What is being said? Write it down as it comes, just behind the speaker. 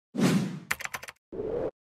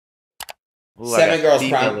Ooh, 7 girls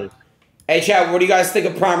prime. Hey, chat, what do you guys think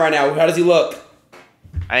of Prime right now? How does he look?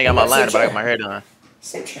 I ain't got my line, but I got my hair done.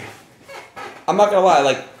 I'm not gonna lie,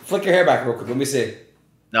 like, flick your hair back real quick. Let me see.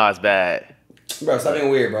 No, it's bad. Bro, stop being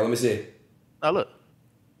weird, bro. Let me see. Oh, look.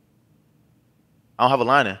 I don't have a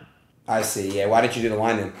lining. I see, yeah. Why didn't you do the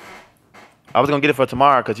lining? I was gonna get it for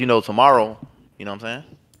tomorrow, because, you know, tomorrow, you know what I'm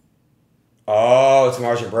saying? Oh,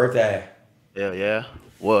 tomorrow's your birthday. Yeah.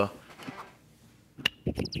 Well.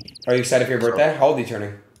 Are you excited for your birthday? How old are you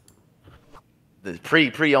turning? The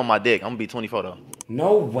pre on my dick. I'm gonna be 24 though.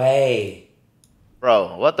 No way.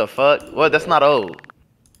 Bro, what the fuck? What? That's not old.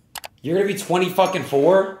 You're gonna be 20 fucking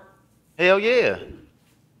 4? Hell yeah.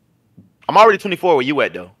 I'm already 24 where you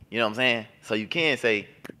at though. You know what I'm saying? So you can say.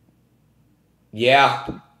 Yeah.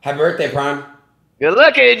 Happy birthday, Prime. Good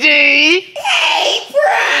looking, G. Hey,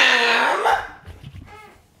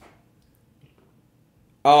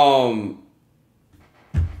 Prime.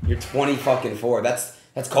 You're 20 fucking 4. That's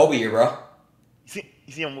Kobe year, bro. You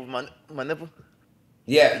see him move my nipple?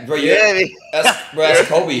 Yeah, bro. Yeah, that's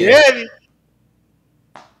Kobe year. Yeah.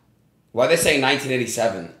 Why are they saying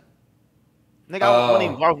 1987? Nigga, I was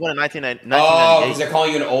born in 1998. Oh, because they're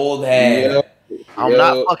calling you an old head. Yep. I'm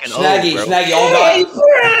not fucking Snaggy, old, bro. Snaggy, on God.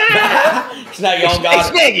 Snaggy, on God. Hey,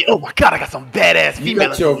 Snaggy. Oh my God, I got some badass female. You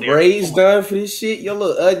got your braids done for this shit? Your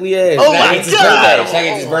little ugly ass. Oh my It's his God. birthday.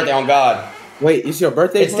 Snaggy, it's his birthday, on God. Wait, it's your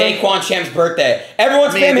birthday? It's Daquan Champ's birthday.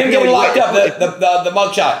 Everyone spam him getting locked up. The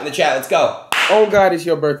mugshot in the chat. Let's go. Oh God, it's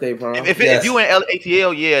your birthday, bro. If you in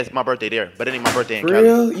ATL, yeah, it's my birthday there. But it ain't my birthday in For Cali.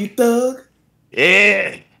 real? You thug?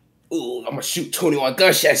 Yeah. Ooh, I'm gonna shoot 21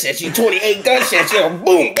 gunshots at you, 28 gunshots, yeah,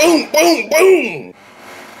 boom, boom, boom, boom.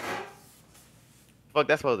 Fuck,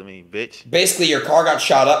 that's supposed to mean, bitch. Basically, your car got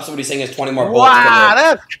shot up. Somebody's saying there's 20 more bullets. Wow,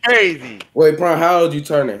 that's crazy. Wait, Prom, how old you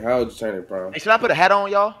turning? Prom? Hey, should I put a hat on,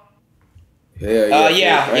 y'all? Hell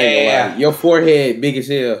yeah. Yeah. Your forehead big as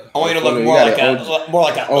hell. I want you to look more like a OGV.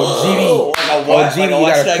 Like a what? OGV, Like a you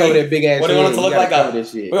what, gotta Snaggy? cover that big ass What do you want it to look like?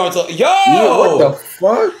 Yo! What the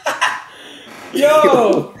fuck?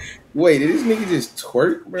 Yo! Wait, did this nigga just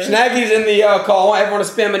twerk, bro? Snaggy's in the call. I want everyone to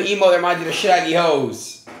spam an emo that reminds you of Shaggy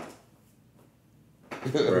Hose.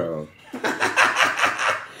 Bro.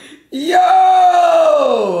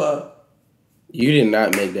 Yo! You did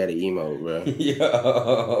not make that an emo, bro.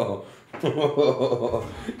 Yo. You're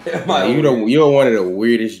one of the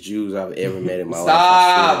weirdest Jews I've ever met in my life.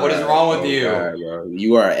 Stop! What is wrong with you? God, bro.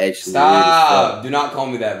 You are actually Stop! Do not call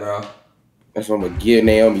me that, bro. That's why I'm gonna give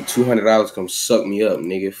Naomi $200 to come suck me up,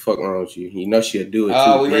 nigga. Fuck wrong with you. You know she'll do it too.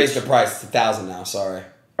 Oh, we bitch. raised the price. It's $1,000 now. Sorry.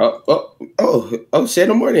 Say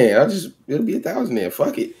no more then. It'll be $1,000 then.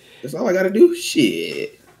 Fuck it. That's all I gotta do.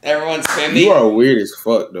 Shit. Everyone's spamming. You are weird as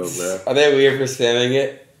fuck though, bro. Are they weird for spamming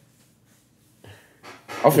it?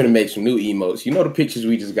 I'm finna make some new emotes. You know the pictures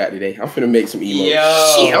we just got today? I'm finna make some emotes.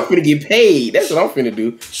 Yo. Shit, I'm finna get paid. That's what I'm finna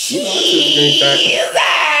do.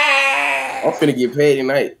 I'm finna get paid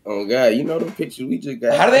tonight. Oh God, you know the pictures we just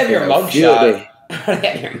got. How do they have your mugshot? How do they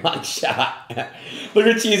have your mugshot? Look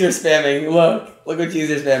what Cheeser spamming. Look what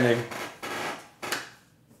Cheeser spamming.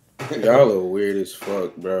 Y'all are weird as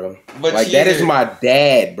fuck, bro. But like, that is my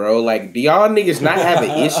dad, bro. Like, do y'all niggas not have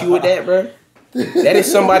an issue with that, bro? That is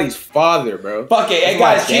somebody's father, bro. Fuck it. Hey,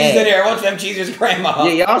 guys, Cheeser's in here. Everyone's spam Cheeser's grandma.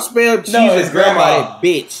 Yeah, y'all spell Cheeser's grandma. That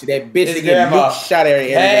bitch that His get nuke shot at her.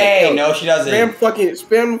 Hey, no, she doesn't. Spam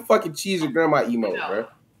fucking Cheeser's grandma emote, bro.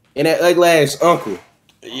 And that ugly ass uncle.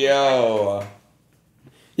 Yo.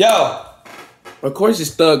 Of course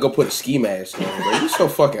this thug gonna put a ski mask on, bro. You so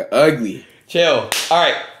fucking ugly. Chill. All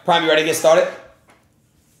right, Prime, you ready to get started?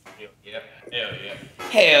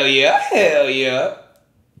 Hell yeah.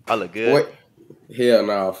 I look good. What? Hell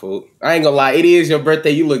nah, fool. I ain't gonna lie. It is your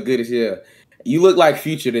birthday. You look good as hell. You look like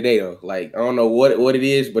Future today, though. Like, I don't know what it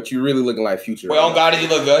is, but you really looking like Future. Wait, on God, did you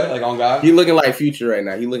look good? Like, on God? You looking like Future right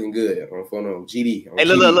now. You looking good. On phone on GD. Hey,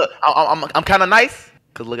 look. I'm kind of nice.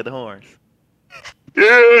 Cause look at the horns.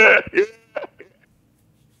 Yeah.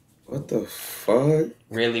 What the fuck?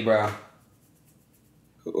 Really, bro?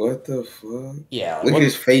 What the fuck? Yeah. Look at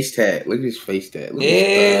his face tat. Look at his face tat. Look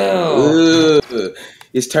Ew.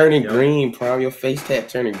 It's turning green, Prom. Your face tat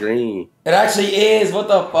turning green. It actually is. What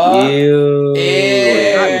the fuck? Ew.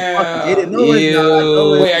 Wait, are you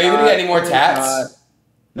gonna get any more tats?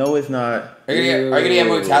 No, it's not. Are you gonna get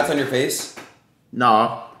more tats on your face?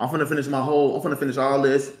 Nah, I'm finna finish all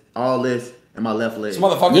this, and my left leg. This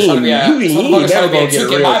motherfucker's trying to be a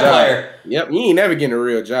 2K player. Yep, you ain't never getting a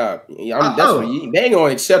real job. They ain't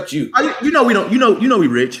gonna accept you. You know we don't. You know we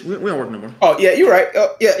rich. We don't work no more. Oh yeah, you're right.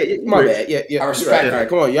 My bad. Yeah. I respect All right,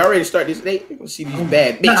 come on. Y'all ready to start this date? Let's see these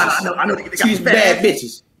bad bitches. I know. See these bad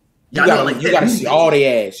bitches. You gotta see all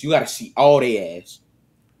their ass. You gotta see all their ass.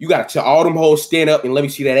 You gotta tell all them hoes stand up and let me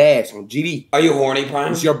see that ass on GD. Are you horny,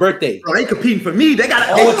 Prime? It's your birthday. Bro, they competing for me. They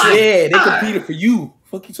got. They competed for you.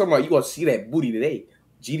 Fuck you talking about? You gonna see that booty today?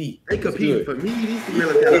 GD. They competing for me. These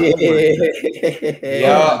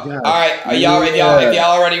Yo, all right. Are y'all if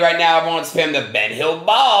y'all ready right now? Everyone spam the Ben Hill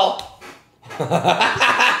ball.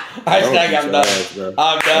 Hashtag I'm done.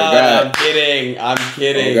 I'm done. I'm kidding. I'm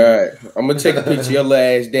kidding. Oh God. I'm gonna take a picture of your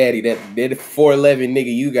last daddy. That 4'11"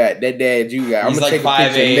 nigga you got. That dad you got. I'm gonna take a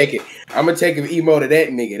picture and make it. I'm gonna take an emote of that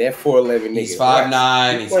nigga. That 4'11" nigga. He's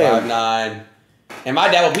 5'9". He's 5'9". And my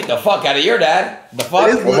dad will beat the fuck out of your dad. The fuck?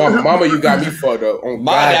 Oh, mama, you got me fucked up.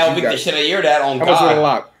 My dad will beat the shit out of your dad on God. How much you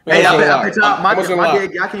unlock? Hey, I bet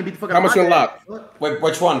y'all can't beat the fuck out of my dad. How much you unlock? Wait,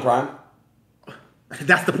 which one, Prime?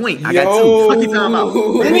 That's the point. I got two. Fuck you talking about?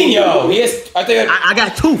 What do you mean, yo? He is. I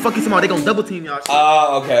got two. Fuck you talking about? They gonna double team y'all shit.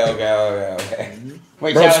 Oh, okay.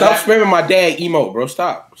 Wait, bro, stop spamming my dad emote, bro.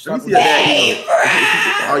 Stop. Let me see your dad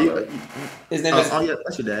emote. His name is. Oh yeah,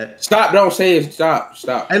 that's your dad. Stop! Don't say it. Stop!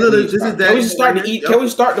 Hey, look, this is dad. Can we start to eat? Can we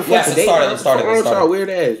start the fucking day? Let's start it. Weird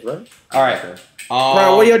ass, bro. All right.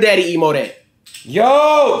 Bro, where your daddy emote at?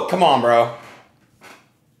 Yo, come on, bro.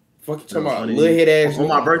 Fuck you talking about? Little head ass. On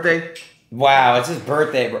my birthday. Wow, it's his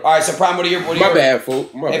birthday, bro. All right, so Prime, what are your? My bad, fool.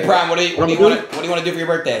 Hey, Prime, what do you want to do for your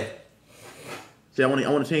birthday? See, I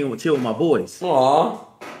want to chill with my boys. Aww.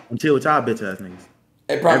 I'm chill with y'all bitch ass niggas.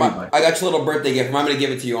 Hey, Prime, I got your little birthday gift. I'm gonna give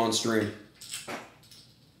it to you on stream.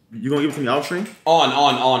 You gonna give it to me off stream? On.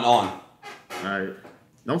 All right.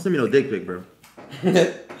 Don't send me no dick pic, bro.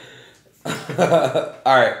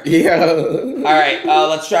 All right. Yeah. All right.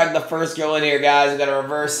 Let's try the first girl in here, guys. We got to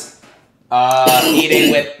reverse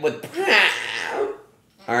eating with.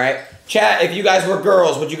 All right. Chat. If you guys were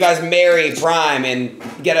girls, would you guys marry Prime and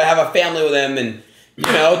get to have a family with him, and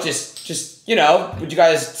just would you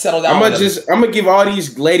guys settle down? I'm gonna give all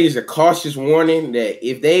these ladies a cautious warning that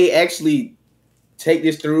if they actually take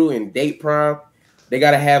this through and date Prime, they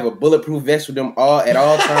gotta have a bulletproof vest with them at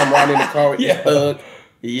all time riding in the car with this thug.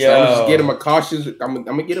 Yo. So I'm gonna just get him a cautious. I'm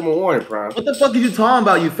gonna get him a warning, Prime. What the fuck are you talking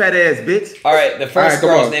about, you fat ass bitch? All right, the first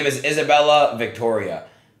girl's name is Isabella Victoria.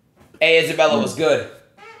 Hey, Isabella, what's good?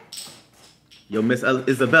 Yo, Miss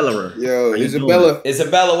Isabella. Yo, Isabella.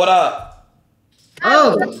 Isabella, what up?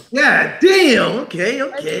 Oh, yeah, damn. Okay.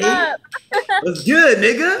 What's good,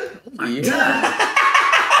 nigga? Oh my God.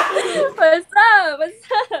 What's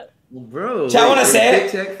up? Bro, I want to say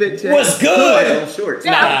fit check. What's good? Shorts.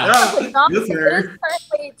 Yeah, it's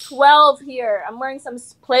currently 12 here. I'm wearing some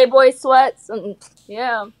Playboy sweats and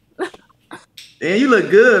yeah. And you look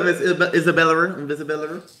good, Miss Isabella. You know what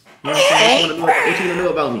I'm saying? What you gonna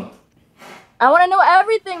know about me? I want to know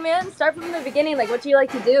everything, man. Start from the beginning. Like, what do you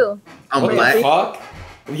like to do? I'm black. Fuck?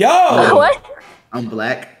 Yo. What? I'm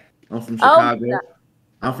black. I'm from Chicago. Yeah.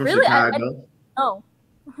 I'm from Really? Chicago. Oh.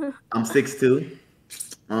 I'm 6'2".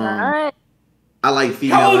 All right. I like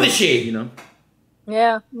female. How old is she? You know.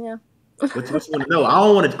 Yeah. What you want to know? I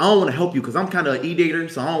don't want to help you because I'm kind of an e-dater,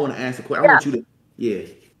 so I don't want to answer questions. I want you to. Yeah.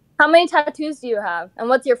 How many tattoos do you have? And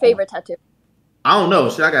what's your favorite tattoo? I don't know.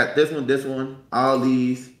 Shit, I got this one, all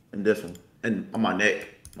these, and this one, and on my neck,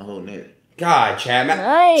 my whole neck. God, Chad.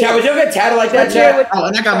 Nice. Chad, would you ever get tatted like that, Chad? Oh,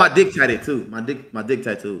 and I got my dick tattooed too. My dick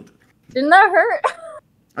tattooed. Didn't that hurt?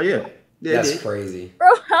 Oh yeah. That's crazy. Bro,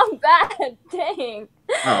 how bad? Dang.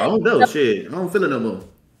 Oh, I don't know. Shit, I don't feel it no more.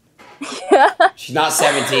 Yeah. She's not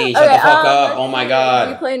 17. Shut the fuck up. Oh my God.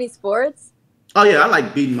 Do you play any sports? Oh yeah, I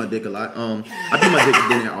like beating my dick a lot. I beat my dick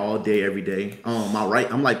dinner all day, every day.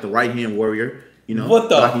 I'm like the right hand warrior. You know. What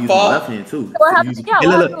the I can use fuck? my left hand too. What happened? Yeah,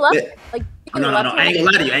 what happened left? Like, No, I ain't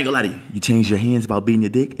gonna lie to you. You change your hands about beating your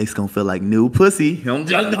dick, it's gonna feel like new pussy. I'm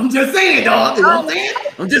just saying, dog. You know what I'm saying?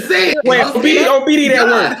 I'm just saying. Wait, don't beat that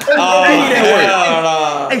word.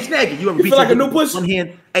 Hey, Snaggy, you ever beat feel like your a new dick pussy? with one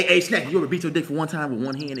hand? Hey, Snaggy, you ever beat your dick for one time with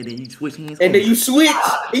one hand and then you switch hands? And then you switch.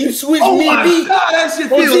 And you switch Oh me my and beat. God, that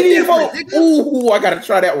shit On feels GD different, phone. nigga. Ooh, I gotta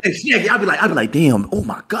try that one. Hey, Snaggy, I'd be like, damn. Oh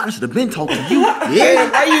my God, I should have been talking to you. Yeah,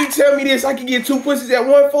 Yeah. why you tell me this? I can get two pussies at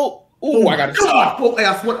one folk. Ooh, I gotta try. Hey,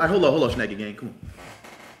 I swear. Hold on, Snaggy gang. Come on.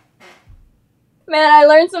 Man, I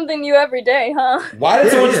learn something new every day, huh? Why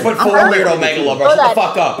did someone just put full weirdo Megalo, bro? Shut the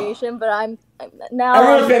fuck up. But I'm now.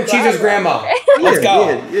 Everyone's been Cheese's grandma. Let's go.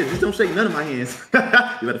 Yeah, just don't shake none of my hands. You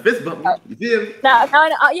better fist bump me. You feel me? Now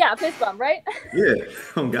yeah, fist bump, right? Yeah.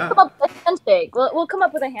 Oh God. Come up with a handshake. We'll come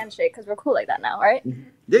up with a handshake because we're cool like that now, right?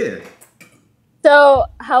 Yeah. So,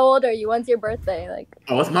 how old are you? When's your birthday? Like.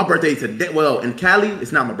 Oh, it's my birthday today. Well, in Cali,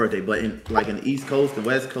 it's not my birthday, but in the East Coast, the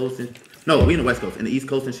West Coast, no, we in the West Coast. In the East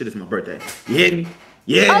Coast and shit, it's my birthday. You hear me?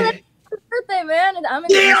 Yeah. Oh, that's your birthday, man. And I'm in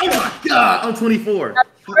Yeah. Oh my God. I'm 24.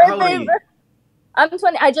 How old are you? I'm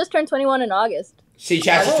 20. I just turned 21 in August. She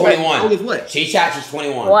chats is How 21. old is what? She chats is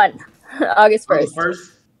 21. August 1st.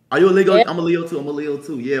 First. Are you a Leo? Yeah. I'm a Leo too. I'm a Leo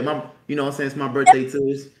too. Yeah, you know what I'm saying? It's my birthday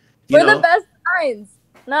too. We're the best signs.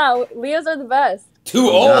 No, Leos are the best. Too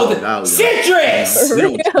old. No. Citrus. We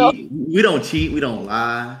don't cheat. We don't cheat. We don't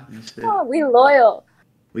lie. Oh, we loyal.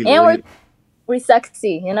 We And loyal. we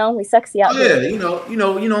sexy, you know? We sexy out Oh, here. yeah, you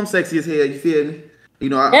know, I'm sexy as hell. You feel me? You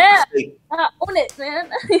know, Yeah. Own it, man.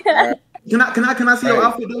 Yeah. Can I see your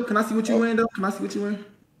outfit though? Can I see what you wearing though? Can I see what you wearing?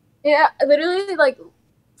 Yeah, literally like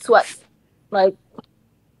sweats. Like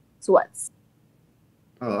sweats.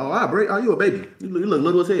 Oh, bro, are you a baby? You look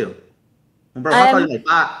little as hell. Bro, I how tall am- you like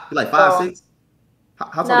 5? You like 5'6"?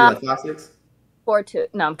 How tall you like 5'6"? 4'2".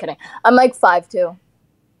 No, I'm kidding. I'm like 5'2".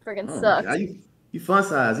 Freaking Oh, sucks. yeah, you fun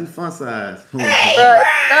size. You fun size. Bro, it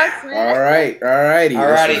sucks, man. Alrighty.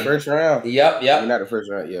 That's Alrighty. the first round. Yep. You're not the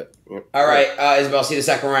first round yet. Yep. All right, Isabel, see the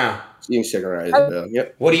second round. See you in the second round, Isabel.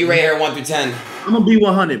 Yep. What do you rate her 1 through 10? I'm gonna be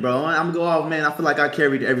 100, bro. I'm gonna go off, man. I feel like I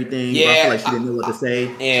carried everything. Yeah. Bro. I feel like she didn't know what to say.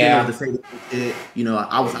 She didn't know Yeah. what to say. To shit. You know,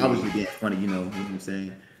 I was just being funny. You know what I'm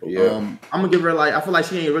saying? Yeah. I'm gonna give her like I feel like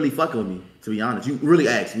she ain't really fucking with me. To be honest, you really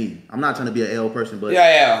asked me. I'm not trying to be an L person, but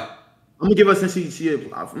Yeah. I'm gonna give her since I'm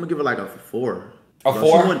gonna give her like a 4. A Bro,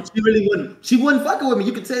 4? She really wouldn't. She wouldn't fucking with me.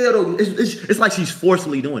 You can tell though. It's like she's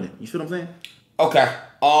forcefully doing it. You see what I'm saying? Okay.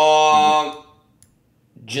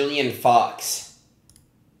 Jillian Fox.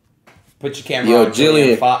 Put your camera Yo, on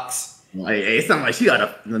Jillian Jillian. Fox. Hey, it sounds like she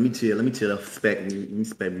gotta. Let me chill. Respect.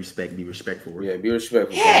 Be respectful. Yeah, be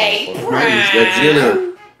respectful. Hey,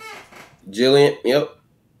 Yeah, Jillian, yep.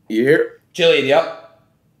 You here? Jillian, yep.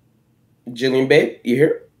 Jillian, babe, you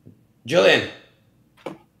here? Jillian.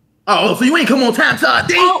 Oh, so you ain't come on time, Todd?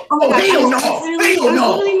 Oh my God. hell no. I literally Hell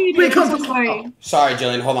no. muted. You ain't come I'm so to. sorry. Sorry,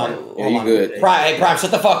 Jillian. Hold on. Yeah, Hold you on. good. Prime,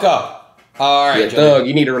 shut the fuck up. All right, Yeah, Jillian. Thug,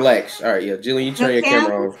 you need to relax. All right, yeah, Jillian, you turn your Cam?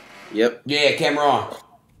 camera on. Yep. Yeah, camera on.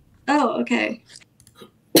 Oh, okay.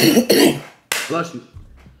 Bless you.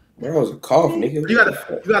 That was a cough, nigga. You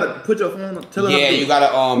gotta put your phone on. Tell her. Yeah, you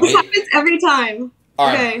gotta This happens every time. all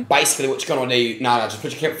right. Okay. Basically, what you're gonna do? No, just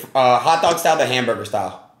put your hot dog style to hamburger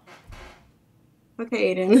style.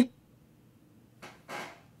 Okay, Adin.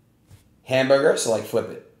 Hamburger, so like flip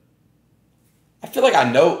it. I feel like I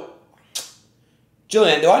know.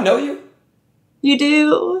 Jillian, do I know you? You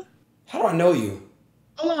do. How do I know you?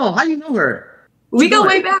 Hold on. How you know her? We go doing?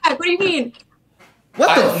 way back. What do you mean?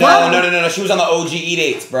 What the No, fuck? no. She was on the OG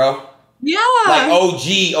E-Dates, bro. Yeah. Like OG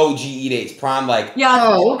E-Dates. Prime, like, Yeah.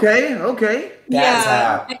 Oh, okay. that's yeah.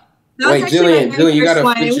 how. That was Wait, actually my Jillian, very you first gotta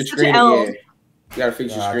one. It fix was your such screen an L. again. You gotta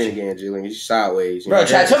fix your Gotcha. screen again, Jillian. You're sideways. Bro,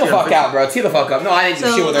 Chad, chill the Yeah, fuck out, bro. Chill the fuck up. No, I didn't do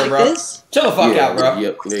So, shit with her, like bro. this? Chill the fuck Yeah, out, bro.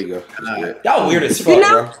 Yep, there you go. That's good. Y'all weird as You fuck,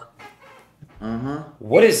 know- bro.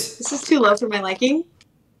 What is... This is too low for my liking.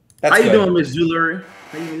 That's How you good. doing, Miss Jewelry?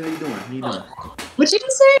 How you doing? What'd you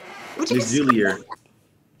just say? What'd you Miss just say? Julier.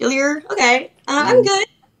 Julier? Okay. I'm good.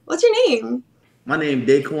 What's your name? My name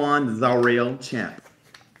Daquan Zarrell Champ,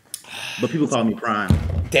 but people call me Prime.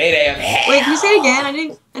 Day. Wait, can you say it again?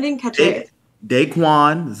 I didn't catch it.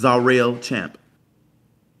 Daquan Zarrell Champ.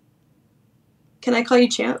 Can I call you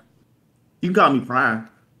Champ? You can call me Prime.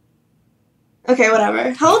 Okay,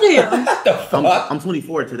 whatever. How old are you? What the fuck? I'm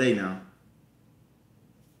 24 today now.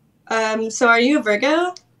 So are you a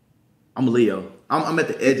Virgo? I'm a Leo. I'm at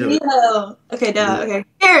the edge of it. Leo. Okay, duh. Okay. Who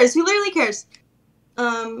cares? Who literally cares?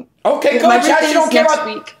 Okay, my good. Chat, birthday she don't is care next about...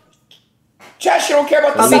 week. Chat, she don't care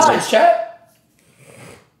about the I'll be signs, chat.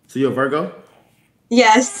 So you're a Virgo?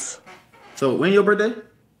 Yes. So when your birthday?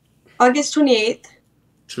 August 28th.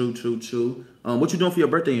 True. What you doing for your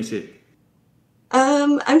birthday and shit?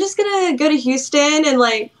 I'm just gonna go to Houston and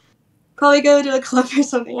like probably go to a club or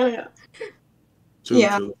something. I don't know. True. I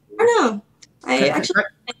don't know. I actually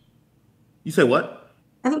You say what?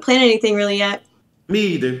 haven't planned anything really yet. Me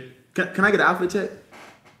either. Can I get an outfit check?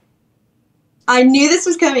 I knew this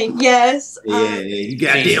was coming. Yes. You Jesus,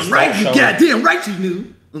 goddamn right. You don't show goddamn right you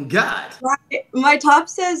knew. Oh God. My top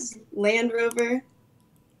says Land Rover.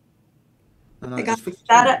 No, I got just fix-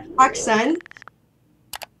 that at Black Sun.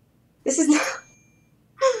 This is not.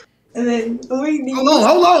 And then Hold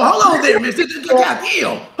on there, Miss.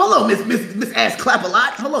 Goddamn. Hold on, Miss Ass Clap a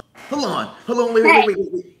lot. Hold on.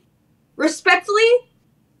 Wait. respectfully,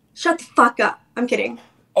 shut the fuck up. I'm kidding.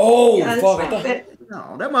 Oh, Yeah, that's fuck. fine, I but-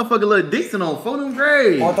 No, that motherfucker look decent on phone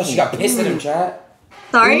grade. thought she got pissed at him, chat.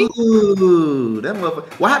 Sorry. Ooh, that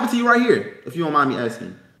motherfucker. What happened to you right here? If you don't mind me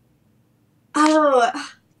asking. Oh,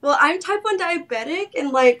 well, I'm type 1 diabetic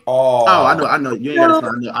and like, Oh. Oh, I know. You ain't got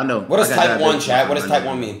to. I know. What does I got type 1, diabetes. chat? What does I type know.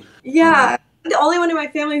 1 mean? yeah, I'm the only one in my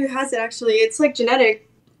family who has it actually. It's like genetic,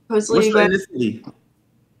 What's supposedly, your but ethnicity?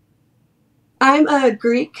 I'm a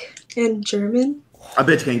Greek and German. I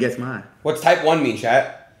bet you can't guess mine. What's type 1 mean,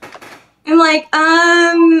 chat? I'm like,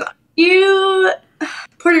 you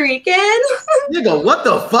Puerto Rican? Nigga, what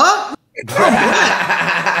the fuck?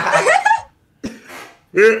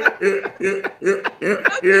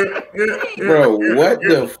 Bro, what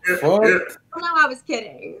the fuck? Oh, no, I was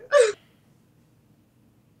kidding.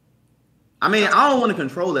 I mean, I don't want to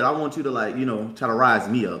control it. I want you to like, you know, try to rise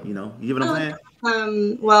me up. You know, you get what I'm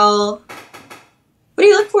saying? Well, what do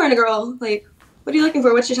you look for in a girl? Like, what are you looking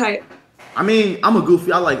for? What's your type? I mean, I'm a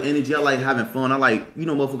goofy. I like energy. I like having fun. I like, you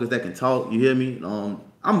know, motherfuckers that can talk. You hear me?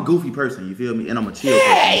 I'm a goofy person. You feel me? And I'm a chill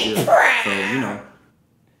person. You feel me? So you know,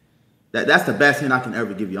 that's the best hint I can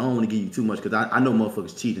ever give you. I don't want to give you too much because I know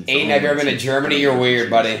motherfuckers cheating. So Aiden, have you ever been to Germany? You're weird,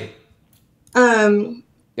 buddy. Y'all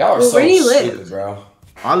are so where do you stupid, live? bro.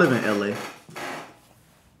 I live in LA.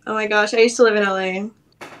 Oh my gosh, I used to live in LA.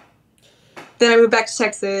 Then I moved back to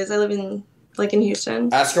Texas. I live in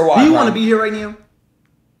Houston. Ask her why. Do you bro. want to be here right now?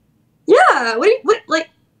 Yeah. What?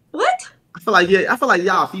 I feel like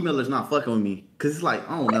y'all female is not fucking with me because it's like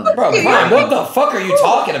I don't know. Bro, Prime, what the fuck are you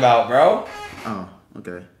talking about, bro? Oh,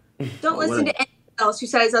 okay. Don't listen to anyone else who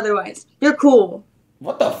says otherwise. You're cool.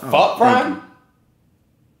 What the fuck, Prime? you.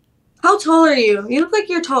 How tall are you? You look like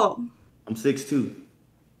you're tall. I'm 6'2".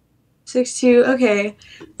 6'2". Okay.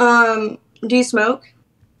 Do you smoke?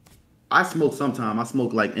 I smoke sometime. I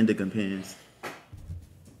smoke like indica pens.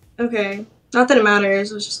 Okay. Not that it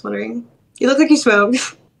matters. I was just wondering. You look like you smoke.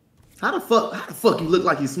 How the fuck you look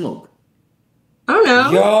like you smoke? I don't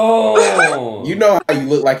know. Yo. You know how you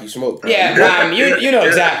look like you smoke. Bro. Yeah, Prime, you know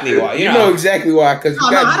exactly why. You know exactly why. Because you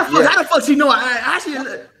got. How the fuck she know? I actually.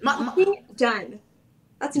 Done.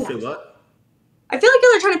 That's You enough. say what? I feel like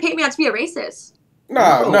y'all are trying to paint me out to be a racist.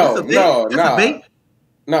 No. That's a vape?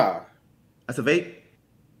 Nah. That's a vape?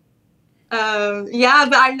 Yeah,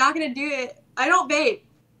 but I'm not gonna do it. I don't vape.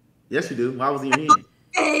 Yes, you do. Why wasn't you in?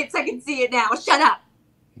 Vapes, I can see it now. Shut up.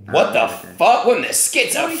 What the Okay. fuck? What in the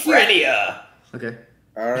schizophrenia? Okay.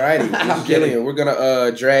 Alrighty, I'm Miss kidding. Jillian, we're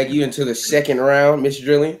gonna drag you into the second round, Miss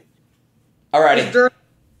Jillian. Alrighty.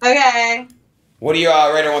 Okay. What do you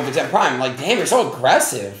rate her 1 to 10? Prime, like, damn, you're so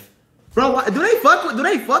aggressive. Bro, do they fuck with me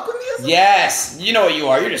or something? Yes, you know what you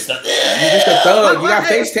are. You're just a. You're just a thug. You got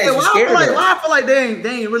face tats. You're scared of them. Why I feel like they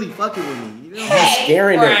ain't really fucking with me? You know? Hey,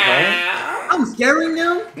 scaring them, Prime. I'm scaring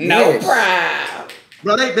them? No, Yes. Prime.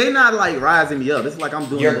 Bro, they not like rising me up. It's like I'm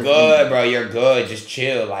doing You're those good, things. bro. You're good. Just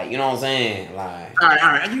chill. Like, you know what I'm saying? Like, All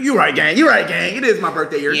right. You right, gang. It is my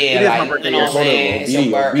birthday year. yeah, it is like, my birthday you know what I'm year. saying? It's your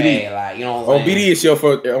BD, birthday. Like, you know what I'm On saying? BD, it's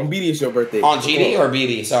your birthday. On GD or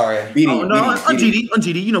BD? Sorry. BD, Oh, no, BD, on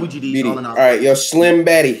GD. You know we GD. BD. All in all. All right, yo, Slim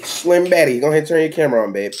Batty. Go ahead and turn your camera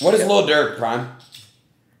on, babe. What is Lil Durk, Prime?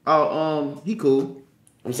 Oh, he cool.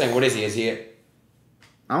 I'm saying, what is he? Is he it?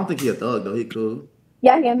 I don't think he a thug though. He cool.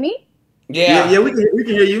 Y'all hear me? Yeah. Yeah, we can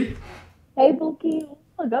hear you. Hey, Bookie.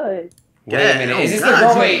 Oh, good. Wait a minute. Is this the God,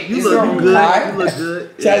 girl? you- Wait, you is this look the girl from good. Kai? You look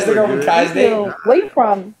good. Chaz, the you girl look from good. Kai's date? Yo, where you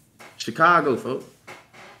from? Chicago, folks.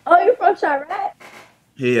 Oh, you from Chirac?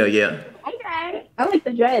 Hell yeah. Okay. I like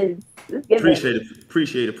the dress. Let's get it.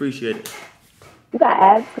 Appreciate it. You got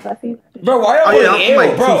abs? Because I see. Bro, why y'all Oh, yeah, putting I'm like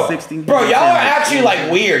ill, bro? 260. Bro, y'all are actually like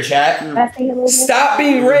weird, chat. I see a little bit. Stop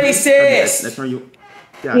being Let's racist. turn you.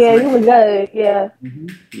 Yeah, you look good. Yeah.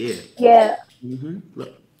 Yeah. Yeah.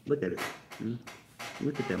 Look at it.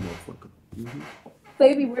 Look at that motherfucker. So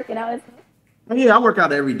you be working out and stuff? Oh, yeah, I work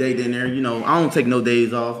out every day down there. You know, I don't take no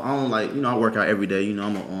days off. I don't I work out every day. You know,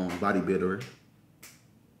 I'm a bodybuilder.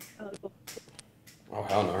 Oh,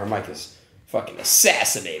 hell no. Her mic is fucking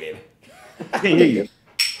assassinated. I can't hear you.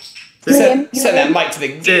 Send You that hear me? mic to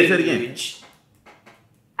the Say it again. gauge.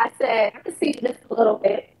 I said, I can see just a little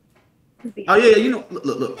bit. Oh yeah, you know,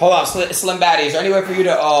 look. Hold on, Slim Batty. Is there any way for you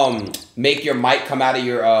to make your mic come out of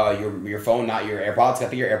your phone, not your AirPods? I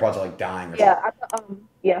think your AirPods are like dying. Or Yeah,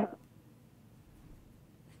 yeah. something.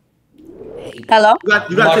 Hello? You got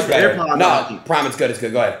to Much take the better. AirPods No, out. Prime, it's good. It's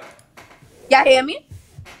good. Go ahead. Y'all hear me?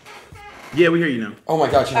 Yeah, we hear you now. Oh my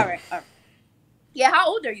God. All right. Yeah, how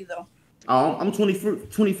old are you though? I'm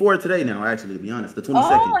 24 today now, actually, to be honest. The 22nd.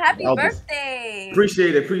 Oh, happy August. birthday.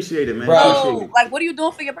 Appreciate it, man. Bro. Appreciate it. Like, what are you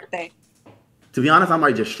doing for your birthday? To be honest, I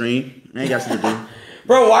might just stream. I ain't got shit to do.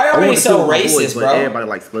 Bro, why I are we wanna so chill with my racist, boys, but bro? everybody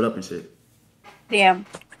like split up and shit. Damn.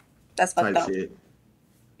 That's fucked Type up. shit.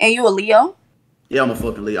 And you a Leo? Yeah, I'm a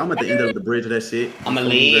fucking Leo. I'm at the end of the bridge of that shit. I'm a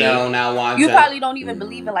Leo now. Watch You it. probably don't even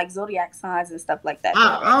believe in like zodiac signs and stuff like that.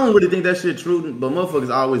 I don't really think that shit true, but motherfuckers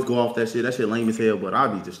always go off that shit. That shit lame as hell, but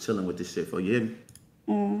I'll be just chilling with this shit for you. Hear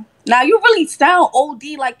me? Now you really sound OD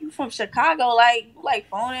like you from Chicago, like you like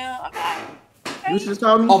phoning. Okay. You just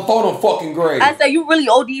called me? I'm phone fucking great. I said you really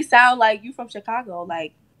OD sound like you from Chicago.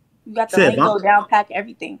 Like you got the Said lingo Vaughn? down, pack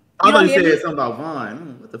everything. I You thought don't you hear said me? something about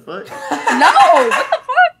Vaughn. What the fuck? No, what the fuck?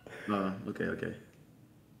 Oh, okay.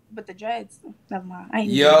 But the dreads, never mind. I ain't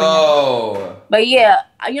even bring that up. Yo. But yeah,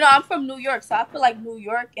 I'm from New York, so I feel like New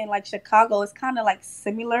York and like Chicago is kind of like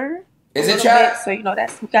similar. Is a it, little chat? bit. So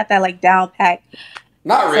that's we got that like down pack.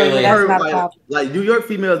 Not So, yeah, really. that's Heard, not a problem. like New York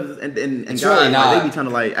females and It's guys, really like, not. they be trying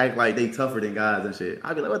to like act like they tougher than guys and shit.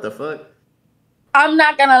 I'd be like, what the fuck? I'm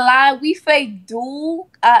not gonna lie, we fake do.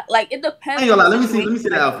 Like it depends. I ain't gonna lie. on Let the me see the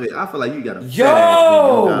situation. outfit. I feel like you got a Yo, fat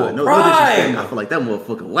ass. No disrespect. Prime. I feel like that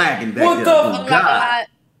motherfucker wagging back What there. the Oh, I'm not God. gonna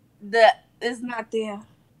lie, it's not there.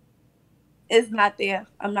 It's not there.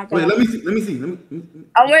 I'm not gonna. Wait, lie. let me see.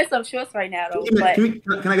 I'm wearing some shorts right now though, but Can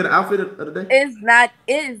I get an outfit of the day? it's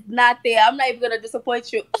not there. I'm not even gonna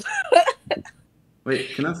disappoint you. Wait,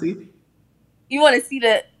 can I see? You want to see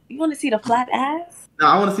the flat ass? No,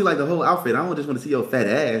 I want to see like the whole outfit. I don't just want to see your fat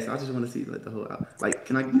ass. I just want to see like the whole outfit. Like,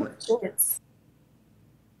 can I get like, Shorts.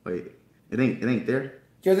 wait, it ain't there?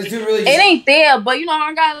 Yo, this dude really It ain't there, but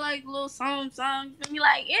I got like a little something. You feel me?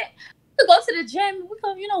 Like it. We could go to the gym. We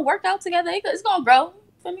could, work out together. It's gonna grow.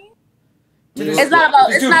 For me, Dude, it's not about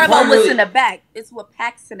Prime what's really- in the back. It's what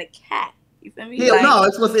packs in the cat. You feel me? Hell Like, no,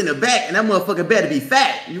 it's what's in the back, and that motherfucker better be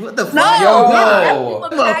fat. What the fuck? No, Yo. definitely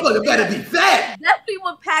what That packs motherfucker in better the- be fat. Definitely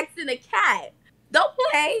what packs in the cat. Don't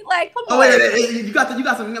play. Like, come Oh on. wait, you got some.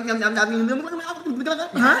 Huh?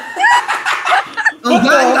 Oh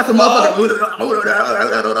God, you got some motherfucker.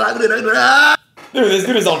 Dude, this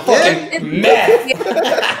dude is on fucking meth. You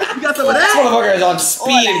got some of This that. motherfucker is on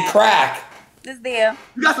speed and crack. It's there.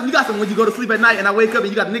 You got some when you go to sleep at night and I wake up and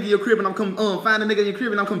you got a nigga in your crib and I'm come find a nigga in your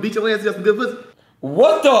crib and I'm come beat your ass. You got some good pussy.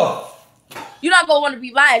 What the? You're not gonna want to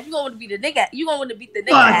be mine. You're gonna want to be the nigga. You're gonna want to beat the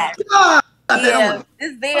nigga My ass. God. Yeah,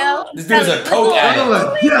 it's there. This dude is a coke Oh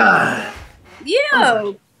addict. my God.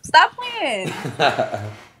 Yeah, stop playing.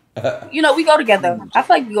 We go together. I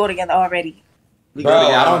feel like we go together already. We Bro, go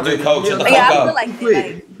together I don't do already. coke. Shut the Yeah, fuck I feel up. like that.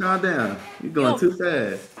 Quick, calm down. You're going Yo. too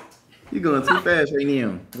fast. You're going too fast right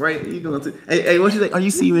now. Right? You going too. Hey, what you think? Are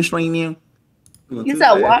you serious right now? You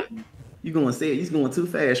said what? You going to say it? You're going too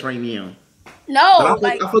fast right now. No, But I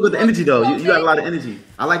like, fuck with the energy though. You got a lot of Thank energy.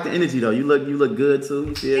 I like the energy though. You look good too.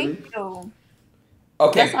 You feel me? you.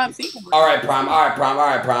 Okay. That's what I'm seeking. All right, Prime.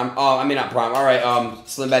 I mean, not Prime. All right,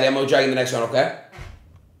 Slim Batty. I'm gonna drag you in the next one, okay?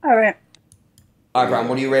 All right. All right, Prime.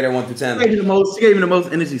 What do you rate her 1 through She gave 10? me the most. She gave me the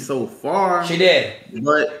most energy so far. She did.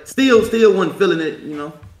 But still wasn't feeling it.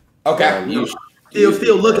 Okay.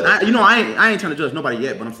 Still looking. I ain't trying to judge nobody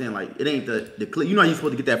yet. But I'm saying like it ain't the click. You you're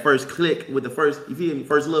supposed to get that first click with the first. You feel me?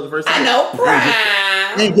 First love, the first. I know,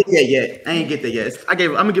 I Prime. ain't get that yet. I ain't get that yet. I'm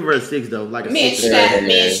gonna give her a 6 though. Like a 6.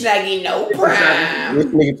 Snaggy, no Prime. This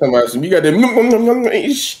nigga talking about some. You got them.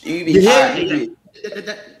 Yeah.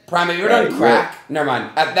 Prime, have you ever done crack? Never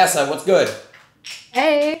mind. That's what's good.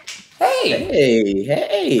 Hey. Hey.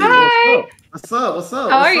 Hey. Hi. What's up?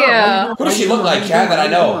 How are you? Who does she look like, Chad, that I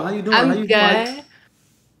know? How you doing? I'm good.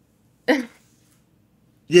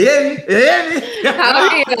 Yeah. How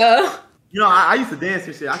are you? I used to dance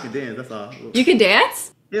and shit. I can dance. That's all. You can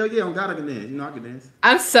dance? Hell yeah, I'm God I can dance. I can dance.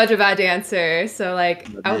 I'm such a bad dancer, so like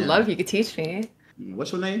I would Yeah. love if you could teach me.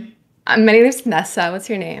 What's your name? My name is Nessa. What's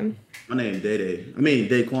your name? My name is Day. I mean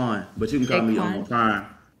Daquan, but you can call me Daquan. Prime.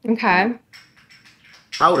 Okay.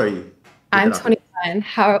 How old are you? I'm 21.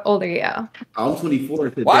 How old are you? I'm 24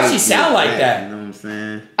 today. Why does she sound like that? You know what I'm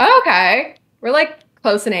saying? Oh, okay. We're like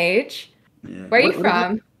close in age. Yeah. Where are you What is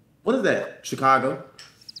from? that? What is that? Chicago.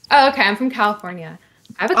 Oh, okay. I'm from California.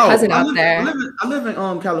 I have a cousin out there. I live in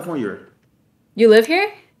California. You live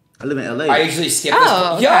here? I live in LA. I usually skip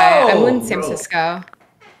Oh, this. okay. I'm in Yo! San bro. Francisco.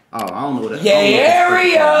 I don't know that. Yeah,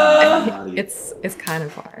 area! It's kind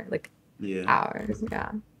of far, like Yeah. hours.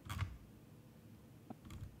 Yeah.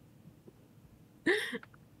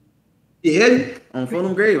 Yeah, on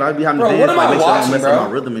Fulham Grave, I'd be having Bro, to what dance, am I make sure I don't watching, mess bro? up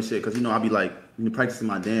my rhythm and shit, because I'll be like practicing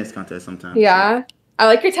my dance contest sometimes. Yeah. I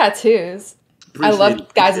like your tattoos. I Appreciate love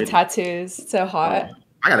it, guys with appreciate tattoos. It's so hot. it.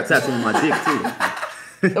 I got a tattoo on my dick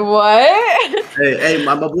too. What? hey,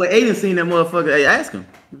 my boy Adin seen that motherfucker. Hey, ask him.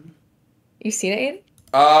 You seen it,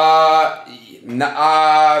 No.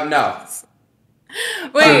 Aiden?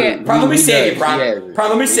 Wait. Prime, let me He save you, does, Prime. he has it. Prime,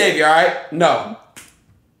 let me save you, alright? No.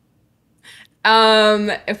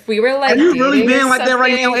 If we were like Are you really dating being or like that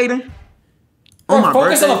right now, something- Adin? Bro,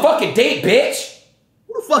 focus on the fucking date, bitch.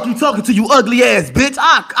 Who the fuck you talking to, you ugly ass bitch?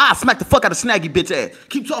 I smack the fuck out of Snaggy bitch ass.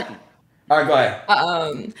 Keep talking. Alright, go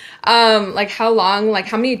ahead. like how long? Like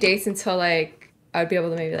how many dates until like I'd be able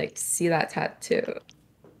to maybe like see that tattoo?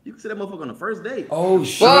 You can see that motherfucker on the first date. Oh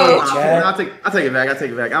shit, Whoa. Chad. I take it back. I take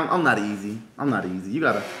it back. I'm not easy. I'm not easy. You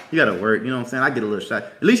gotta work. You know what I'm saying? I get a little shy.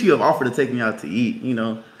 At least you have offered to take me out to eat. You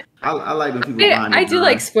know, I like when people. I do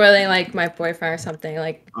like spoiling like my boyfriend or something.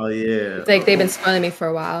 Like, Oh yeah. it's like they've been spoiling me for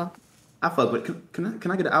a while. I fuck with.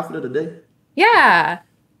 Can I get the outfit of the day? Yeah.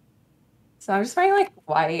 So I'm just wearing like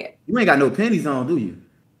white. You ain't got no panties on, do you?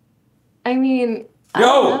 I mean, I Yo.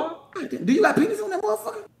 don't know. Do you got panties on that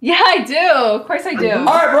motherfucker? Yeah, I do. Of course I do. All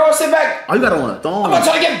right, bro, sit back. Oh, you got on a thong. I'm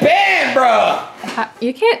about to get banned, bro.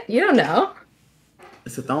 You can't. You don't know.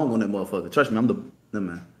 It's a thong on that motherfucker. Trust me, I'm the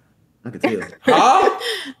man. I can tell. Huh?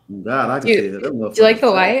 God, I can You- tell. That motherfucker. Do you like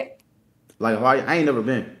the white? Like Hawaii? I ain't never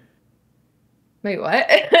been. Wait, what?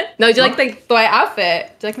 No, do you like the white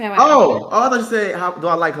outfit? Do you like my white outfit? Oh, I thought you said, how do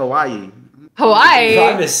I like Hawaii? Hawaii.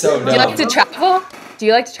 Prime is so Do you like dumb. to travel? Do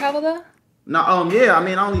you like to travel though? No, yeah. I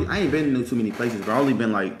mean, I ain't been to too many places, but I only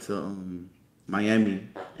been like to Miami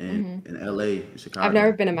and LA and Chicago. I've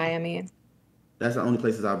never been to Miami. That's the only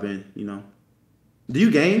places I've been. You know. Do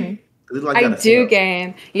you game? 'Cause it's like I gotta do sit up.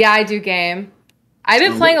 game. Yeah, I do game. I've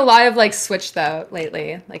been playing a lot of like Switch though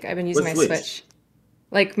lately. Like I've been using What my Switch? Switch.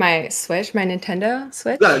 Like my Switch, my Nintendo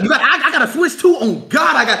Switch. I got a Switch too. Oh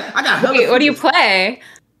God, I got. hella Wait, what do you Switches. play?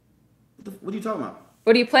 What are you talking about?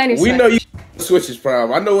 What do you play on your We Switch? know you switches,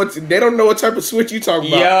 Prime. I know what they don't know what type of switch you talking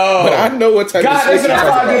about. Yo. But I know what type God, of switch listen you to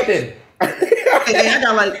talking how about. gifted. Hey,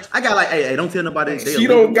 I got like. Hey, don't tell nobody. They She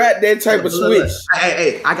illegal. don't got that type of Look, switch.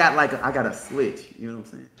 Hey, I got a Switch. You know what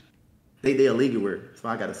I'm saying? They illegal word, so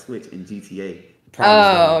I got a Switch in GTA.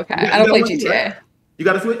 Oh, okay. I don't You play got one, GTA. right? You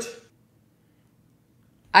got a Switch?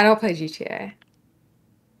 I don't play GTA.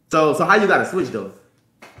 So how you got a Switch though?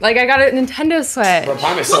 Like I got a Nintendo Switch. Bro,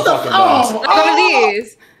 Prime is so What the- fucking boss. Like one of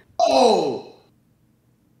these. Oh,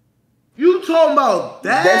 you talking about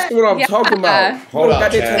that? That's what I'm Yeah. talking about. Hold You up,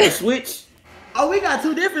 got that Chad. type of switch. Oh, we got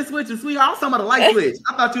two different Switches, sweetheart. I was talking about a light Switch.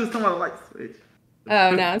 I thought you was talking about a light Switch.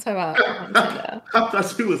 Oh no, I'm talking about Nintendo. I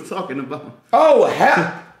thought you was talking about. Oh,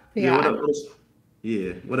 hell. Yeah. What else?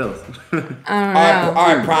 Yeah. What else? I don't All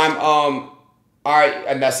know. right, Prime. All right,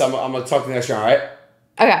 and that's I'm gonna talk to the next round, all right?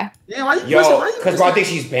 Okay. Yeah, why you Yo, pushing? Why you because bro, I pushing?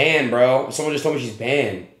 think she's banned, bro. Someone just told me she's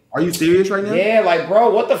banned. Are you serious right now? Yeah, like, bro,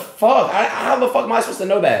 what the fuck? How the fuck am I supposed to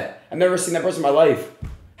know that? I've never seen that person in my life.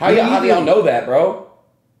 How do y'all know that, bro?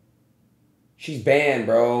 She's banned,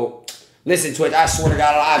 bro. Listen, Twitch, I swear to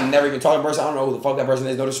God, I've never even talked to a person. I don't know who the fuck that person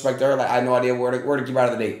is. No disrespect to her. Like, I have no idea where to keep her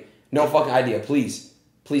out of the date. No fucking idea. Please.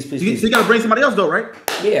 Please, please, So please. you gotta bring somebody else though, right?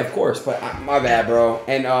 Yeah, of course, but my bad, bro.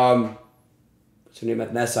 And so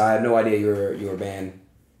Nessa, I had no idea you were banned.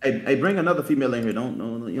 Hey, bring another female in here. Don't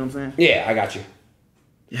no, you know what I'm saying? Yeah, I got you.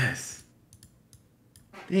 Yes.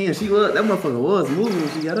 Damn, she was that motherfucker was moving when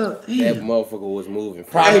she got up. That Damn. motherfucker was moving.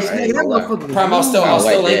 Prime, I Hey, ain't that gonna lie. motherfucker was Prime, I'll still I like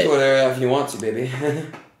link that. you in there if you want to, baby.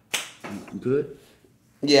 You good?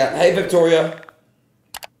 Yeah. Hey, Victoria.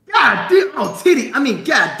 God damn, oh titty. I mean,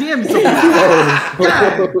 god damn, you so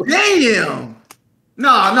God damn.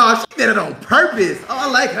 No, she did it on purpose. Oh,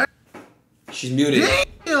 I like her. She's muted.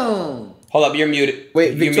 Damn. Hold up, you're muted.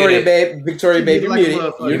 Wait, You're Victoria, muted. babe. Victoria, babe, you're Like a muted.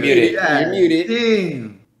 motherfucker. You're muted. muted. God You're muted.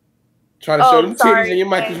 Damn. Trying to show Oh, them titties sorry. and your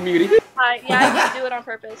mic was muted. Hi. Yeah, I did do it on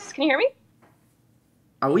purpose. Can you hear me?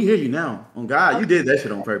 Oh, we hear you now. Oh God, you did that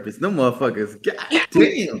shit on purpose. Them motherfuckers. God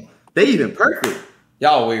damn. They even perfect.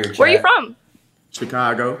 Y'all weird. Where are you Chad. from?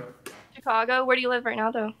 Chicago, Chicago. Where do you live right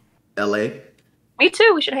now, though? LA. Me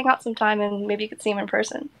too. We should hang out sometime and maybe you could see him in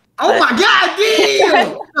person. Oh my God,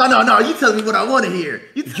 damn! No, you tell me what I want to hear.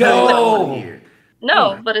 You tell me what I want to hear.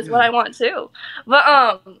 No, but it's what I want too. But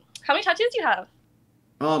how many tattoos do you have?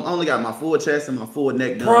 I only got my full chest and my full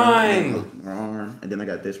neck done. Prime. My arm, and then I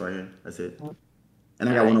got this right here. That's it. And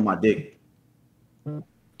I got one on my dick.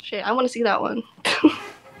 Shit, I want to see that one.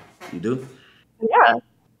 You do? Yeah.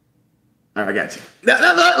 All right, I got you. Look.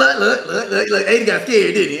 Adin got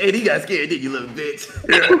scared, didn't he? Adin got scared, didn't you, little bitch?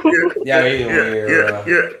 Yeah, you weird.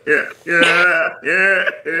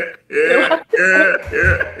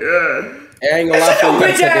 I ain't gonna lie Shut for you. your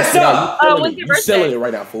gotta bitch check that ass shit out. up. You selling When's it. your You selling birthday? it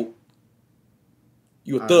right now, fool.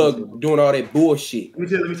 You a thug doing all that bullshit. Let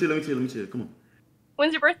me chill. Come on.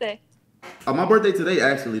 When's your birthday? My birthday today,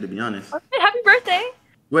 actually, to be honest. Okay, happy birthday.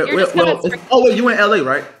 Wait, You're just kinda wait, you in LA,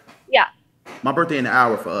 right? Yeah. My birthday in an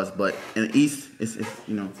hour for us, but in the East, it's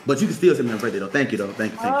you know. But you can still send me a birthday though. Thank you though.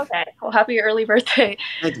 Thank you. Okay. Well, happy early birthday.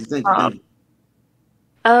 Thank you.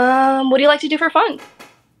 What do you like to do for fun?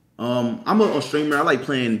 I'm a streamer. I like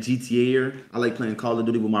playing GTA. I like playing Call of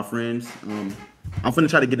Duty with my friends. I'm finna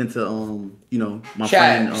try to get into my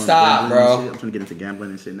Chat, friend. stop, gambling and bro. shit. I'm trying to get into gambling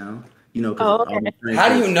and shit now. You know, Oh, because okay. How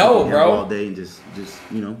do you know, bro? All day and just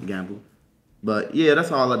gamble. But yeah,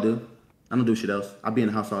 that's all I do. I don't do shit else. I be in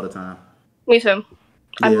the house all the time. Me too.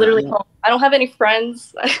 I'm Yeah, literally I- home. I don't have any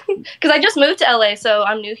friends because I just moved to LA, so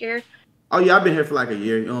I'm new here. Oh yeah, I've been here for like a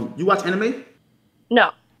year. You watch anime?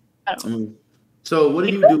 No, I don't. So what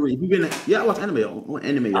do you do? If you been? Yeah, I watch anime on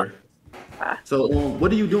Animator. Ah. So what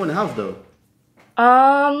do you do in the house though?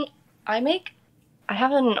 I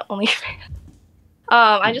have an OnlyFans.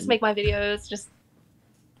 I just make my videos, just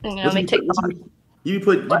What make you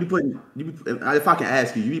put- TikTok. if I can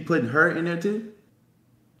ask you, you be putting her in there too?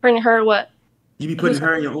 Bring her what? You be putting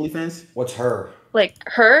her in your OnlyFans? What's her? Like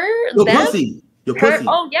her? Your them? pussy. Your Her? pussy.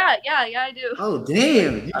 Oh yeah, I do. Oh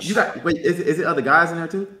damn! You got wait? Is it other guys in there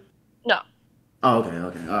too? No. Oh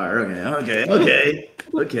okay. All right.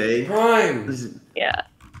 Okay. Prime. Yeah.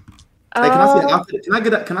 Hey, can I see the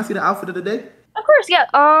outfit? Can I see the outfit of the day? Of course, yeah.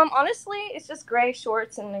 Honestly, it's just gray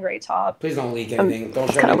shorts and a gray top. Please don't leak anything. Don't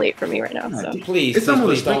It's show kind of me. late for me right now. So Please, It's some on the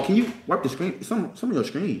please screen. don't. Can you wipe the screen? Some of your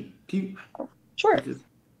screen. Can you? sure.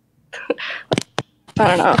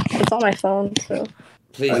 I don't know. It's on my phone, so.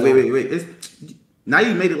 Please. Wait. It's now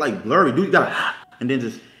you made it like blurry. Dude, you got and then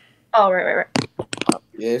just. Oh right.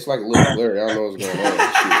 Yeah, it's like a little blurry. I don't know what's going on.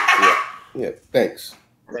 Shit. Yeah. Thanks.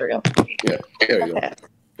 There we go. Yeah. There you go. Okay.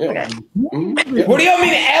 Yeah. Okay. Mhm. Yeah. What do y'all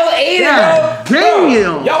mean LA God bro?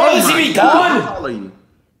 damn! Y'all want to see my me God. gone? How tall are you?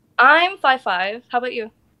 I'm 5'5". How about you?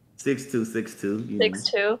 6'2", 6'2".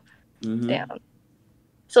 6'2". Mm-hmm. Damn.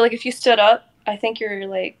 So like if you stood up, I think your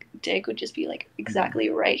like dick would just be like exactly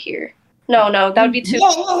right here. No, that would be too.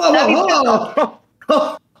 Whoa.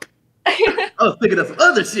 I was thinking of some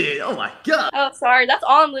other shit. Oh my God. Oh, sorry. That's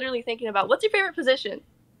all I'm literally thinking about. What's your favorite position?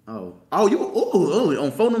 You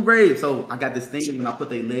on phone grave. So I got this thing when I put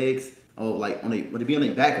their legs, like when they be on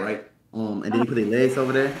their back, right? And then you put their legs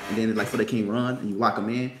over there, and then it's like so they can't run, and you lock them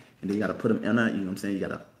in, and then you gotta put them in there. You know what I'm saying?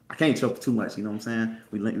 I can't choke too much. You know what I'm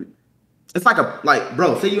saying? It's like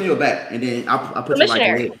bro, say you on your back, and then I put you like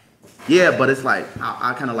a leg. Yeah, but it's like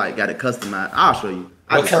I kind of like got it customized. I'll show you.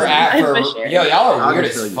 What's her at for? Yo, y'all are weird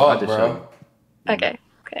as fuck, bro. Okay.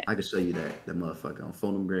 I can show you that motherfucker on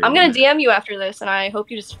phone grave. I'm gonna DM you after this, and I hope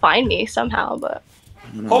you just find me somehow. But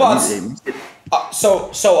Hold on.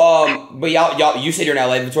 But y'all, you said you're in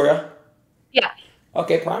LA, Victoria? yeah.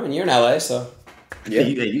 Okay, Prime, and you're in LA, so. Yeah,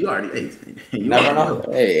 you already. You Never already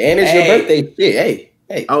know. Hey, and it's your birthday. Shit.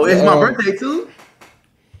 Hey. Oh, it's my birthday too.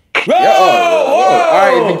 Whoa!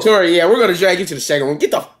 All right, Victoria. Yeah, we're gonna drag you to the second one.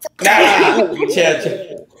 Get the fuck. Nah.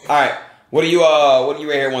 Chill. All right. What do you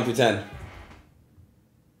rate here 1 through 10?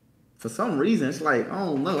 For some reason, it's like I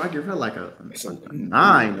don't know. I give her like a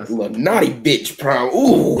 9. Or You a naughty bitch, Prime.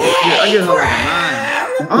 Ooh. Yeah, I give her like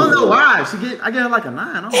a 9. I don't know why. I give her like a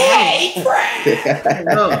 9. I don't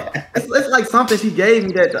know. It's like something she gave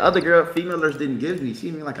me that the other females didn't give me. She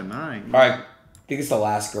gave me like a 9. All right. I think it's the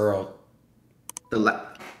last girl.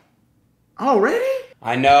 Already?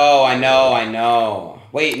 I know.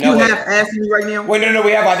 Wait, no. You wait. have asked me right now? Wait, no.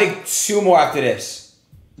 We have, I think, 2 more after this.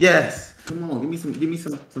 Yes. Come on, give me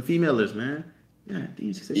some females, man. Yeah,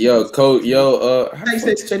 damn, she said Yo, Coach. Yo, how How you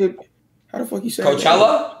the say- fuck you say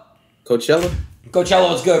Coachella? Coachella? Coachella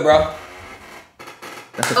was good, bro.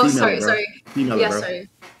 That's a Oh, female, bro. sorry. Female, Yeah, bro. sorry.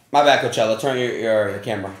 My bad, Coachella. Turn your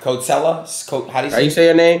camera. Coachella? How do you How say you it? say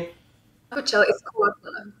your name? Coachella is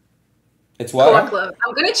Coachella. It's what? Coachella.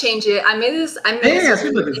 I'm gonna change it. I made this Damn, this she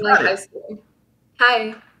looking in like excited. high school.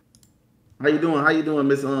 Hi. How you doing,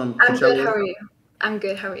 Miss I'm Coachella? good. How are you? I'm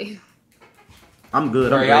good. How are you? I'm good.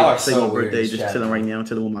 Bro, I'm y'all are great. Say so my weird birthday, in just chat. chilling right now,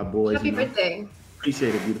 chilling with my boys. Happy you know. birthday.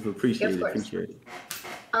 Appreciate it, beautiful. Appreciate Yeah, of it. course. Appreciate it.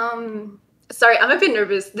 Sorry, I'm a bit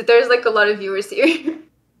nervous. There's like a lot of viewers here.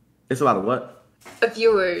 It's a lot of what? Of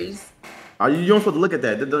viewers. Are you don't supposed to look at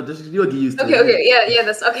that? You'll get used to it. Okay. Yeah,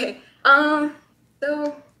 that's okay.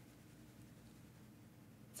 So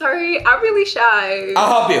sorry, I'm really shy.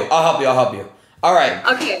 I'll help you. All right.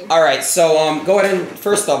 Okay. All right. So go ahead and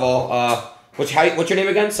first of all, what's your name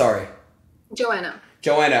again? Sorry. Joanna.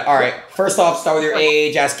 Joanna. All right. First off, start with your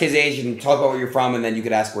age, ask his age, and talk about where you're from, and then you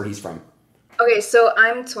could ask where he's from. Okay, so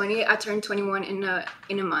I'm 20. I turned 21 in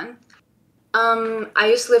a month. I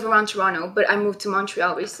used to live around Toronto, but I moved to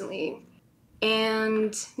Montreal recently.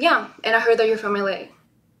 And yeah, and I heard that you're from LA.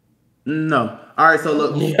 No. All right. So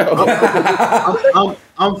look,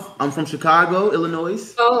 I'm from Chicago,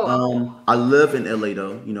 Illinois. Oh. I live in LA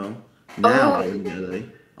though. You know. Now Oh. I live in LA.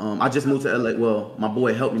 I just moved to LA. Well, my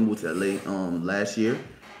boy helped me move to LA last year.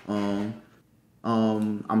 I'm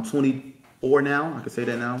 24 now. I can say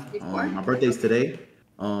that now. 24? My birthday's today.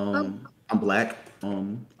 I'm black.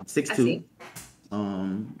 I'm 6'2". see.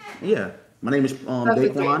 Yeah. My name is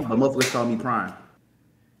Perfect. Daquan, but motherfuckers call me Prime.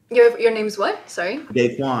 Your name's what? Sorry.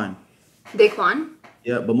 Daquan. Daquan.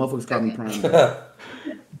 Yeah, but motherfuckers call me Prime.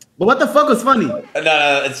 But what the fuck was funny? No,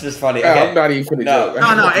 it's just funny. Yeah, Okay. I'm not even finna joke.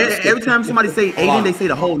 No. Every time somebody say Adin, on. they say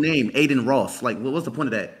the whole name, Adin Ross. Like, what's the point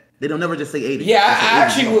of that? They don't never just say Adin. Yeah, They say Adin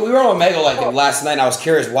actually, Ross. we were on Omega like last night. And I was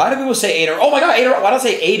curious. Why do people say Aiden? Oh my god, Aiden! Why don't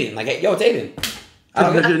say Aiden? Like, yo, it's Aiden. I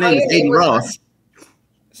don't Because know. your name is Adin Ross.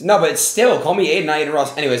 No, but it's still call me Aiden, not Aiden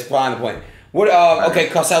Ross. Anyways, behind the point. What? Okay,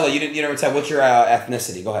 Costello, you never said what's your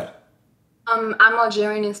ethnicity? Go ahead. I'm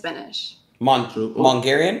Algerian and Spanish.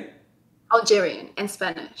 Mongolian? Algerian and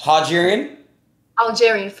Spanish. Hajirian?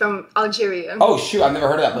 Algerian from Algeria. Oh shoot, I've never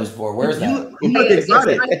heard of that place before. Where's that? You look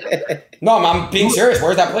exotic. No, I'm being serious.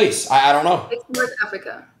 Where's that place? I don't know. It's North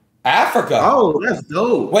Africa. Africa. Oh, that's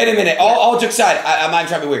dope. Wait a minute. All jokes aside, I'm not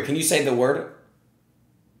trying to be weird. Can you say the word?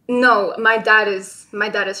 No, my dad is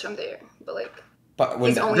from there, but like But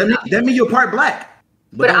when, he's only. That mean you're part black.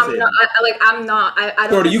 But don't I'm say not. I'm not. I don't.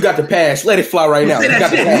 Shorty, you got the pass. Let it fly right now. Say You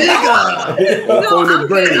got that the shit, pass. nigga. No, On the I'm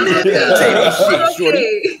brain. good. Say that shit, shorty.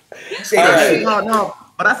 Okay. Say that Alright. shit. No.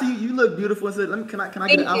 But I see you look beautiful. So can I get an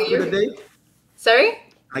Thank you. outfit of the day? Sorry.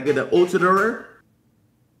 I get an ultra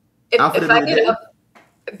If outfit of I the get day. up,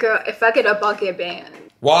 girl, if I get up, I'll get banned.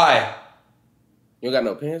 why? You got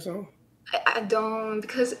no pants on? I don't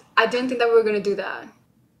because I didn't think that we were gonna do that.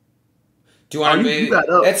 Do you want to you be? got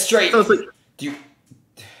up. That's straight. So, Do you?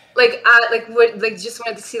 Like I would just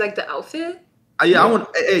wanted to see like the outfit. yeah, I want.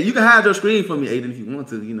 Hey, you can hide your screen for me, Adin, if you want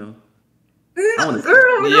to. You know. I wanna see.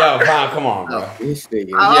 Girl, Yo, Brown, come on, bro. This nigga.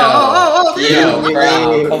 Yo,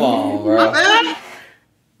 Brown, come on, bro. Man, I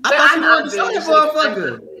But thought I'm you not wanted to show British, that like,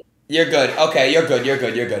 motherfucker. You're good. Okay, you're good. You're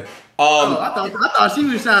good. You're good. I thought she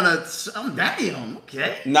was trying to. Damn.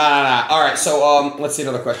 Okay. Nah. All right. So let's see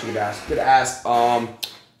another question you could ask. You could ask.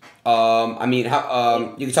 I mean,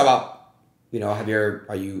 how you can talk about. You know,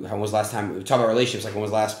 when was the last time we talk about relationships? Like, when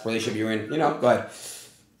was the last relationship you were in? You know, go ahead.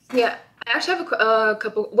 Yeah, I actually have a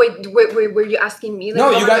couple. Wait, were you asking me? Like, No,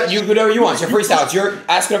 what you my got you do whatever you want. It's your freestyle. It's your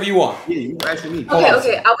ask whatever you want. Yeah, you asking me. Hold on.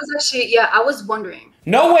 Okay. I was actually I was wondering.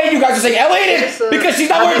 No way, you guys are saying elated because she's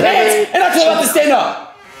not wearing pants, and I told her to stand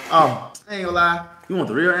up. Oh, I ain't gonna lie. You want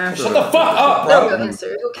the real answer? Shut the fuck up, No bro. real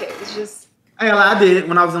answer. Okay, it's just. I ain't gonna lie. I did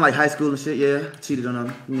when I was in like high school and shit. Yeah, cheated on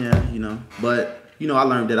them. Yeah, you know. But you know, I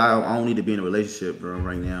learned that I don't need to be in a relationship, bro,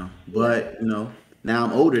 right now. But you know, now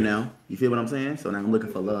I'm older now. You feel what I'm saying? So now I'm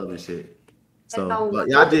looking for love and shit. So, but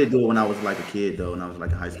yeah, I did do it when I was like a kid though, when I was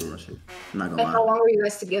like in high school and shit. I'm not gonna And how lie. long were you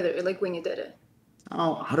guys together? Like when you did it?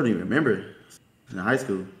 I don't even remember. In high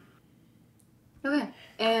school. Okay.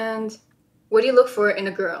 And what do you look for in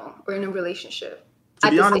a girl or in a relationship? To At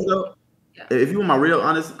be this honest age? though, Yeah. if you want my real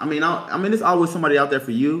honest, I mean, there's always somebody out there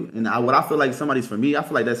for you, and what I feel like somebody's for me, I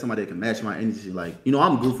feel like that's somebody that can match my energy. Like, you know,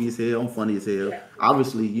 I'm goofy as hell, I'm funny as hell.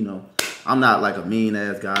 Obviously, you know, I'm not like a mean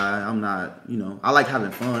ass guy. I'm not, you know, I like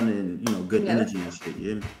having fun and you know, good Yeah. energy and shit.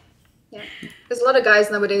 Yeah. Yeah. There's a lot of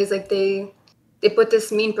guys nowadays like they put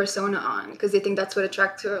this mean persona on because they think that's what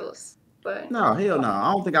attracts girls. But No, hell no.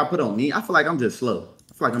 I don't think I put on me. I feel like I'm just slow.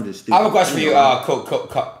 I feel like I'm just I stupid. have a question for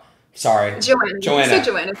you. Sorry. Joanna. Say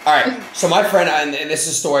Joanna. All right. So my friend, and this is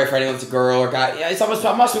a story for anyone that's a girl or guy. Yeah, it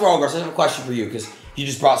must be wrong, girl. So I have a question for you because you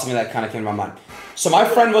just brought something that kind of came to my mind. So my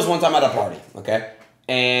friend was one time at a party, okay?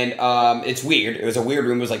 And it's weird. It was a weird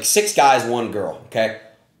room. It was like 6 guys, 1 girl, okay?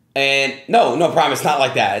 And no, Prime, it's not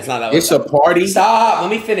like that. It's not that. It's a party. Stop.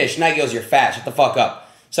 Let me finish. Now he goes, you're fat. Shut the fuck up.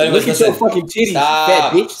 So anyways, Look at your fucking titties, Stop.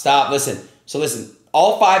 fat bitch. Stop. Listen. So listen.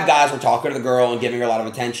 All 5 guys were talking to the girl and giving her a lot of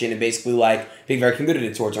attention and basically like being very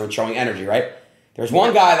committed towards her and showing energy, right? There was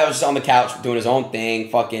one guy that was just on the couch doing his own thing,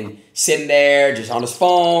 fucking sitting there just on his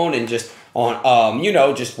phone and just on,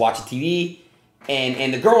 just watching TV.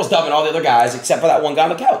 And the girl's dubbing all the other guys except for that one guy on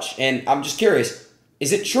the couch. And I'm just curious,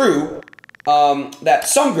 is it true that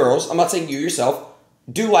some girls, I'm not saying you yourself,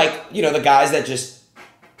 do like, the guys that just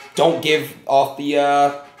don't give off the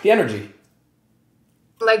energy?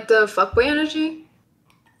 Like the fuckboy energy?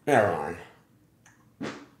 Never mind.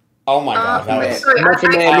 Oh my god, that was... sorry,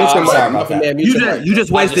 Muffin Man, I'm mute your sorry mic. about Muffin that. Man, mute your mic. You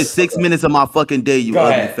just wasted just- 6 minutes of my fucking day, you Go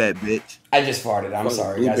ugly ahead. fat bitch. I just farted. I'm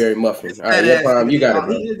sorry, guys. Blueberry muffin. All right, Fat yeah, ass Prime, you got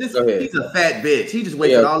it, nigga. bro. Go ahead. He's a fat bitch. He just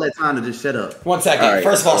wasted Yeah. all that time to just shut up. 1 second. All right,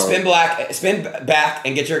 First of all, so- spin back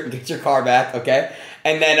and get your car back, okay?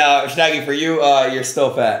 And then Shnaggy, for you, you're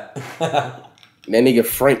still fat. That nigga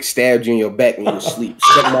Frank stabbed you in your back when you was asleep.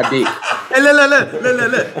 Suck my dick. Hey,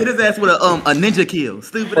 look. Hit his ass with a ninja kill.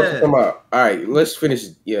 Stupid Fuck, ass. come on. All right, let's finish.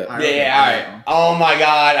 Yeah. Yeah, all right. Oh my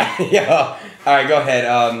god. Yo. All right, go ahead.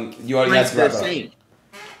 You already got Frank's some that wrap shame.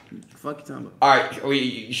 Fuck you talking about? All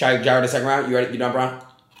right, should I gyro the second round? You ready? You done, Brian?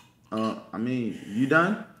 I mean, you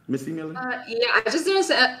done? Miss Female? Yeah,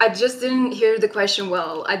 I just didn't hear the question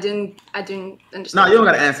well. I didn't understand. No, you don't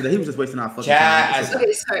gotta answer that. He was just wasting our fucking Chat, time.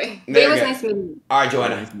 Okay, sorry. There It was you go. nice meeting you. All right,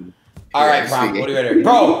 Joanna. All right, Yeah, Prime. see. What do you do?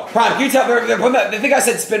 Bro, Prime, can you tell me? I think I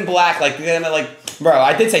said spin black. Like, bro,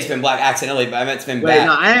 I did say spin black accidentally, but I meant spin Wait, back.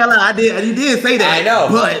 no, I ain't gonna lie. I did. You did say that. I know.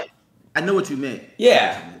 but I know what you meant.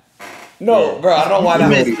 Yeah. No, bro, I don't know why You that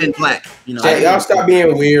meant spin black. You know. Chat, y'all stop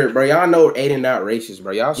being weird, bro. Y'all know Adin not racist,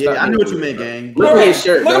 bro. Y'all stop. Yeah, I know being what you weird, meant, bro. gang. Look at his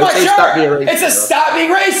shirt, Look bro. at It my say stop being shirt. racist, It's a bro. stop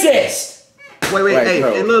being racist. Wait, Right, hey,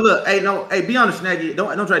 bro. hey, look, hey, no, hey, be honest, Snaggy.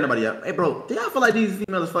 Don't drag nobody up. Hey, bro, do y'all feel like these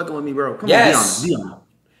females fucking with me, bro? Come Yes. on, be honest.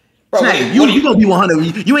 Bro, Snaggy, what do you gonna be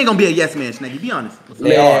 100. You ain't gonna be a yes man, Snaggy. Be honest.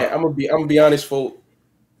 They Man, are. I'm gonna be honest, folks.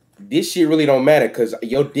 This shit really don't matter because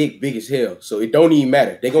your dick big as hell, so it don't even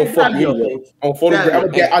matter. They gonna fuck you anyway. On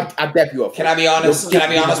photograph, I dap you up. Can I be honest? Your Can I dick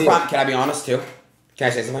be big honest, as hell. Prime? Can I be honest too? Can I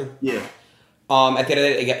say something? Yeah. At the end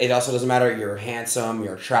of the day, it also doesn't matter. You're handsome.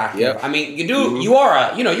 You're attractive. Yep. I mean, you are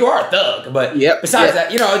a thug. But Yep. besides Yep.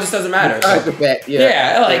 that, it just doesn't matter. Besides So, the fact, yeah,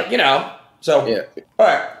 So, Yeah. all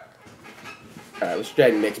right. All right, let's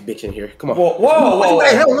drag the next bitch in here. Come on. Whoa.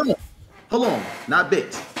 Hey, hold on, not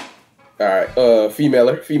bitch. All right, female.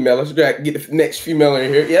 Let's get the next female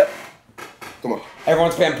in here. Yep. Come on.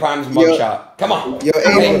 Everyone's paying Prime's Yo. mugshot. Come on. Yo,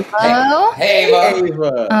 Ava. Hey, Ava.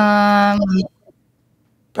 Ava.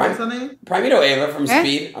 What's her Prime, name? Prime, you know Ava from Eh?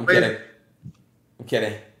 Speed. I'm Wait.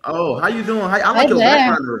 kidding. Oh, how you doing? I Hi like your there.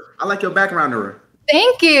 background. I like your background.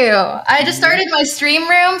 Thank you. I just started my stream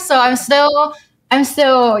room, so I'm still, She's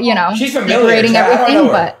familiar, decorating chat. I don't know everything,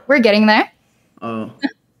 her. but we're getting there. How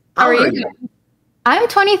How are old you? I'm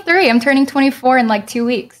 23. I'm turning 24 in like 2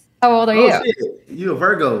 weeks. How old are you? Oh shit, you a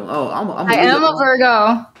Virgo? Oh, I'm I am a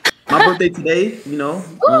Virgo. My birthday today. You know.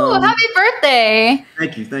 Ooh, happy birthday.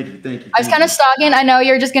 Thank you. I was kind of stalking. I know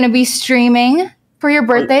you're just going to be streaming for your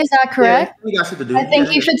birthday. Is that correct? Yeah, we got shit to do. I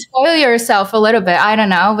think you should spoil yourself a little bit. I don't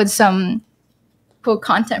know, with some cool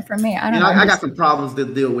content for me. I don't know. I got some problems to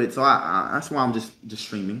deal with, so I that's why I'm just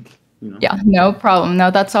streaming. You know. Yeah, no problem.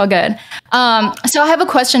 No, that's all good. So I have a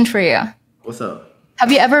question for you. What's up?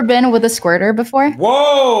 Have you ever been with a squirter before?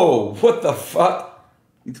 Whoa! What the fuck?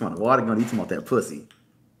 You talking about the water gun? You talking about that pussy?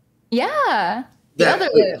 Yeah. The Yeah. other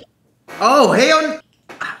lip. Oh hell!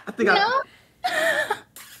 I think No?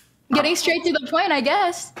 Getting straight to the point, I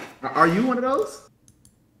guess. Are you one of those?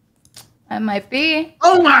 I might be.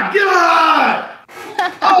 Oh my god!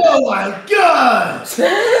 Oh my god!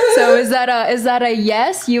 So is that a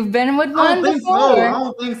yes? You've been with I one don't think before? so. I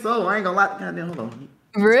don't think so. I ain't gonna lie. Goddamn, hold on.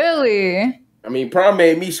 Really? I mean, Prom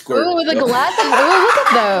made me squirt. Ooh, the glasses. Ooh, look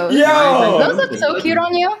at those. Yo! Those look so cute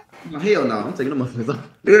on you. No, hell no. I'm taking them motherfuckers off.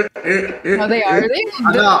 No, they are.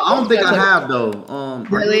 I don't think I have though.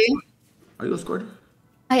 Really? Are you a squirter?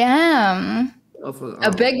 I am.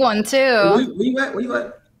 A big one too. Where you at? Where you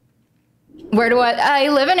at? Where do I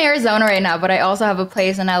live in Arizona right now, but I also have a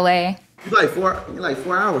place in LA. You're like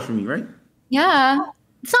 4 hours from me, right? Yeah.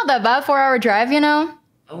 It's not that bad, 4-hour drive, you know?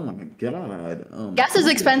 Oh my god. Gas is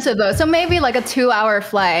expensive though, so maybe like a 2-hour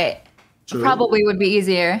flight True. probably would be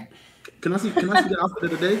easier. Can I see the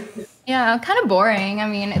outfit of the day? Yeah, kind of boring. I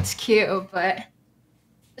mean, it's cute, but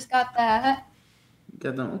just got that.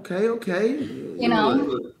 Got them. Okay. You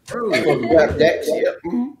know? Bro, Got that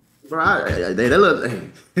shit. they look.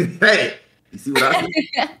 Hey, you see what I see?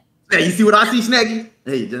 Hey, you see what I see, Snaggy?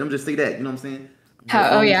 Hey, let me just say that. You know what I'm saying?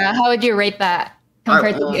 Oh yeah, how would you rate that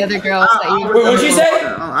compared to the other girls that you? Wait, what'd you say?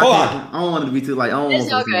 Hold on. I don't want it to be too like. I don't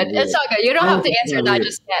It's want all it to be good. weird. It's all good. You don't have to answer that Weird.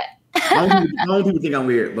 just yet. I don't people think I'm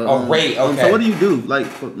weird, but Great. Okay. So what do you do, like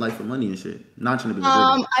for money and shit? Not trying to be.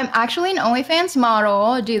 I'm actually an OnlyFans model.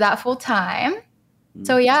 I do that full time.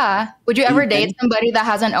 So yeah, would you ever date somebody that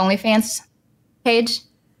has an OnlyFans page?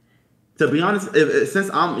 To be honest, since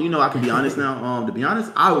I'm, I can be honest now. To be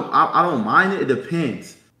honest, I don't mind it. It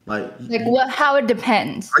depends. Like what? How it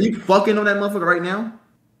depends. Are you fucking on that motherfucker right now?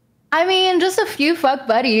 I mean, just a few fuck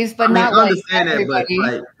buddies, but I not understand like that, but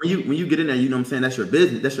everybody. like when you get in there, you know what I'm saying? That's your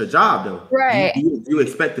business. That's your job, though. Right. You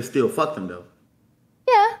expect to still fuck them, though.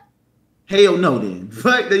 Yeah. Hell no, then.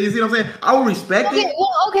 Fuck. You see what I'm saying? I will respect it.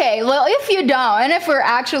 Well, if you don't, and if we're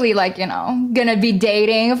actually like, gonna be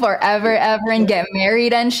dating forever, ever, and get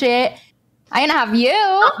married and shit, I ain't have you.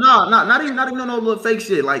 No, not even no little fake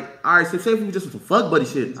shit. Like, all right, so say if we just some fuck buddy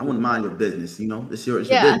shit, I wouldn't mind your business. It's your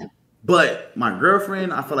business. But my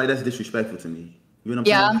girlfriend, I feel like that's disrespectful to me. You know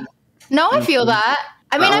what I'm saying? No, I feel that.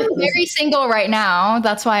 I mean, I'm very single right now.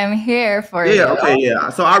 That's why I'm here for you. Yeah, okay, yeah.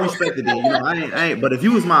 So I respect it then. I ain't. But if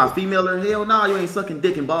you was my female, hell no, you ain't sucking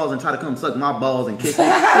dick and balls and try to come suck my balls and kiss me.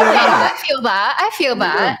 I feel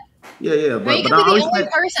that. Yeah, yeah, You but could be I the only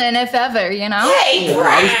respect. person, if ever, you know.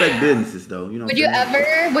 I respect businesses though. You know. Would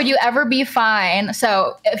you ever be fine?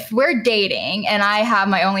 So if we're dating and I have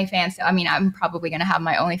my OnlyFans, I mean, I'm probably gonna have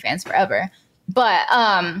my OnlyFans forever. But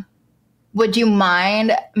would you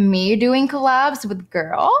mind me doing collabs with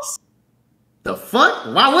girls? The fuck?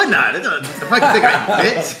 Why wouldn't I? The fucking thing,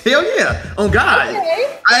 bitch. Hell yeah. On God. Okay.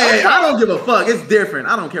 I don't give a fuck. It's different.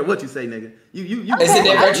 I don't care what you say, nigga. You Is it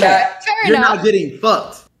different, chat? Fair You're enough. not getting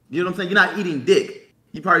fucked. You know what I'm saying? You're not eating dick.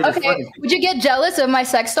 You probably just Okay. fucking. Would you get jealous of my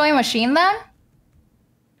sex toy machine then?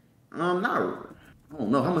 No. I don't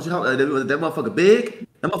know how much that motherfucker big.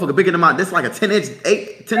 That motherfucker bigger than mine. That's like a 10-inch,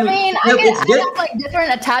 10. I mean, I have like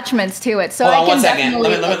different attachments to it, so Hold I on can 1 second.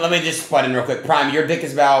 definitely. Let me just butt in real quick. Prime, your dick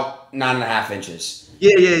is about 9.5 inches.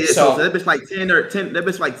 Yeah. So- So that bitch like 10 or 10. That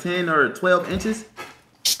bitch like 10 or 12 inches.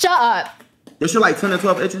 Shut up. That shit like 10 or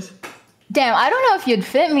 12 inches. Damn, I don't know if you'd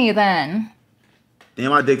fit me then.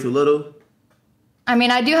 Damn, my dick too little. I mean,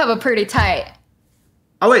 I do have a pretty tight.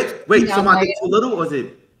 Oh wait. Yeah, So my like- dick too little, or is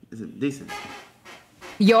it decent?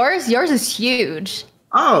 Yours is huge.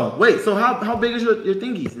 Oh wait. So how big is your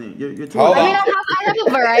thingies then? Your Hold I mean, on. I have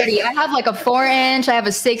a variety. I have like a 4-inch, I have a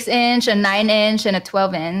 6-inch, a 9-inch, and a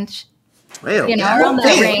 12-inch. Well, You know, around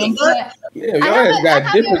that range. But Yeah, y'all I ass haven't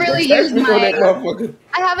got different really attachments used on that my- motherfucker.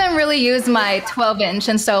 I haven't really used my 12-inch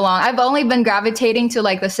in so long. I've only been gravitating to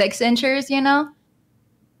like the 6-inchers, you know?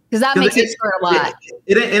 Because that makes it squirt a lot.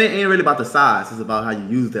 It ain't really about the size. It's about how you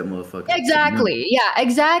use that motherfucker. Exactly. Yeah,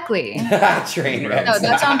 exactly. Train wreck. No,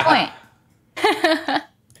 that's on point.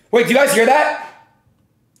 Wait, do you guys hear that?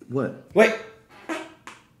 What? Wait.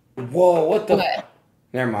 Whoa, what the? What?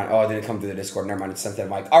 Never mind. Oh, it didn't come through the Discord. Never mind. It's sent to the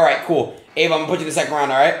mic. All right, cool. Ava, I'm gonna put you in the second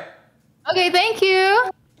round. All right. Okay, thank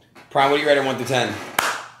you. Prime, what are you rating 1 through 10?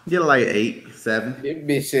 Get like 8, 7. This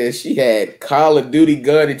bitch said she had Call of Duty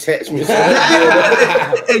gun attachments. On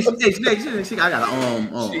her She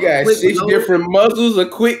got she got quick 6 load. different muzzles, a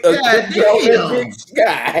quick God draw that damn. bitch.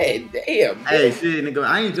 God damn. Hey, shit, nigga.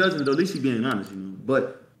 I ain't judging though. At least she being honest, you know.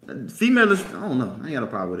 But female is, I don't know. I ain't got a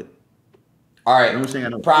problem with it. All I right. don't think I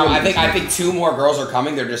know. Prime, I think 2 more girls are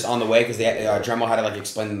coming. They're just on the way because they Dremel had to like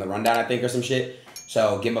explain them the rundown, I think, or some shit.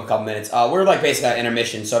 So give them a couple minutes. We're like basically at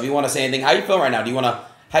intermission. So if you want to say anything, how you feel right now? Do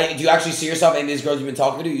you actually see yourself in these girls you've been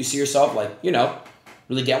talking to? Do you see yourself like, you know,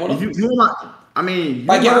 really get one of them? You want? I mean,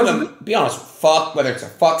 By you get want- one of them, be honest, fuck, whether it's a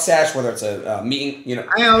fuck sesh, whether it's a meeting, you know.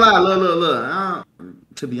 I ain't gonna lie. Look.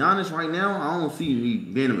 To be honest, right now, I don't see me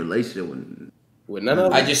being in a relationship with. With none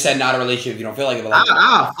of I them. just said not a relationship if you don't feel like it. But like,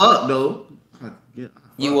 I fuck though. Yeah,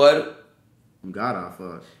 you would? God, I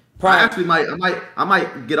fuck. Prime. I actually I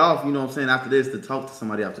might get off. You know what I'm saying? After this, to talk to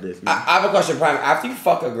somebody after this. You know? I have a question, Prime. After you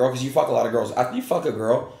fuck a girl, because you fuck a lot of girls, after you fuck a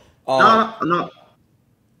girl, No.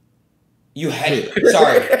 you hate.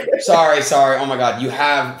 Sorry. Oh my god, you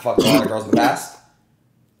have fucked a lot of girls in the past.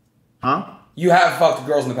 Huh? You have fucked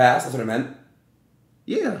girls in the past. That's what I meant.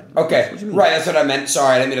 Yeah. Okay, What you mean? right. That's what I meant.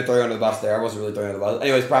 Sorry, I didn't mean to throw you under the bus there. I wasn't really throwing you under the bus.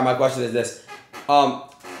 Anyways, Prime, my question is this: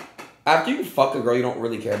 after you fuck a girl you don't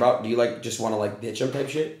really care about, do you like just want to like ditch them type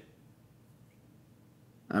shit?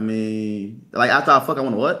 I mean, like after I fuck, I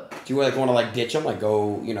want to what? Do you like want to like ditch them, like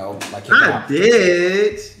go, you know, like kick them Not out?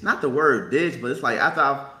 ditch. Not the word ditch, but it's like after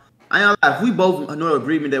I ain't gonna lie, if we both know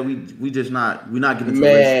agreement that we're not getting into a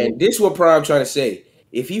Man, relationship. this what Prime trying to say.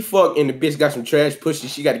 If he fuck and the bitch got some trash pussy,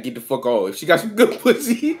 she got to get the fuck off. If she got some good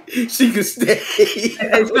pussy, she can stay.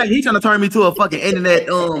 Hey, Smack, he trying to turn me to a fucking internet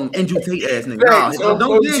Andrew Tate ass nigga. Thanks, Nah,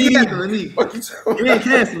 don't OG. you ain't canceling me. Fuck you talking You ain't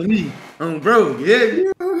canceling me. Bro,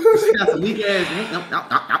 yeah. She got some weak ass. You know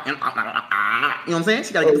what I'm saying?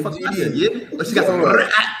 She gotta get the fuck out of here. Yeah. But she got some.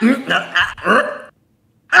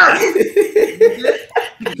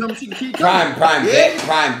 She can keep coming. Prime, Yeah.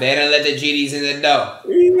 Prime. They don't let the GDs in the dough.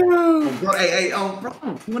 Bro, hey,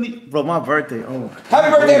 bro, my birthday.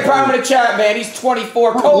 Happy birthday, Prime, in the chat, man. He's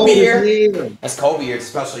 24. Kobe here. That's Kobe year. It's a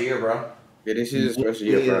special year, bro. Yeah, this is a special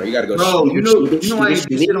year, bro. You gotta go. Bro, shoot, you know I ain't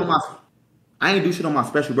do shoot. shit on my. I ain't do shit on my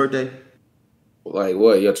special birthday. Like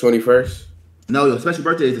what? Your 21st? No, your special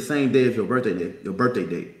birthday is the same day as your birthday day. Your birthday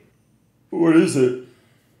date. What is it?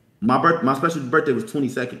 My special birthday was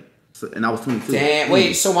 22nd, and I was 22. Damn.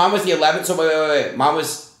 Wait, so mine was the 11th? So wait. Mine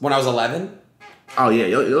was when I was 11? Oh yeah,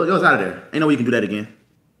 yo was out of there. Ain't no way you can do that again.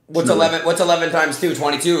 What's No. 11? What's 11 times 2?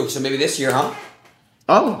 22. So maybe this year, huh?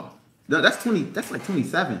 Oh, no, that's 20. That's like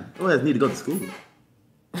 27. Oh, I need to go to school.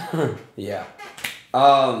 Yeah.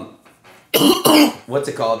 What's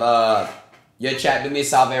it called? Yo, chat, do me a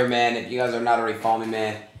solve, man. If you guys are not already following me,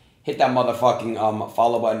 man, hit that motherfucking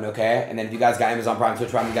follow button, okay? And then if you guys got Amazon Prime, Twitch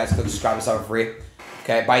Prime, you guys click subscribe and start for free.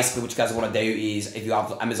 Okay, basically what you guys want to do is if you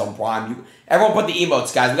have Amazon Prime, everyone put the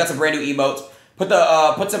emotes, guys. We got some brand new emotes.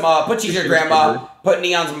 Put Cheese's grandma, put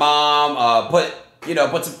Neon's mom, put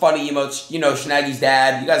some funny emotes, Shenaggy's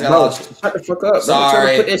dad. You guys got Bro, all this shit. shut the fuck up.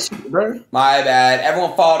 Sorry. Don't put that shit, bro. My bad.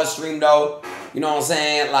 Everyone follow the stream though. You know what I'm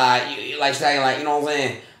saying? Like you like Shenaggy, like, you know what I'm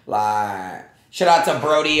saying? Like shout out to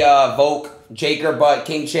Brody, Volk, Jaker, Butt,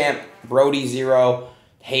 King Champ, Brody 0,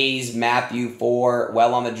 Hayes, Matthew 4,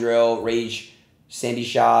 Well on the Drill, Rage, Sandy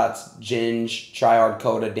Shots, Ginge, Tryhard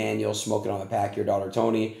Coda, Daniel, Smoking on the Pack, your daughter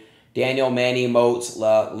Tony, Daniel, Manny, Moats,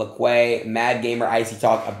 LaQuay, Mad Gamer, Icy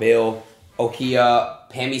Talk, Abil, Okia,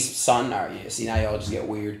 Pammy's son. All right, yeah, see now y'all just get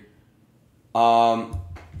weird. Never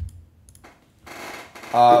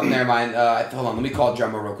mind. Hold on, let me call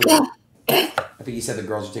Drummer real quick. I think he said the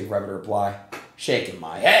girls would take forever to reply. Shaking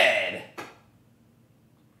my head.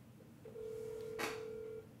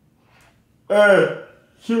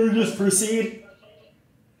 Should we just proceed?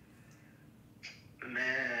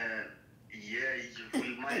 Man, yeah,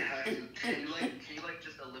 we might have to. Can you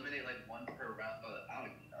just eliminate one per round? I don't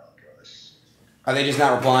even know, bro. Are they just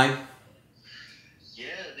not replying? Yeah,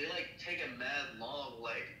 they take a mad long.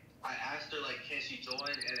 I asked her can she join,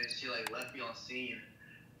 and then she left me on scene,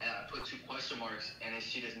 and I put 2 question marks, and then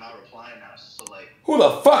she does not reply now. So who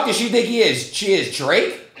the fuck does she think he is? She is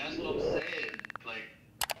Drake? that's what I'm saying.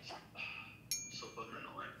 So fucking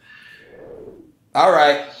annoying. All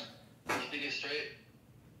right, You think it's straight?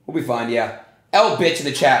 we'll be fine. Yeah. L bitch in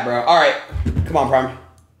the chat, bro. All right, come on, Prime.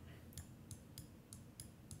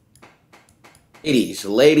 Ladies,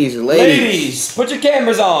 Put your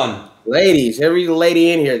cameras on. ladies, every lady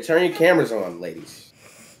in here, turn your cameras on, ladies.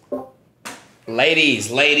 Ladies.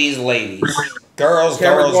 Girls,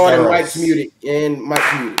 Cameras girls, on and girls. mic's muted,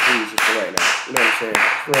 please, just for right now. You know what I'm saying?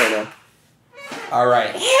 For right now. All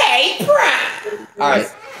right. Hey, Prime. All right.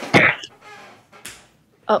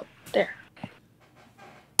 Oh, there.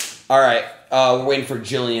 All right. We're waiting for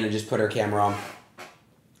Jillian to just put her camera on.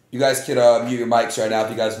 You guys could mute your mics right now if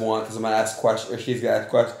you guys want, because I'm gonna ask a question, or she's gonna ask a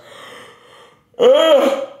question.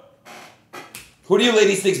 Who do you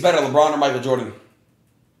ladies think's better, LeBron or Michael Jordan?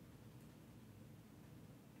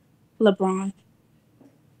 LeBron.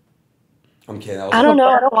 I'm kidding. I don't know.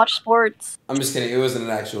 I don't watch sports. I'm just kidding. It wasn't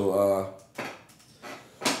an actual. All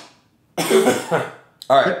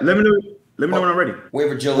right. Let me know when I'm ready. Wait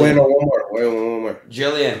for Wait Jillian. on one more.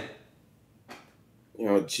 Jillian.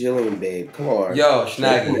 Jillian, babe. Come on. Yo, Come on.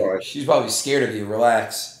 Shenaggy. She's probably scared of you.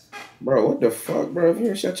 Relax. Bro, what the fuck, bro? If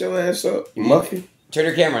you shut your ass up, you muffin. Turn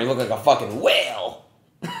your camera on. You look like a fucking whale.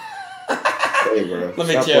 Hey, bro. Let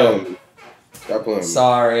me Stop chill. playing. Stop playing.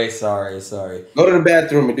 Sorry. Go to the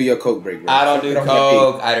bathroom and do your coke break, bro. I don't do Get off my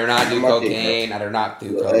coke. dick. I do not do Get off my dick, cocaine. I do not do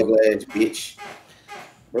You coke. ugly ass bitch.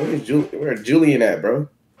 Bro, where's Julian at, bro?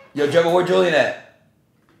 Yo, Joe, where Julian at?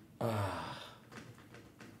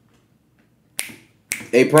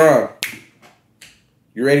 Hey, Prom.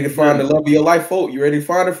 You ready to find the love of your life, folk? You ready to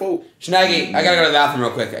find her, folk? Shenaggy, I gotta go to the bathroom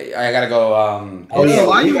real quick. I gotta go. Oh, yeah.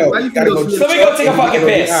 why you gotta go feel to Let me go take a fucking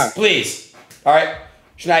Yeah. piss, please. All right,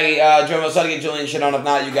 Shenaggy, Joe, let's try to get Julian shit on. If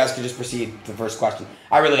not, you guys can just proceed to the first question.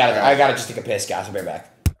 I gotta just take a piss, guys. I'll be right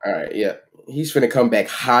back. All right, yeah. He's finna come back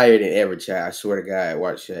higher than ever, child. I swear to God.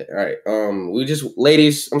 Watch that. All right.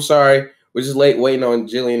 Ladies, I'm sorry. We're just waiting on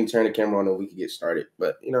Jillian to turn the camera on and we can get started.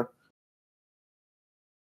 But,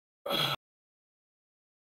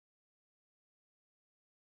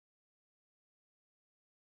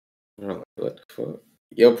 What the fuck?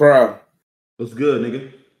 Yo, Prom. What's good,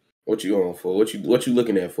 nigga? What you on for? What you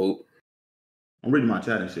looking at, folk? I'm reading my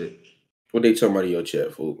chat and shit. What they talking about in your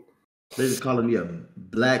chat, folk? They just calling me a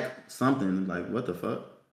black something. What the fuck?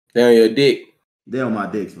 Down your dick. They on my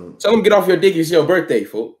dicks, folks. Tell them get off your dick. It's your birthday,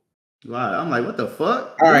 folk. Wow, I'm like, what the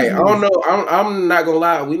fuck? All right, I don't know. I'm not gonna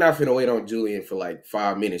lie. We not finna wait on Julian for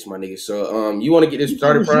 5 minutes, my nigga. So, you want to get this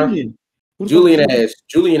started, Prom? Julian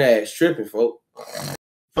ass tripping, folk.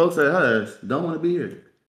 Folks at her ass don't want to be here.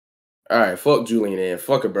 All right, fuck Julian and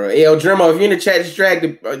fuck her, bro. Hey, yo, Dremo, if you're in the chat, just drag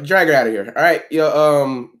her out of here. All right,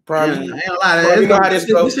 yo, Prime. I ain't gonna lie, Prime, you know how this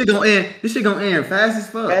goes. This shit gonna end fast as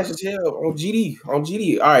fuck. Fast as hell on GD.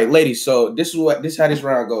 All right, ladies. So this is how this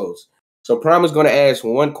round goes. So Prime is gonna ask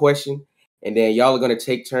one question, and then y'all are gonna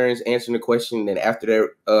take turns answering the question. And then after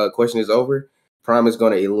that question is over, Prime is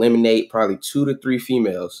gonna eliminate probably 2 to 3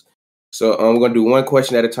 females. So we're gonna do one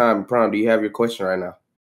question at a time. Prime, do you have your question right now?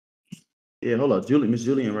 Yeah, hold up. Miss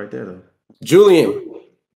Julian right there, though. Julian.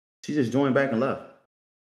 She just joined back and left.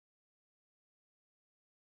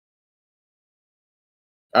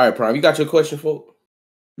 All right, Prime, you got your question, folk?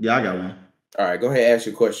 Yeah, I got one. All right, go ahead and ask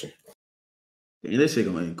your question. Yeah, this shit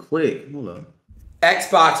gonna end quick. Hold up.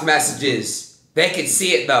 Xbox messages. They can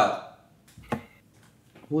see it though.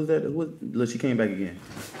 Who was that? Look, she came back again.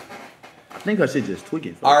 think her shit just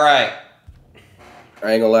tweaking. All right.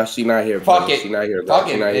 I ain't gonna lie, she not here. Fuck brother. it. She not here. Fuck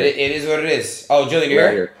She it. not here. It is what it is. Oh, Jillian, She you're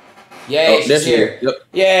not here? here. Yay, Oh, she's there she here. is. Yep.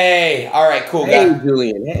 Yay. All right, cool, Hey, guys.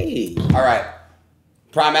 Julian. Hey. All right.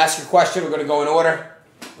 Prime, ask your question. We're going to go in order.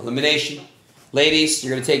 Elimination. Ladies,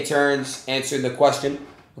 you're going to take turns answering the question.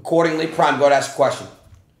 Accordingly, Prime, go ahead and ask a question.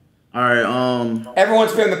 All right.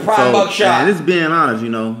 Everyone's feeling the Prime mug shot. And this being honest, you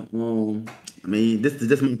know, I mean, this is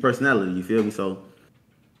just my personality. You feel me? So,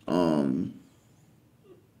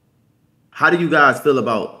 how do you guys feel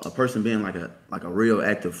about a person being like a real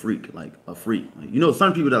active freak, like a freak? Like, you know,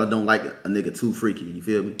 some people that don't like a nigga too freaky. You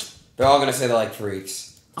feel me? They're all going to say they like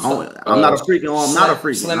freaks. I'm not a freak. I'm not a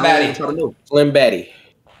freak. Slim I Batty. don't try to know. Slim Batty.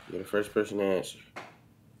 You're the first person to answer.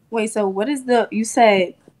 Wait, so what is you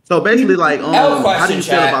said? So basically, like, question, how do you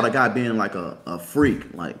feel chat. about a guy being like a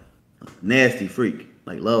freak, like a nasty freak,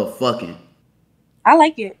 like love fucking? I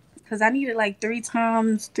like it because I need it like three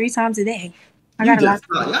times a day.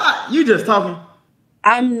 You just talking.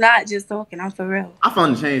 I'm not just talking. I'm for real. I'm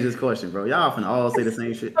finna change this question, bro. Y'all finna all say the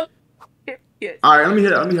same shit. Yes. All right, let me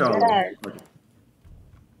hear all of Yes. them. Okay.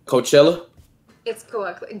 Coachella? It's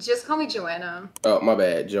cool. Just call me Joanna. Oh, my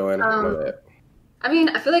bad, Joanna. My bad. I mean,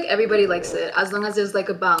 I feel like everybody likes it as long as there's like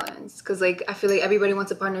a balance. Cause like I feel like everybody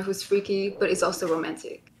wants a partner who's freaky, but is also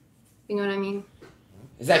romantic. You know what I mean?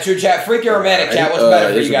 Is that true, chat? Freaky or romantic, chat? What's better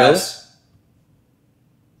for you Isabella? guys?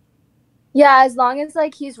 Yeah, as long as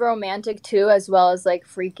like he's romantic too, as well as like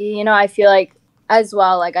freaky, you know, I feel like as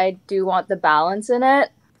well, like I do want the balance in it,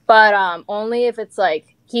 but only if it's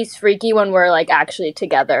like he's freaky when we're like actually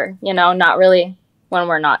together, you know, not really when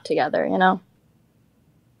we're not together, you know.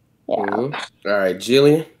 Yeah. Mm-hmm. All right,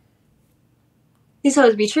 Jillian. These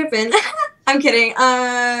hoes be tripping. I'm kidding.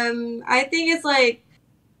 I think it's like,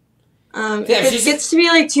 Damn, if it gets to be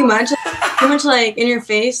like too much like in your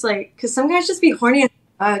face, like, cause some guys just be horny as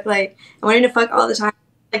fuck, like, I wanting to fuck all the time.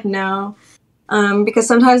 Like, no. Because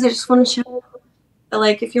sometimes I just want to chill. But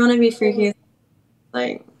like, if you want to be freaky,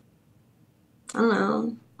 like, I don't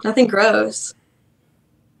know, nothing gross.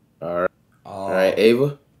 All right,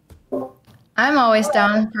 Ava. I'm always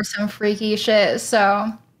down for some freaky shit,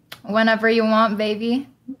 so whenever you want, baby.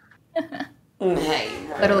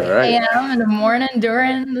 Literally All right. AM in the morning,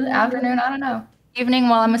 during the afternoon, I don't know. Evening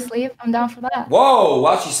while I'm asleep, I'm down for that. Whoa,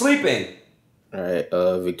 while she's sleeping. All right,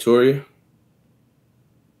 Victoria.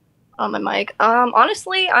 On my mic.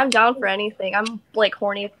 Honestly, I'm down for anything. I'm like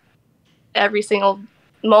horny every single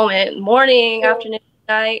moment, morning, afternoon,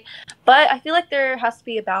 night. But I feel like there has to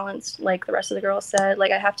be a balance, like the rest of the girls said.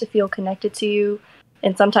 Like I have to feel connected to you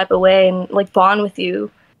in some type of way and like bond with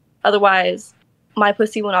you. Otherwise, my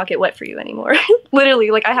pussy will not get wet for you anymore.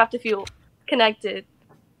 Literally, like I have to feel connected.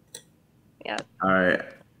 Yeah. All right.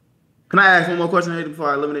 Can I ask one more question here before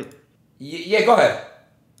I eliminate? Yeah, go ahead.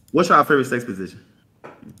 What's your favorite sex position?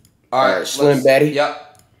 All right, Slim Batty.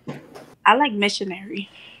 Yep. I like missionary.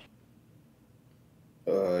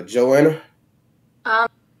 Joanna.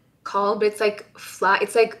 Called, but it's like flat.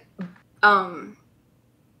 It's like I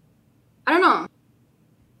don't know.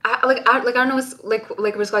 I don't know what's like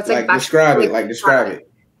what's called. It's like back, describe it. Like describe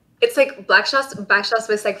it. It's like back shots, but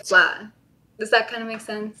it's like flat. Does that kind of make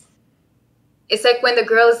sense? It's like when the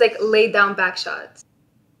girl is like laid down back shots.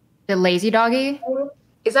 The lazy doggy?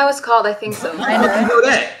 Is that what's called? I think so. I know. You know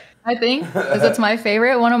that? I think because it's my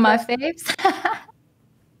favorite, one of my faves.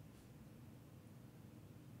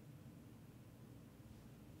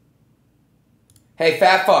 Hey,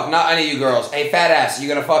 fat fuck, not any of you girls. Hey, fat ass, you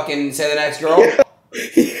gonna fucking say the next girl?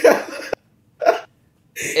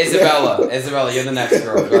 Isabella, you're the next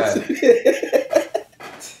girl. Go ahead.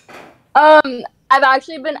 I've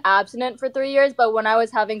actually been abstinent for 3 years, but when I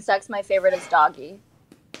was having sex, my favorite is doggy.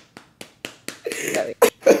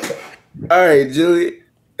 All right, Julie.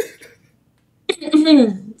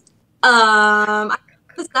 I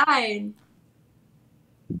decide.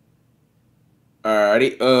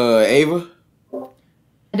 Alrighty, Ava.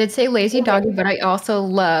 I did say lazy doggy, but I also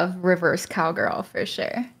love reverse cowgirl for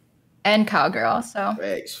sure. And cowgirl, so.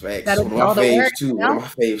 Facts. That'll One be of all my the faves work, too. you know? One of my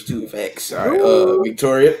faves too. Facts. All right,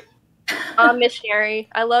 Victoria. Missionary.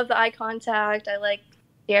 I love the eye contact. I like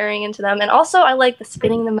staring into them, and also I like the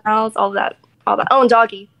spinning the mouth, all that. Oh, and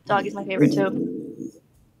doggy. Doggy's my favorite too.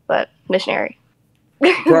 But missionary.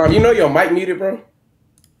 Bro, you know your mic muted, bro.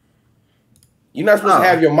 You're not supposed to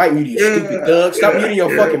have your mic muted, you stupid thug. Stop muting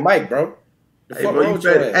your fucking mic, bro. The Hey, fuck bro, wrong you with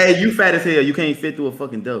your fat, ass? hey, you fat as hell. You can't fit through a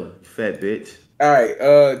fucking door, you fat bitch. All right,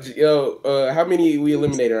 how many we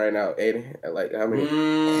eliminated right now, Adin? Like how many?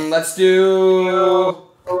 Let's do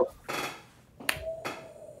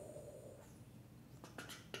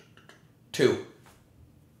 2.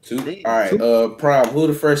 2. Damn, All right. 2. Prime. Who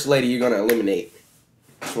the first lady you're gonna eliminate?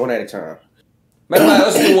 Just one at a time.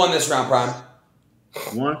 Let's do one this round, Prime.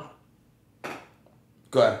 1.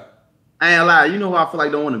 Go ahead. I ain't lie. You know who I feel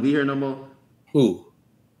like don't want to be here no more? Who?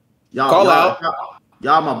 Y'all out.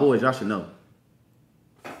 Y'all my boys. Y'all should know.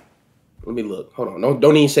 Let me look. Hold on.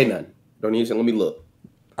 Don't even say nothing. Don't even say. Let me look.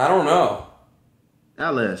 I don't know.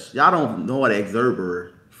 LS. Y'all don't know what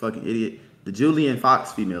Exurber. Fucking idiot. The Julian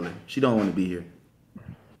Fox female. She don't want to be here.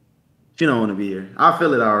 She don't want to be here. I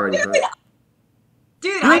feel it already, bro.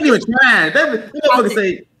 Dude, I ain't even trying. That motherfucker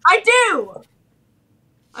say. I do.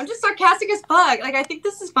 I'm just sarcastic as fuck. Like, I think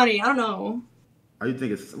this is funny. I don't know. Oh, you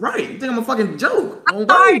think it's right? You think I'm a fucking joke? I'm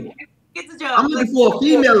sorry. It's a joke. I'm looking for a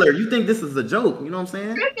femaler. You think this is a joke? You know what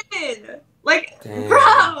I'm saying? Freaking. Like, Damn.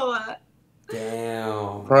 bro.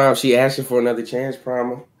 Damn. Prime. She asking for another chance.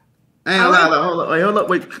 Prime. I ain't lie. Hold up.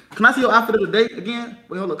 Wait. Can I see your outfit of the day again?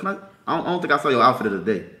 Wait, hold up. Can I? I don't think I saw your outfit of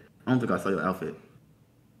the day. I don't think I saw your outfit.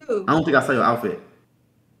 Ooh. I don't think I saw your outfit.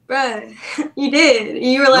 Bruh, you did.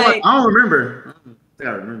 You were like. I don't remember. I don't think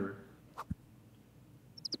I remember.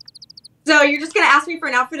 So you're just gonna ask me for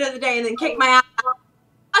an outfit of the day and then kick my ass?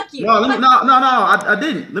 Fuck you. No, I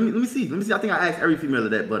didn't. Let me see. I think I asked every female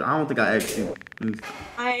of that, but I don't think I asked you.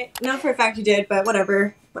 I know for a fact you did, but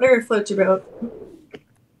whatever. Whatever floats your boat.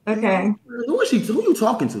 Okay. Who is she? Who you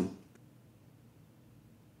talking to?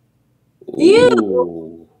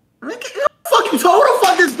 You. Fuck you, Who the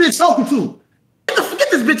fuck this bitch talking to?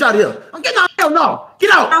 Get this bitch out of here. I'm getting out. Hell no.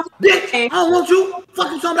 Get out, bitch. I don't want you.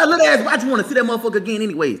 Fuck you, talking that little ass. I just want to see that motherfucker again,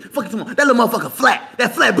 anyways. Fuck you, that little motherfucker flat.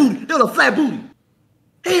 That flat booty. That little flat booty.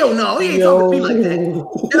 Hell no. He ain't talking to me like that.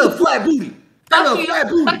 That little flat booty. That little flat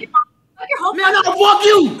booty. Man, no, fuck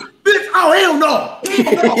you, bitch. Oh, hell no.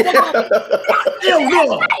 Hell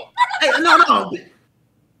no. Hey, no.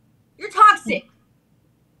 You're toxic.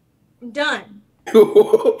 I'm done. What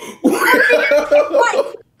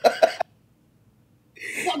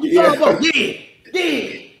you talking about? Yeah.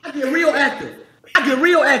 I get real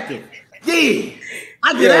active. Yeah.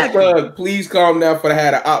 I get active. Thug, please calm down for the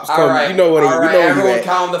how the ops come. All right. You know what? All right. You know Everyone, what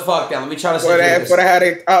calm the fuck down. Let me try to for the how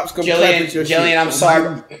the ops come. Jillian, I'm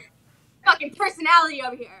sorry. Fucking personality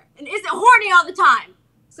over here and isn't horny all the time.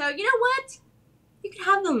 So you know what? You can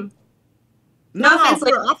have them. No, offense,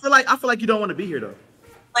 I feel like you don't want to be here though.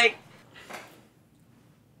 Like.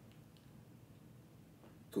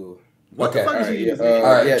 Cool. What the fuck is you? All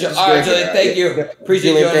right, Jillian, thank you.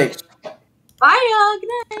 Appreciate you. Thanks. Bye, y'all. Good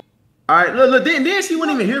night. All right, look. Then she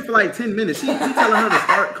wasn't even here for like 10 minutes. She telling her to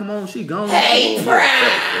start. Come on, she gone. Hey,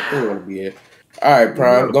 Prime. Want to be here. All right,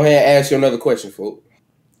 Prime. Go ahead and ask you another question, folks.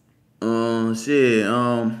 Shit.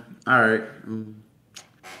 All right.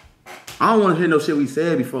 I don't want to hear no shit we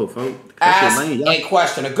said before, folks. Ask a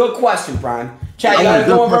question. A good question, Prime. Chat, you got it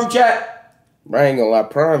going from chat? I ain't gonna lie.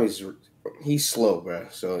 Prime he's slow, bro.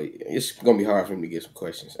 So it's gonna be hard for him to get some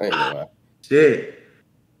questions. I ain't gonna lie. Shit.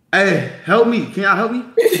 Hey, help me. Can y'all help me?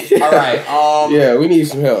 All right. Yeah, we need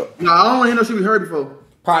some help. No, I don't want to hear no shit we heard before.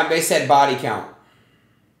 Prime, they said body count.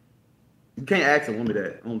 You can't ask a woman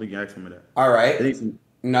that. I don't think you ask a woman that. All right.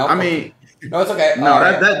 No. I mean, no, it's okay. No,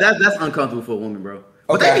 that's uncomfortable for a woman, bro.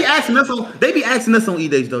 But they be asking us on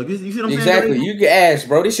E-Days though. You see what I'm saying? Exactly. You can ask,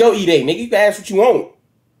 bro. This your E-Day, nigga. You can ask what you want.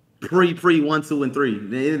 Pre, 1, 2, and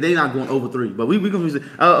 3. They not going over 3. But we gonna use it.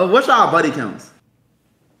 What's y'all buddy counts?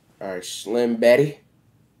 All right, Slim Betty.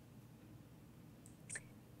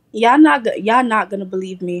 Y'all not gonna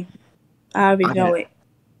believe me. I already know it.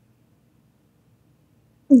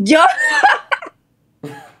 Yo.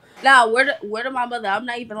 Nah, word of my mother. I'm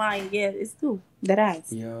not even lying. Yeah, it's 2. That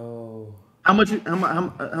ass. Yo. How much you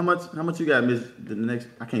got, Miss? The next,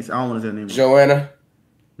 I can't say. I don't want to say the name. Joanna.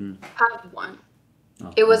 I have 1.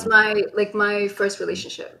 It was my first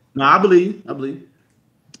relationship. No, I believe.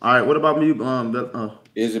 All right, what about me?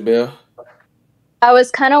 Isabel. I was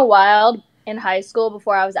kind of wild in high school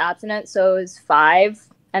before I was abstinent, so it was 5,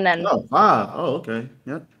 and then. Oh, 5. Oh, okay.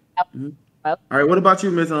 Yep. Mm-hmm. All right, what about you,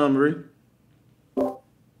 Miss Marie?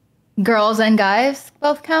 Girls and guys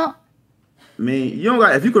both count. I mean, you don't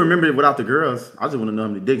got. If you can remember it without the girls, I just want to know how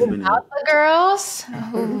many dicks been in. Without the girls. I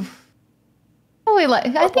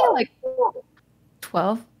think like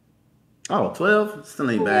 12. Oh, 12?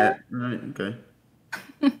 Still ain't bad. All right, okay.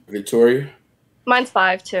 Victoria? Mine's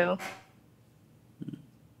 5 too.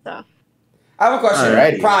 So. I have a question.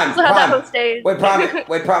 Alrighty. Prime. Wait, Prime.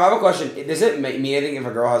 I have a question. Does it mean anything if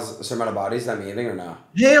a girl has a certain amount of bodies? Does that mean anything or no?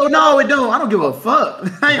 Hell no, it don't. I don't give a fuck.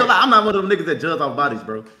 I ain't gonna lie. I'm not one of them niggas that judge off bodies,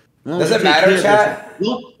 bro. Does it matter, chat?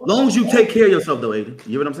 Long as you take care of yourself, though, Adin.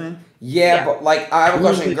 You know what I'm saying? Yeah, but like I have a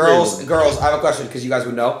question. Girls, I have a question because you guys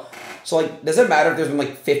would know. So like, does it matter if there's been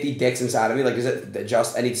like 50 dicks inside of me? Like, is it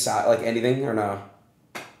just any side, like anything or no?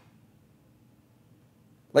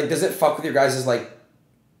 Like, does it fuck with your guys' like?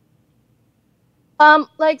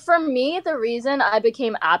 Like for me, the reason I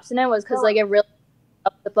became abstinent was because like it really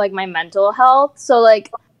helped with like my mental health. So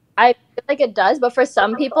like I feel like it does, but for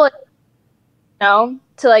some people, to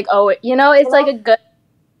like it's like a good,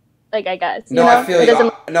 like I guess. No, I feel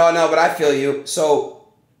you. No, but I feel you.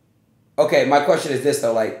 So, okay, my question is this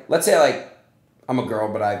though. Like, let's say like I'm a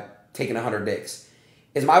girl, but I've taken 100 dicks.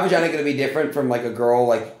 Is my vagina going to be different from like a girl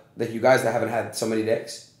like you guys that haven't had so many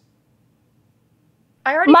dicks?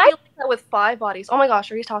 I already feel like that with 5 bodies. Oh my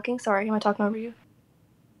gosh, are you talking? Sorry, am I talking over you?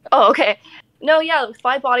 Oh, okay. No, yeah, with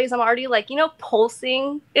 5 bodies, I'm already like,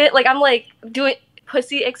 pulsing it. Like, I'm like doing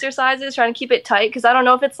pussy exercises, trying to keep it tight, because I don't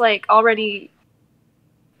know if it's like already.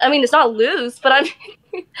 I mean, it's not loose, but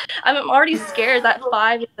I'm already scared that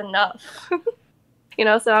 5 is enough.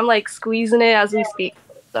 So I'm like squeezing it as we speak.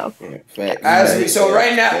 So. So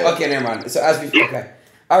right now, okay, never mind. So okay,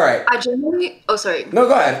 all right. I genuinely. Oh, sorry. No,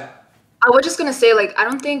 go ahead. I was just gonna say, like, I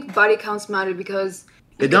don't think body counts matter because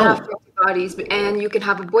you can have 50 bodies, and you can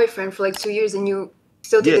have a boyfriend for like 2 years, and you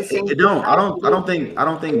still take the same. It don't. I don't think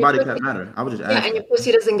body count matter. I was just asking. Yeah, and your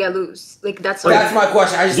pussy doesn't get loose. Like that's. That's my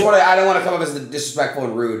question. I don't want to come up as disrespectful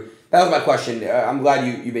and rude. That was my question. I'm glad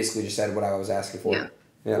you basically just said what I was asking for.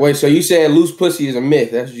 Yeah. Wait, so you said loose pussy is a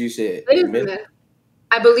myth? That's what you said. It is a myth.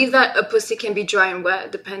 I believe that a pussy can be dry and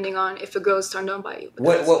wet depending on if a girl is turned on by you.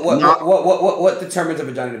 What determines a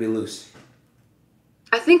vagina to be loose?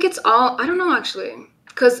 I think it's all. I don't know actually,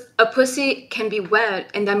 because a pussy can be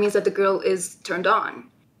wet, and that means that the girl is turned on.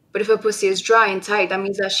 But if a pussy is dry and tight, that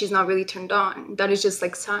means that she's not really turned on. That is just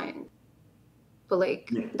like science. But like,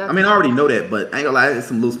 I mean, I already know that, but I ain't gonna lie, there's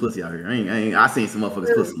some loose pussy out here. I seen some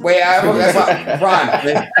motherfuckers pussy. Wait, Prime.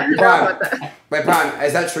 Wait, Prime.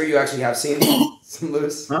 Is that true? You actually have seen some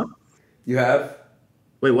loose? Huh? You have?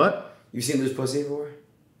 Wait, what? You seen loose pussy before?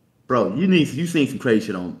 Bro, you seen some crazy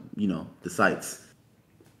shit on the sites.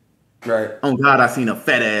 Right. Oh God, I seen a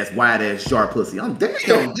fat ass, wide ass sharp pussy. I'm damn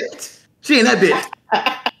bitch. She ain't that bitch.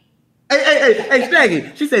 hey,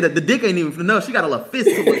 Snaggy. She said that the dick ain't even enough. She got a little fist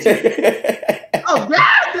to it. Oh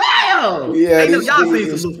damn! Yeah, y'all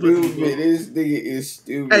seen some stupid. This nigga is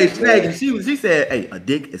stupid. Hey, Snaggy. She said, hey, a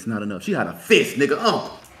dick is not enough. She had a fist, nigga.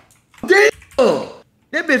 Damn!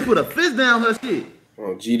 That bitch put a fist down her shit.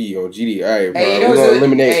 On GD. All right, bro. Hey, we're gonna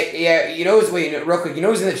eliminate. Real quick,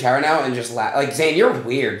 who's in the chat right now and just laugh? Like, Zane, you're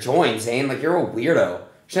weird. Join, Zane. Like, you're a weirdo.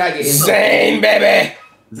 Should I get Zane, baby?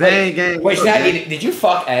 Zane gang. Wait, did you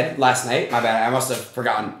fuck Ed last night? My bad. I must have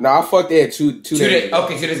forgotten. No, I fucked Ed two days ago.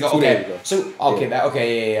 Okay, 2 days ago. Okay. So,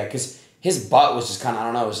 yeah. Because his butt was just kind of, I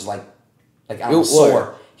don't know, it was just like I don't know,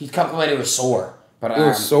 sore. He complimented it was sore. But, it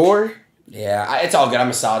was sore? Yeah, it's all good. I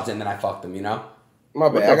massaged it and then I fucked him, My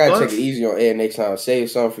bad. I gotta take it easy on Ed next time. Save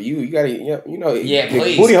something for you. You gotta, Yeah,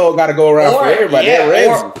 please. Booty hole gotta go around for everybody.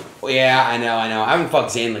 Yeah, I know. I haven't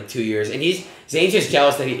fucked Zane in like 2 years, and Zane's just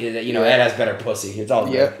jealous that Ed has better pussy. It's all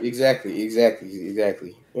good. Yep, exactly. Yeah,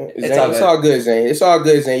 it's all good, Zane. It's all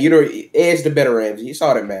good, Zane. Ed's the better Ramsey. It's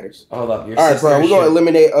all that matters. Hold up, all right, Prime. We're gonna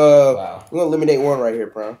eliminate. We're gonna eliminate one right here,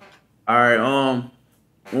 Prime. All right. All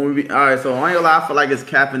right. So I ain't gonna lie. I feel like it's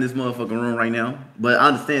capping this motherfucking room right now. But I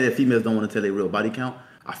understand that females don't want to tell their real body count.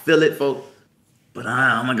 I feel it, folks. But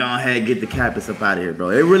I'm gonna go ahead and get the cappers up out of here,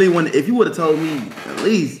 bro. It really wouldn't. If you would have told me at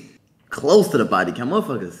least close to the body count,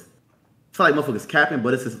 motherfuckers. I feel like motherfuckers capping,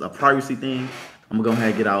 but it's just a privacy thing. I'm gonna go ahead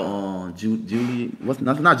and get out on Julie.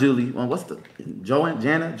 Not Julie? What's the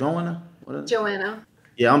Joanna? Joanna.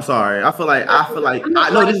 Yeah, I'm sorry. I feel like I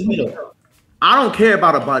know this is me though. I don't care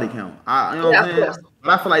about a body count. You know what I'm saying?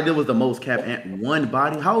 But I feel like there was the most cap at one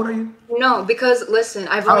body. How old are you? No, because listen,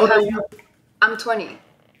 I'm 20.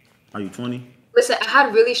 Are you 20? Listen, I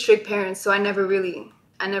had really strict parents, so I never really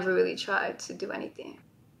tried to do anything.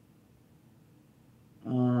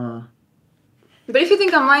 But if you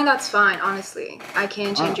think I'm lying, that's fine. Honestly, I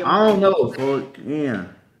can't change your mind. I don't know, folks. Yeah.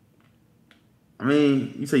 I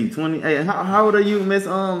mean, you say you 20. Hey, how old are you, Miss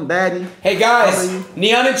Baddie? Hey guys,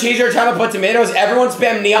 Neon and Cheezer are trying to put tomatoes. Everyone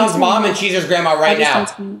spam Neon's mom and Cheezer's grandma right now.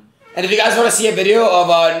 And if you guys want to see a video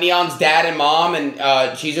of Neon's dad and mom and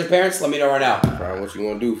Cheezer's parents, let me know right now. Right, what you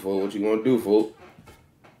gonna do, fool?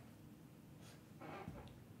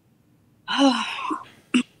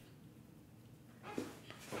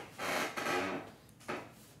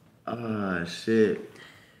 Shit.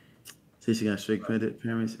 See, she got strict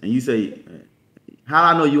parents, and you say, how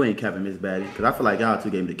I know you ain't capping, Miss Baddie? Because I feel like y'all two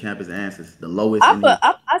gave me the campus answers, the lowest.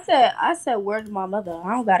 I said, where's my mother?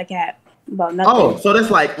 I don't got a cap. about nothing. Oh, so that's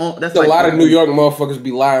like That's a lot of New York motherfuckers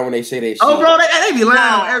be lying when they say they shit. Oh, bro, they be lying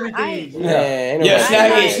on Nah, everything. Yeah,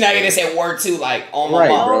 Snaggy just said word too, like on my right,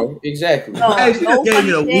 mom. bro. Exactly. No. Hey, she just gave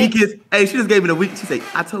me the funny shit. weakest. Hey, she just gave me the weakest. She said,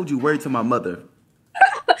 "I told you word to my mother."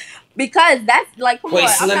 Because that's like, come Wait, on.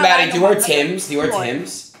 I'm Slim not Batty, lying do you on wear my Timbs? Do you wear Come on.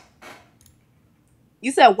 Timbs?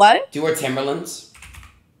 You said what? Do you wear Timberlands?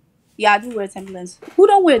 Yeah, I do wear Timberlands. Who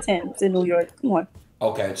don't wear Timbs in New York? Come on.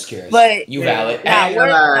 Okay, just curious. But You valid. nah, Ain't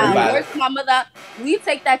gonna lie. words to my mother. We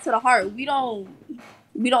take that to the heart. We don't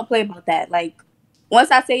play about that. Like, once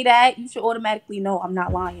I say that, you should automatically know I'm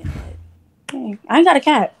not lying. But hey, I ain't got a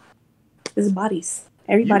cat. It's bodies.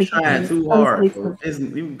 Everybody You trying too hard, bro.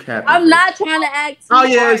 You capping. I'm not trying to act too Oh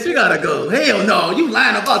yeah, hard. she gotta go. Hell no, you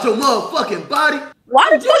lying about your motherfucking body. Why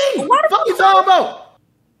What the you fuck? fuck you talking about?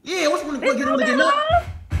 Yeah, what's when you want to get up?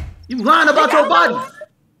 You lying about your body.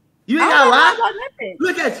 You ain't gotta lie.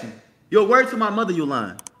 Look at you. Your word to my mother, you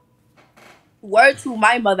lying. Word to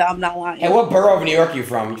my mother, I'm not lying. Hey, what borough of New York you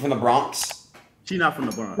from? You from the Bronx? She not from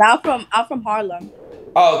the Bronx. Now I'm from Harlem.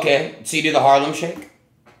 Oh, okay. So you do the Harlem Shake?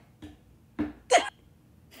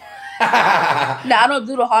 No, I don't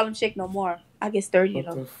do the Harlem Shake no more. I get sturdy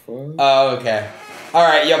though. Oh, okay. All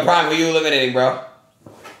right, yo, Prime, who you eliminating, bro?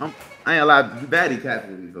 I ain't gonna lie, Batty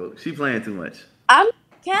capping me, bro. She playing too much. I'm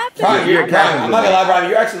capping. Prime, You're Prime. I'm not gonna lie, Prime.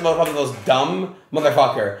 You're actually one of the most dumb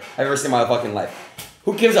motherfucker I've ever seen in my fucking life.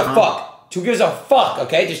 Who gives a fuck? Who gives a fuck?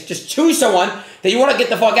 Okay, just choose someone that you want to get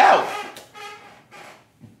the fuck out.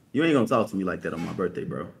 You ain't gonna talk to me like that on my birthday,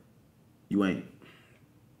 bro. You ain't.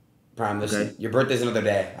 Prime, listen. Your birthday's another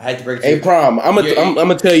day. I hate to break it to Hey, you. Prom, I'm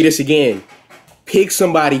gonna tell you this again. Pick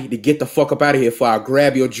somebody to get the fuck up out of here before I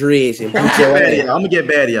grab your dreads and beat your ass. I'm gonna get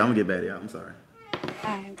Batty out. I'm sorry.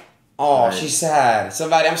 Oh, she's sad.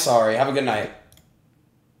 Somebody, I'm sorry. Have a good night.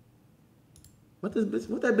 What that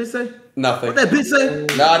bitch say? Nothing. What that bitch say?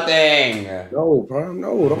 Nothing. No, Prom.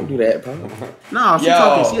 No, don't do that, Prom. No, she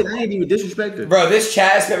talking shit. I ain't even disrespect her. Bro, this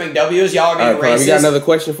chat is spamming W's. Y'all are being Prom, racist. you got another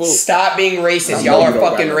question for? Stop being racist. Y'all are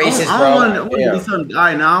fucking racist, I bro. don't want to be something. All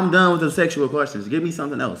right, now I'm done with the sexual questions. Give me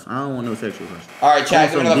something else. I don't want no sexual questions. All right, chat.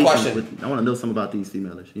 Give me another question. I want to know something about these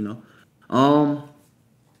females. You know.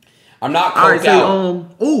 I'm not all right, coked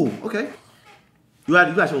out. Oh, okay. You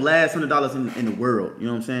got your last $100 in the world. You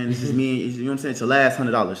know what I'm saying? This is me. You know what I'm saying? It's your last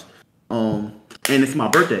 $100. And it's my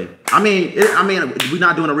birthday. I mean, we're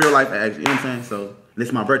not doing a real life act. You know what I'm saying? So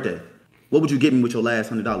it's my birthday. What would you get me with your last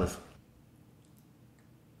 $100?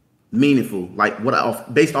 Meaningful, like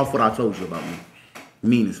based off what I told you about me.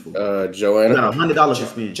 Meaningful. Joanna. You got $100 to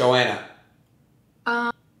spend. Joanna.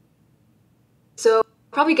 So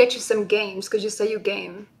probably get you some games because you say you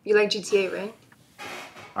game. You like GTA, right?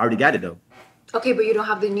 I already got it though. Okay, but you don't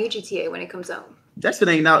have the new GTA when it comes out. That shit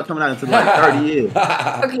ain't coming out until like 30 years.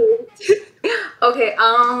 Okay.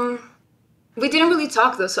 We didn't really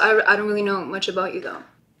talk though, so I don't really know much about you though.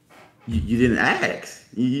 You didn't ask.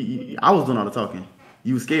 I was doing all the talking.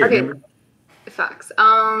 You was scared, Okay. remember? Facts.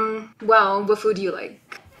 Well, what food do you like?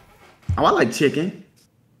 Oh, I like chicken.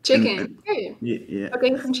 Chicken. Hey. Yeah.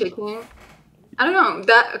 Okay, some chicken. I don't know.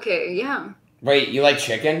 That okay, yeah. Wait, you like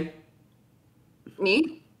chicken?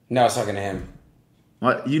 Me? No, I was talking to him.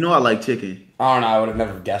 What? You know I like chicken. I don't know. I would have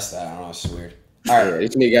never guessed that. I don't know. It's weird. All right. Yeah,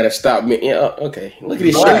 this nigga gotta stop me. Yeah, okay. Look at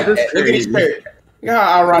his All shirt. right. Look at his shirt. Look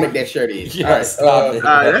how ironic that shirt is. Yeah, All right, stop it.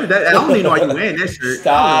 I don't even know why you wearing that shirt.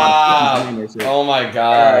 Stop. Oh my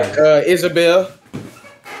god. Isabel.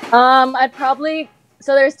 I'd probably.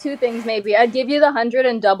 So there's two things maybe. I'd give you the 100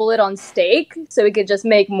 and double it on steak, so we could just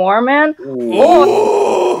make more, man.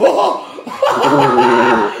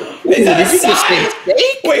 Is that a sign?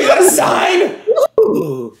 Wait, is that a sign?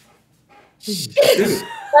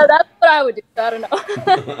 That's what I would do. I don't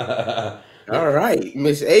know. All right,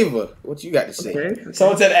 Miss Ava, what you got to say? Okay.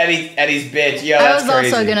 Someone said Eddie's bitch. Yo, I that's was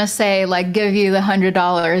crazy. also gonna say like give you the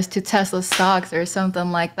 $100 to Tesla stocks or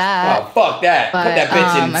something like that. Oh, fuck that. But Put that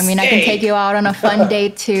bitch in I mean, I can steak. take you out on a fun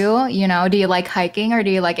date too. You know, do you like hiking or do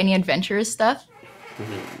you like any adventurous stuff?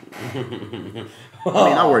 I mean,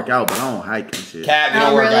 I work out, but I don't hike and shit. Cat, you Oh,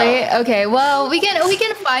 don't work really? out. Okay. Well, we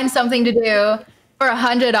can find something to do for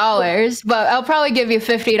 $100, but I'll probably give you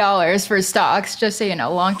 $50 for stocks, just so you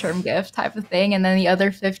know, long-term gift type of thing, and then the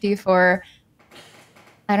other 50 for,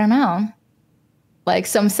 I don't know, like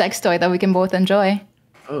some sex toy that we can both enjoy.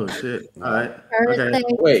 Oh shit! All right. Okay.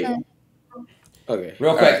 Wait. Okay.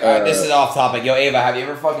 Real quick, All right, this is off topic. Yo, Ava, have you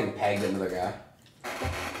ever fucking pegged another guy?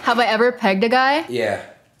 Have I ever pegged a guy? Yeah.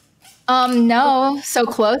 No. So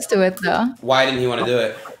close to it though. Why didn't he want to do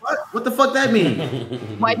it? What the fuck that mean?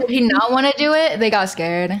 Why did he not want to do it? They got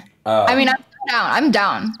scared. I mean, I'm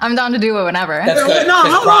down. I'm down to do it whenever. That's good. No,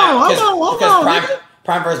 hold on.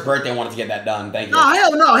 Prime for his birthday wanted to get that done. Thank you. No,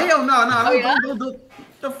 hell no. yeah? Don't.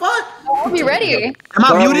 The fuck? I'll be ready. Am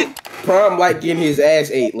I muted? Prom like getting his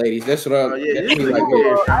ass ate, ladies. That's what I'm. Oh, yeah, that's this what he is like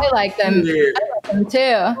weird. doing. I like them. Weird. I like them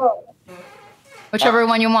too. Whichever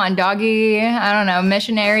one you want. Doggy, I don't know,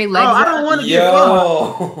 missionary, legs. I don't want to get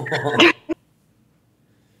fucked. Yo.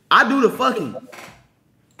 I do the fucking.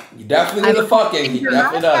 You definitely do the fucking. He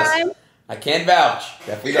definitely does. I can't vouch.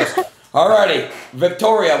 Definitely does. Alrighty.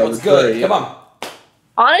 Victoria, what's good? Come on.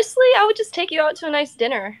 Honestly, I would just take you out to a nice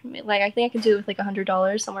dinner. I mean, like, I think I could do it with like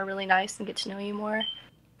 $100, somewhere really nice, and get to know you more.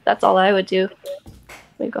 That's all I would do.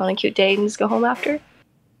 Like, go on a cute date and just go home after.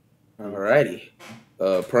 Alrighty.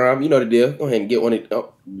 Prom, you know the deal. Go ahead and get one.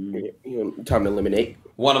 Time to eliminate.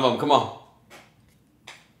 One of them. Come on.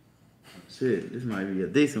 Shit, this might be a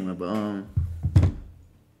decent one, but I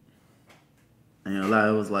ain't gonna lie,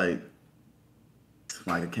 it was like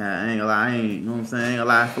a cat. I ain't gonna lie, you know what I'm saying? I ain't gonna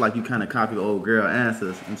lie, I feel like you kind of copied the old girl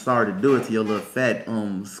answers. I'm sorry to do it to your little fat,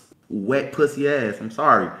 wet pussy ass. I'm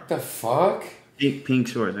sorry. What the fuck? Pink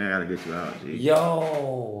shorts, man. I gotta get you out, G.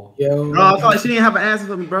 Yo. Bro, I thought she didn't have an answer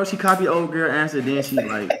for me, bro. She copied the old girl answer, then she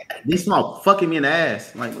this small fucking me in the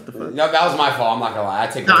ass. Like, what the fuck? No, that was my fault. I'm not gonna lie. I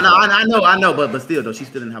take. I know, but still though, she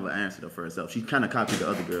still didn't have an answer though for herself. She kind of copied the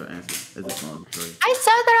other girl answer as a small story. I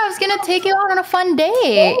said that I was gonna take you out on a fun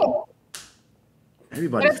date.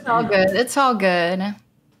 Everybody. It's all good. It's all good.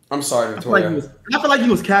 I'm sorry, Victoria. I feel like you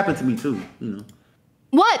was capping to me too. You know.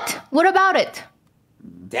 What? What about it?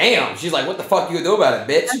 Damn. She's like, what the fuck you gonna do about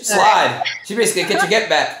it, bitch? Slide. She basically get your get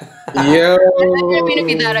back. Yo. I didn't mean to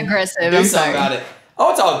be that aggressive. Do I'm something sorry. about it.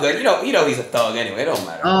 Oh, it's all good. You know he's a thug anyway. It don't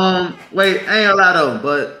matter. Wait, I ain't gonna lie though,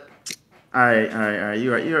 but all right.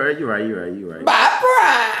 You're right. Bye,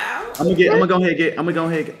 Prime. I'm gonna go ahead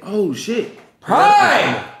and get. Oh shit.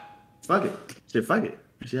 Prime. Fuck it.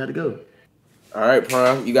 She had to go. All right,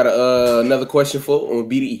 Prime. You got another question for on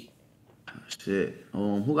BDE? Shit.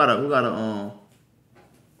 Who got a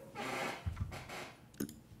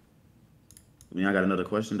I got another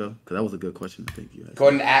question though, because that was a good question. Thank you. Go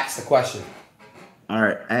ahead and ask the question. All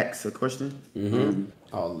right, ask a question. Mm-hmm.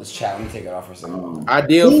 Oh, let's chat. Let me take it off for a second.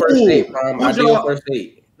 Ideal first date, Prime. Ideal first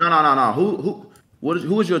date. No.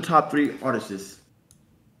 Who is your top 3 artists?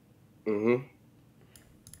 Mm-hmm.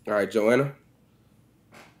 All right, Joanna.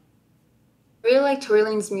 I really like Tory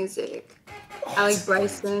Lane's music. I like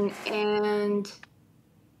Bryson, and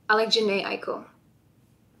I like Janae Aiko.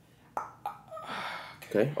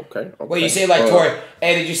 Okay. Wait, you say like Tory?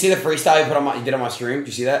 Hey, did you see the freestyle you did on my stream? Did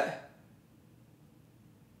you see that?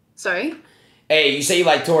 Sorry? Hey, you say you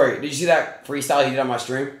like Tory. Did you see that freestyle he did on my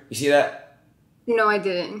stream? You see that? No, I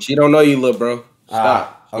didn't. She don't know you, little bro.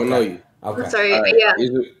 Stop. Okay. She don't know you. Okay. I'm sorry. Right.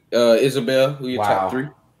 Yeah. Isabel, who your top 3?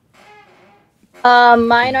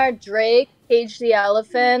 Mine are Drake, Cage the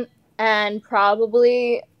Elephant, and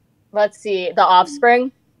probably, let's see, The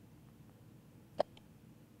Offspring.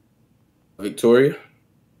 Victoria.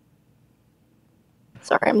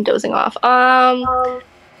 Sorry, I'm dozing off. I'm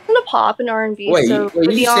gonna pop in R&B. Wait, so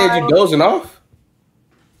you just said you're dozing off?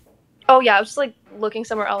 Oh yeah, I was just like looking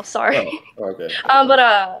somewhere else. Sorry. Oh, okay.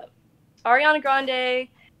 But Ariana Grande,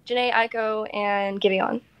 Janae Aiko, and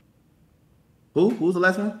Giveon. Who? Who's the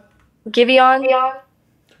last one? Giveon.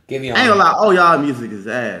 Give me I ain't gonna lie, all y'all music is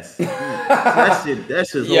ass. that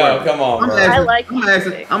shit's Yo, horrible. come on, bro. I like I'm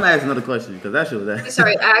gonna ask another question because that shit was ass.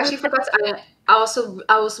 Sorry, I actually forgot to add. I also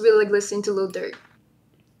really like listening to Lil Durk.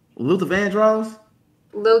 Luther Vandross?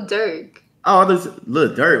 Lil Durk. Oh, this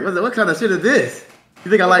Lil Durk. What kind of shit is this?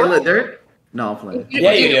 You think I like Lil Durk? No, I'm playing.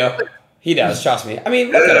 Yeah, you do. He does. Trust me. I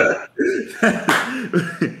mean, look at him.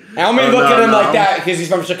 I don't mean look at him like that because he's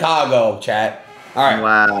from Chicago, chat. All right.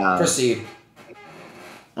 Wow. Proceed.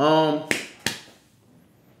 Y'all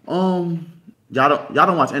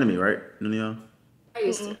don't watch anime, right? None of y'all? I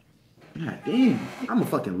used to. God damn, I'm a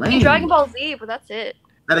fucking I lame. mean, Dragon Ball Z, but that's it.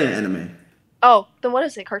 That ain't an anime. Oh, then what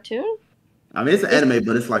is it? Cartoon? I mean, it's an anime,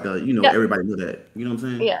 but it's like a, Yeah. everybody knew that. You know what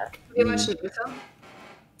I'm saying? Yeah. Have you watched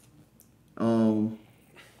Naruto?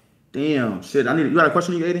 Damn, shit. You got a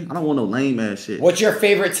question, you Adin? I don't want no lame ass shit. What's your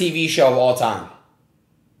favorite TV show of all time?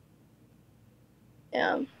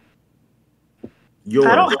 Yeah. Yours.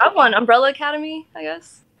 I don't have one. Umbrella Academy, I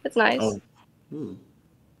guess. It's nice. Oh. Ooh.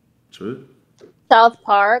 True. South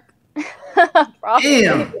Park. Probably.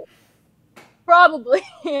 Damn. Probably.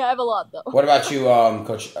 I have a lot though. What about you,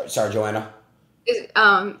 Coach? Sorry, Joanna.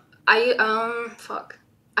 Fuck.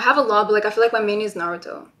 I have a lot, but like I feel like my main is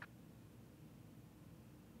Naruto.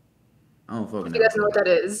 I don't fucking If know. you guys know what that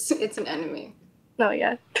is, it's an anime. No,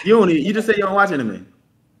 yeah. You just said you don't watch anime.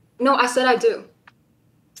 No, I said I do.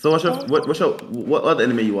 So what other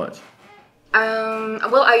anime you watch?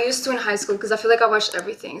 Well, I used to in high school because I feel like I watched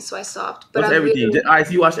everything, so I stopped. But What's I everything? really, All right,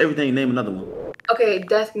 so you watched everything. Name another one. okay,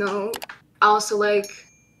 Death Note. I also like.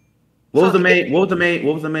 What was the Fuck, main? What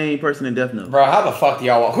was the main person in Death Note? Bro, how the fuck do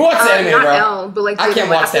y'all watch? Who watches anime, not bro? L, but like I can't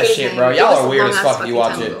different. watch that forget his shit, name. bro. It Y'all was are a weird as long-ass fuck if you fucking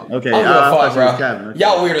watch time it. ago. Okay, I don't give I a thought fuck, you was bro. capping. Okay.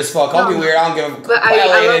 Y'all weird as fuck. I'll be No. weird. I don't give a But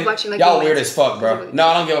I love watching, like, y'all romance. weird as fuck, bro. No,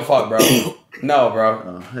 I don't give a fuck, bro. No, bro.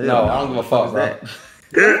 Oh, hell No, I don't give a fuck, bro.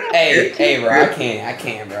 Hey, bro. I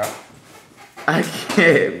can't, bro. I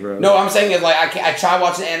can't, bro. No, what I'm saying is like I try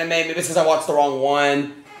watching anime. Maybe it's because I watched the wrong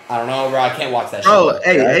one. I don't know, bro. I can't watch that Bro, shit.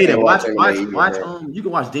 hey, Yeah, I hey, can't watch, watch watch, anime watch. either, You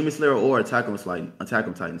can watch Demon Slayer or Attack on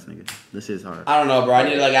Titans, nigga. This is hard. I don't know, bro. I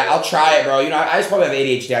need to I'll try it, bro. You know, I just probably have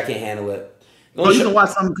ADHD. I can't handle it. Bro, you can watch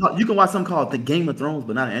something called The Game of Thrones,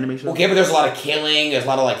 but not an anime show. Okay, but there's a lot of killing. There's a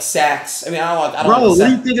lot of like sex. I mean, I don't Bro, want what the do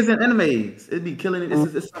you sex. think is in anime? It'd be killing it.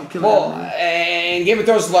 It's something killing. Well, anime. and Game of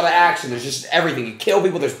Thrones is a lot of action. There's just everything. You kill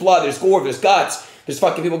people. There's blood. There's gore. There's guts. There's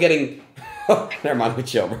fucking people getting. Never mind. We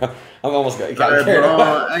chill, bro. I'm almost good. Alright, bro,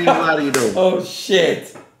 I ain't gonna lie to you though. Oh shit.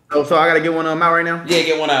 So I gotta get one of them out right now. Yeah,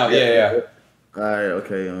 get one out. Yeah. All right,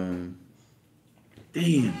 okay.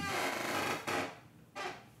 Damn.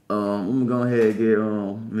 I'm gonna go ahead and get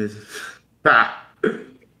Miss.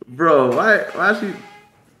 Bro, why she?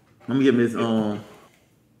 Let me get Miss. Damn,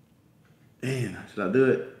 should I do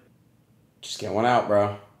it? Just get one out,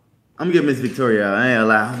 bro. I'm gonna get Miss Victoria out. I ain't gonna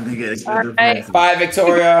lie. I'm gonna get Alright. Bye,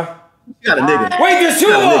 Victoria. You got a nigga. Wait, there's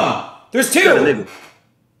two of them. There's You got a two. nigga.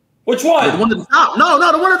 Which The one? one at the top.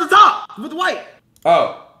 No, the one at the top with the white.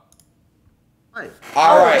 Oh, White.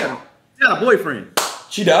 all right. She got a boyfriend.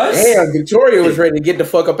 She does. Damn, Victoria was ready to get the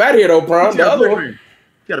fuck up out of here though, prom. She The got a other one. boyfriend.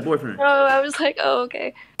 She got a boyfriend. Bro, I was like, oh,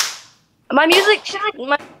 okay. My music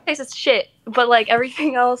taste is shit, but like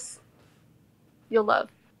everything else, you'll love.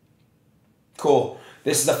 Cool.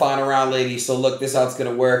 This is the final round, ladies. So look, this is how it's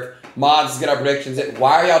gonna work. Mods, get our predictions.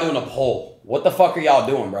 Why are y'all doing a poll? What the fuck are y'all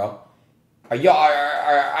doing, bro? Are y'all?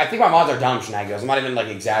 I think my mods are dumb shenanigans. I'm not even like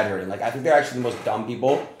exaggerating. Like I think they're actually the most dumb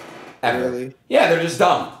people ever. Really? Yeah, they're just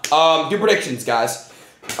dumb. Do predictions, guys.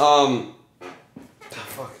 Fuck.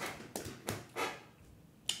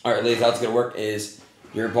 All right, ladies, how it's gonna work is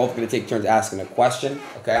you're both gonna take turns asking a question.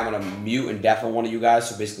 Okay, I'm gonna mute and deafen one of you guys,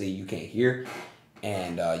 so basically you can't hear,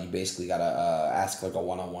 and you basically gotta ask like a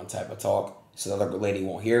one-on-one type of talk, so the other lady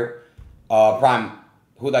won't hear. Prime,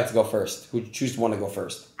 who'd like to go first? Who choose one to go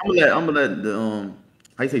first? I'm gonna let the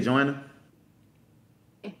how you say Joanna?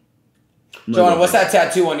 Joanna, what's that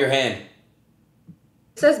tattoo on your hand?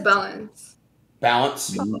 It says balance.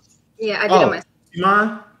 Balance. Yeah, I did it myself. You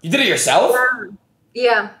mine? You did it yourself?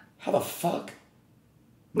 Yeah, How the fuck?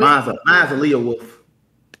 Mine's a Leo wolf.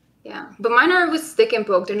 yeah. But mine are with stick and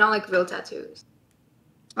poke. They're not like real tattoos.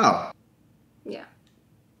 Oh. Yeah.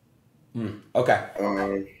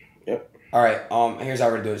 Okay. Yep. All right. Here's how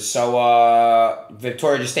we're gonna do it. So,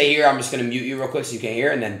 Victoria, just stay here. I'm just gonna mute you real quick so you can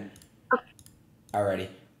hear, and then. Alrighty.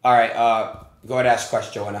 All right. Go ahead and ask a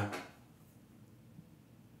question, Joanna.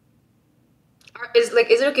 Is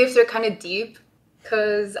it okay if they're kind of deep?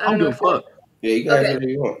 Cause I don't know. Fuck. Yeah, you guys Okay. whatever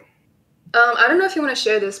you want. I don't know if you want to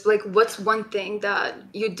share this, but like, what's one thing that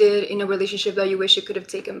you did in a relationship that you wish you could have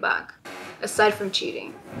taken back, aside from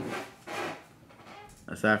cheating?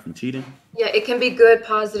 Aside from cheating, Yeah, it can be good,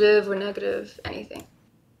 positive, or negative, anything.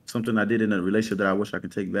 something I did in a relationship that I wish I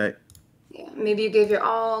could take back. Yeah, maybe you gave your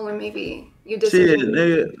all, or maybe you did Shit, something.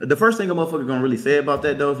 nigga, the first thing a motherfucker gonna really say about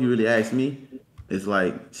that though, if you really ask me, is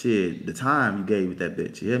like, shit, the time you gave with that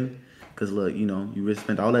bitch. You hear me? Cause look, you know, you really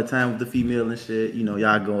spent all that time with the female and shit. You know,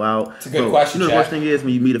 y'all go out. It's a good question, You know, the Chad. worst thing is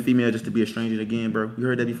when you meet a female just to be a stranger again, bro. You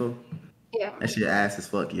heard that before? Yeah. That shit ass as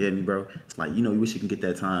fuck. You hear me, bro? It's like, you know, you wish you can get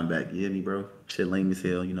that time back. You hear me, bro? Shit lame as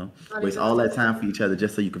hell. You know, Not waste even- all that time for each other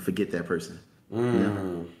just so you can forget that person.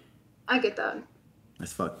 I get that.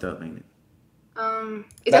 That's fucked up, ain't it?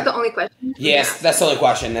 Is that the only question? Yes, that's the only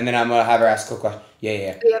question, and then I'm gonna have her ask a question.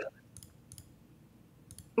 Yeah. Yeah.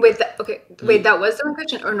 Wait, that was the only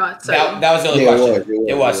question or not? Sorry. That was the only Yeah, it question. was,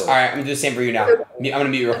 It it was. was. All right, I'm gonna do the same for you now. I'm gonna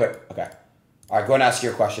mute you real quick. Okay. All right, go and ask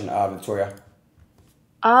your question, Victoria.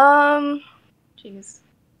 Jeez.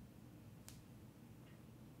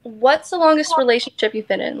 What's the longest relationship you've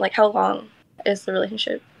been in? Like, how long is the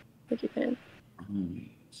relationship that you've been in?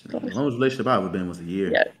 The longest relationship I've ever been was a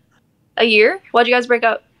year. Yeah. A year? Why'd you guys break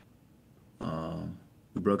up?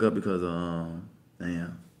 We broke up because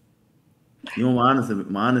damn. You want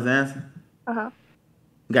my honest answer?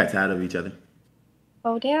 We got tired of each other.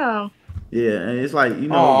 Oh, damn. Yeah, and it's like, you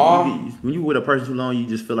know, Aw. when you with a person too long, you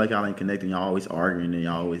just feel like y'all ain't connecting. Y'all always arguing and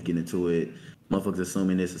y'all always getting into it. Motherfuckers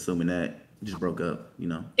assuming this, assuming that. just broke up. You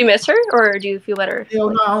know. Do you miss her or do you feel better? Hell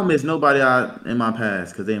no, I don't miss nobody in my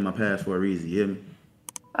past because they in my past for a reason. You hear me?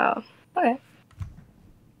 Oh, okay.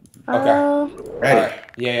 Okay. All Ready. right.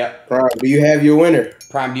 Yeah. Prime, do you have your winner?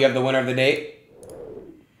 Prime, do you have the winner of the date?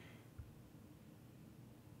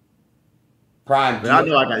 Prime, Y'all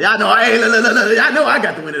know I got. Y'all know. Hey, look. Y'all know I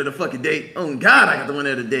got the winner of the fucking date. Oh God, I got the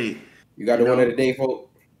winner of the date. You got the winner of the date, folks?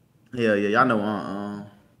 Yeah. Y'all know.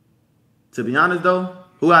 To be honest though,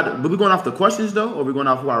 but we going off the questions though, or we going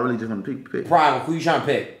off who I really just want to pick? Prime, who you trying to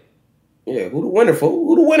pick? Yeah, who the winner, folks?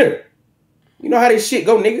 Who the winner? You know how this shit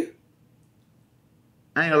go, nigga.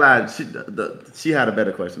 I ain't gonna lie. She had a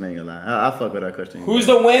better question. I ain't gonna lie. I fuck with that question. Who's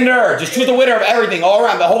the winner? Just choose the winner of everything, all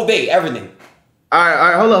around, the whole date, everything. All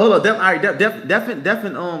right. Hold on. All right,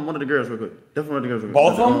 definitely. One of the girls, real quick. Definitely one of the girls, real quick.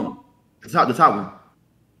 Both of them. The top one.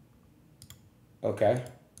 Okay.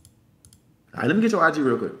 All right, let me get your IG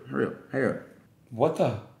real quick. Hurry up. What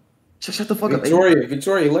the? Shut the fuck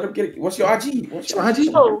Victoria, let him get it. What's your IG? What's your IG?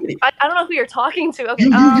 Oh, I don't know who you're talking to. Okay.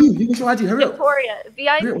 You get your IG. Hurry up. Victoria.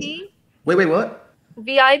 VIP. Wait, what?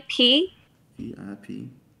 VIP. VIP.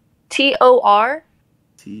 TOR.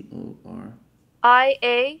 TOR.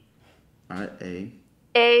 IA. IA.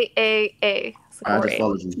 AAA. I just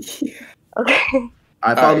followed you. Okay. All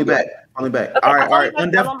right, follow me back. Okay, All right.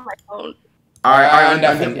 I'm on my phone. All right.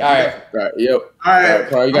 Yep. All right.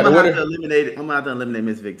 Carl, you got the winner. I'm gonna have to eliminate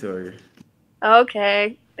Miss Victoria.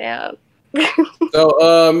 Okay. Damn.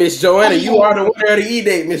 So, Miss Joanna, you are the winner of the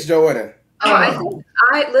E-date, Miss Joanna. Oh,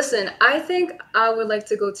 I think I would like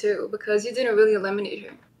to go too because you didn't really eliminate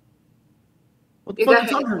her. What the fuck are you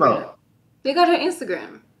talking about? You got her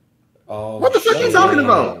Instagram. Oh. What the fuck are you talking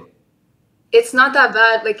about? It's not that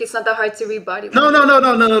bad. Like, it's not that hard to read body No.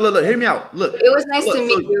 Look, hear me out. Look. It was nice to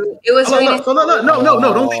meet you. It was really nice.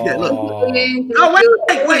 No, don't think that. Look. No,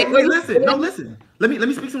 wait, listen. No, listen. Let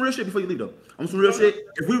me speak some real shit before you leave though. On some real shit.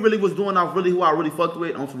 If we really was doing off really who I really fucked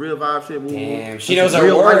with on some real vibe shit. Damn, she knows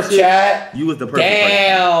her worth, chat. You was the perfect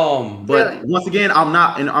person. But once again, I'm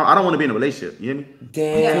not, and I don't want to be in a relationship. You hear me?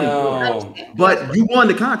 Damn. But you won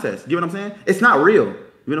the contest. You know what I'm saying? It's not real.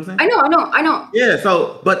 You know what I'm saying? I know. Yeah,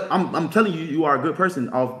 so, but I'm telling you, you are a good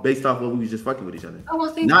person based off what we was just fucking with each other. Oh,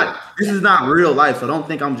 well, thank you. This is not real life, so don't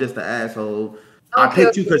think I'm just an asshole. I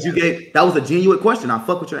picked you because that was a genuine question. I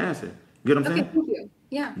fuck with your answer. You know what I'm saying? Thank you.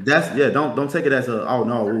 Yeah. Don't take it as a, oh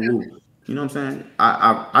no, woo. You know what I'm saying?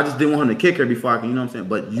 I just didn't want him to kick her before you know what I'm saying?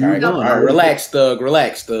 But you won. All right, relax, Thug. All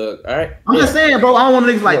right? I'm just saying, bro, I don't want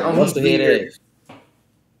niggas like, oh, what's the head ass?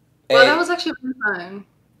 Well, that was actually fun.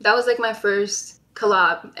 That was like my first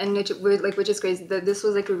collab, and which is crazy. That this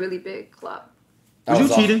was like a really big collab. Was you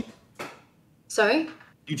cheating? Sorry?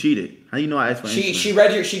 You cheated. How you know I asked for She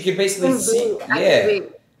read she could basically see. Yeah.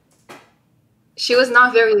 She was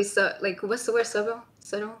not very what's the word, subtle?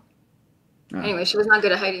 Anyway, she was not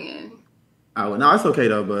good at hiding it. Oh, no, it's okay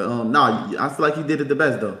though. But no, I feel like you did it the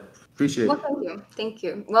best though. Appreciate it. Well, thank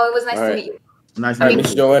you. Well, it was nice to meet you. Nice to meet you,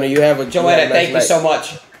 Miss Joanna. You have a Joanna. Thank you so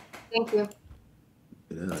much. Thank you.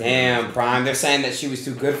 Damn, Prime. They're saying that she was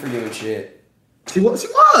too good for you and shit. She was.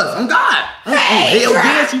 On God. Hell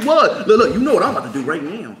yeah, she was. Look. You know what I'm about to do right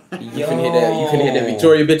now. You can hit that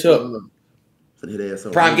Victoria bitch up.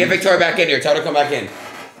 Prime, get Victoria back in here. Tell her to come back in.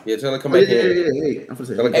 Yeah, tell her to come back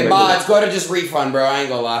in. Hey, mods, go to just refund, bro. I ain't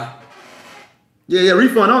gonna lie. Yeah,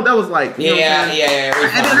 refund. That was like, yeah,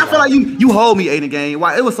 refund. And then I feel like you hold me, Adin game.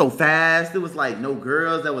 Why it was so fast? It was like no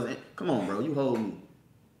girls. That was come on, bro. You hold me.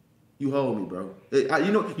 Bro.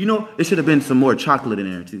 You know, it should have been some more chocolate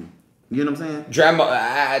in there too. You know what I'm saying?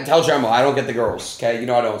 Dremel, tell Dremel I don't get the girls. Okay, you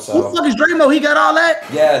know I don't. So who the fuck is Dremel? He got all that?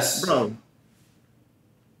 Yes, bro.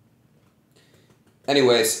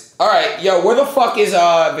 Anyways, all right, yo, where the fuck is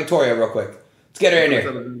Victoria? Real quick, let's get her in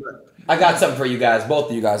here. I got something for you guys, both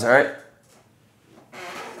of you guys. All right.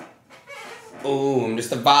 Ooh, I'm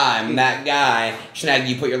just a vibe. I'm that guy. Snaggy,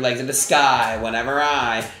 you put your legs in the sky whenever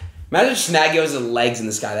I. Imagine Snaggy has his legs in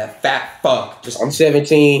the sky. That fat fuck. I'm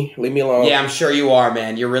 17. Leave me alone. Yeah, I'm sure you are,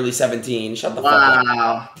 man. You're really 17. Shut the fuck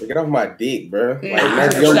up. Get off my dick, bro.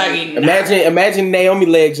 Like, imagine Naomi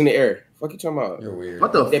legs in the air. Fuck you talking about? You're weird.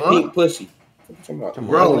 What the fuck? That pink pussy. What you talking about?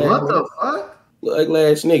 Bro, what the fuck? Look ugly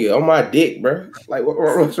ass nigga on my dick, bro. Like,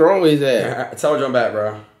 what's wrong with his ass? Tell her jump back,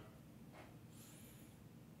 bro.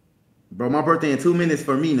 Bro, my birthday in 2 minutes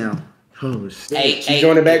for me now. Oh shit. Hey, she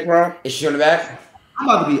joining back, bro? Is she joining back? I'm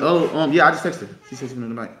about to be yeah, I just texted her. She said she's in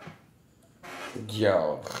the mic.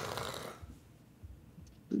 Yo.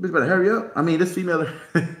 This bitch better hurry up. I mean, this female.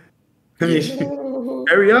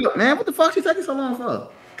 Hurry up, man. What the fuck she taking so long for?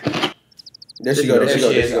 There she go. There she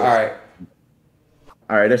is. All right.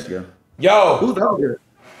 All right, there she go. Yo. Who's out there?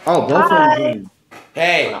 Oh, both of them.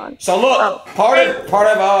 Hey, so look, part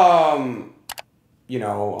of you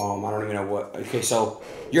know, I don't even know what. Okay, so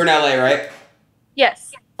you're in LA, right?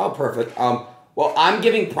 Yes. Oh, perfect. Well, I'm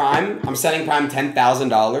giving Prime. I'm sending Prime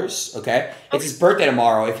 $10,000. Okay, it's his birthday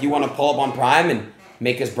tomorrow. If you want to pull up on Prime and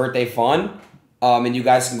make his birthday fun, and you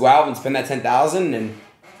guys can go out and spend that 10,000, and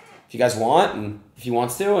if you guys want, and if he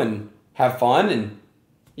wants to, and have fun, and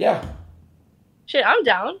yeah. Shit, I'm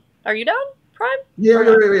down. Are you down, Prime? Yeah,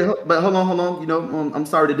 but hold on. You know, I'm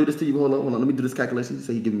sorry to do this to you. Hold on. Let me do this calculation.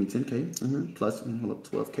 So you're giving me 10K plus hold up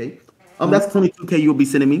 12K. That's 22K you'll be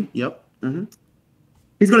sending me. Yep.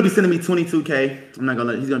 He's gonna be sending me 22K. I'm not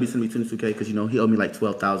gonna. He's gonna be sending me 22K because you know he owed me like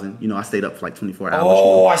 12,000. You know, I stayed up for like 24 hours. Oh,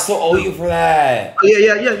 you know. I still owe you for that. Oh,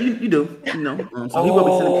 yeah. You do. You know. So he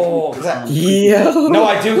will be sending me. Yeah. No,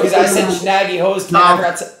 I do because I said Snaggy host.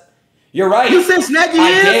 You're right. You said Snaggy.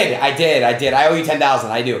 I did. I owe you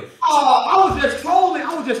 10,000. I do. Oh, I was just trolling.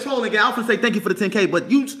 Again. I was gonna say thank you for the 10K,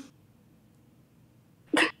 but you.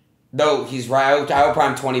 No, he's right. I owe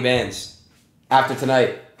Prime 20 bands after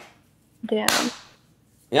tonight. Damn.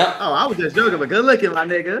 Yep. Oh, I was just joking, but good looking, my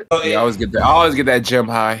nigga. Yeah, I always get that gym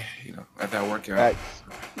high, you know, at that workout.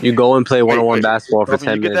 You go and play one-on-one basketball for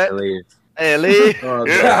 10 minutes and leave. Hey, leave.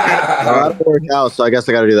 I don't work out, so I guess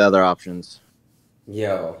I got to do the other options.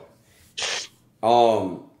 Yo.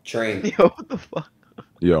 Train. Yo, what the fuck?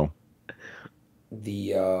 Yo.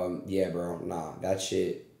 Yeah, bro. Nah, that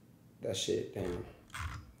shit, damn.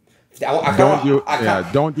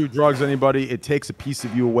 Don't do drugs, anybody. It takes a piece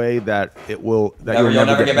of you away that you'll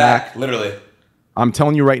never get back. Literally. I'm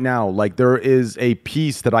telling you right now, like there is a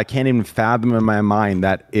piece that I can't even fathom in my mind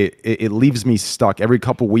that it leaves me stuck. Every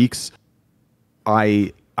couple weeks,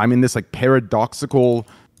 I'm in this like paradoxical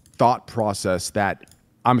thought process that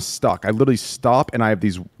I'm stuck. I literally stop and I have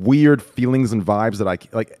these weird feelings and vibes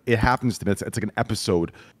that it happens to me. It's like an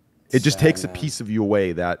episode. It just takes a piece of you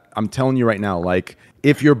away that I'm telling you right now, like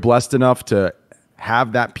if you're blessed enough to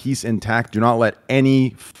have that piece intact, do not let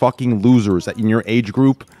any fucking losers in your age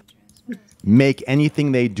group make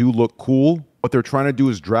anything they do look cool. What they're trying to do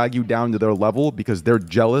is drag you down to their level because they're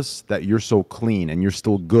jealous that you're so clean and you're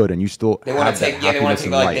still good and you still they want to take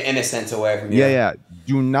like the innocence away from you. Yeah.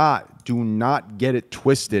 Do not get it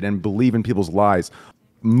twisted and believe in people's lies.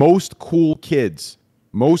 Most cool kids,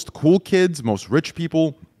 most rich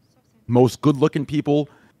people, most good-looking people,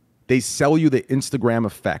 they sell you the Instagram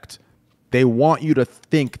effect. They want you to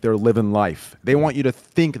think they're living life. They want you to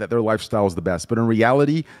think that their lifestyle is the best. But in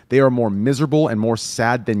reality, they are more miserable and more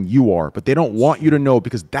sad than you are. But they don't want you to know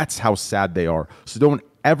because that's how sad they are. So don't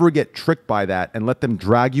ever get tricked by that and let them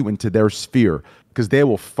drag you into their sphere because they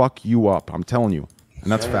will fuck you up. I'm telling you.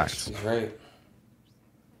 And that's facts. He's right.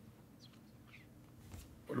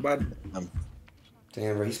 What about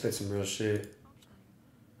Damn, bro, he spit some real shit.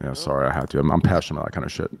 Yeah, sorry, I have to. I'm passionate about that kind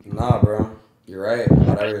of shit. Nah, bro. You're right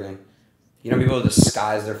about everything. You know, people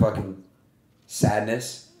disguise their fucking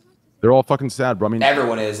sadness. They're all fucking sad, bro. I mean,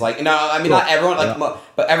 everyone is like, no, I mean, not everyone,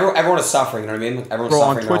 but everyone is suffering. You know what I mean? Everyone's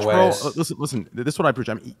suffering on Twitch, in their ways. bro. Listen. This is what I preach.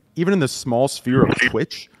 I mean, even in the small sphere of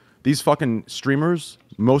Twitch, these fucking streamers,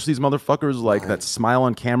 most of these motherfuckers, like that smile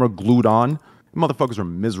on camera glued on, motherfuckers are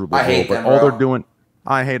miserable. I hate them, all bro. they're doing,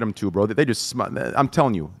 I hate them too, bro. They just smile. I'm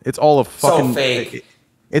telling you, it's all a fucking so fake.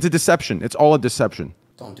 It's a deception. It's all a deception.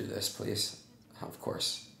 Don't do this, please. Of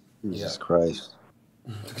course. Jesus Christ.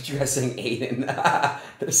 Look at you guys saying Adin.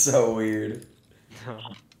 They're so weird.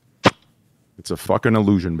 It's a fucking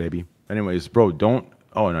illusion, baby. Anyways, bro, don't.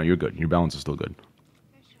 Oh no, you're good. Your balance is still good.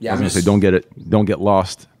 Yeah, I was gonna say, don't get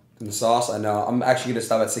lost in the sauce. I know. I'm actually gonna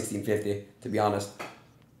stop at 1650. To be honest,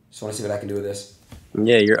 just want to see what I can do with this.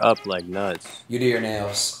 Yeah, you're up like nuts. You do your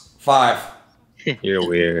nails. 5. You're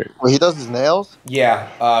weird. Well, he does his nails?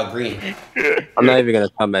 Yeah, green. I'm not even gonna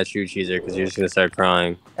come at you, Cheezer, because you're just gonna start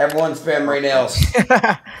crying. Everyone spam Ray nails.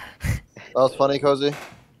 That was funny, Cozy.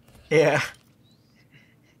 Yeah.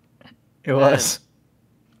 It was.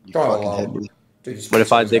 Dude, But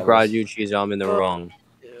if I dick ride you, Cheezer, I'm in the wrong.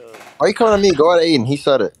 Why are you coming at me? Go at Aiden. He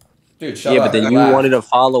said it. Dude, shut yeah, up. but then you wanted to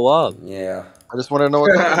follow up. Yeah. I just wanted to know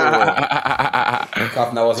what that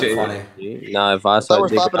wasn't funny. Nah, if I saw we're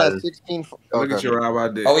dick stopping at riding- 16. Look at your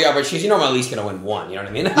idea. Oh yeah, but she's normally at least gonna win 1. You know what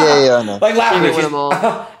I mean? Yeah, I know. Like laugh at me. Win them all.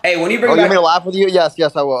 Hey, when you bring you back, want me to laugh with you? Yes,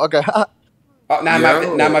 I will. Okay. now I'm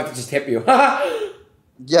gonna have to just tip you.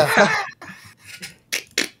 Yeah.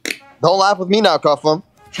 Don't laugh with me now, Cuffum.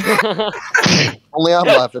 Only I'm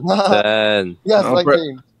laughing. 10. Yes, Oh,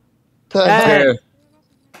 19. 10.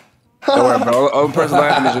 Don't worry, bro. Only person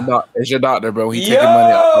laughing is your doctor, bro. He taking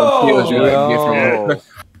money out of pills you gotta get from her.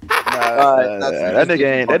 Nah,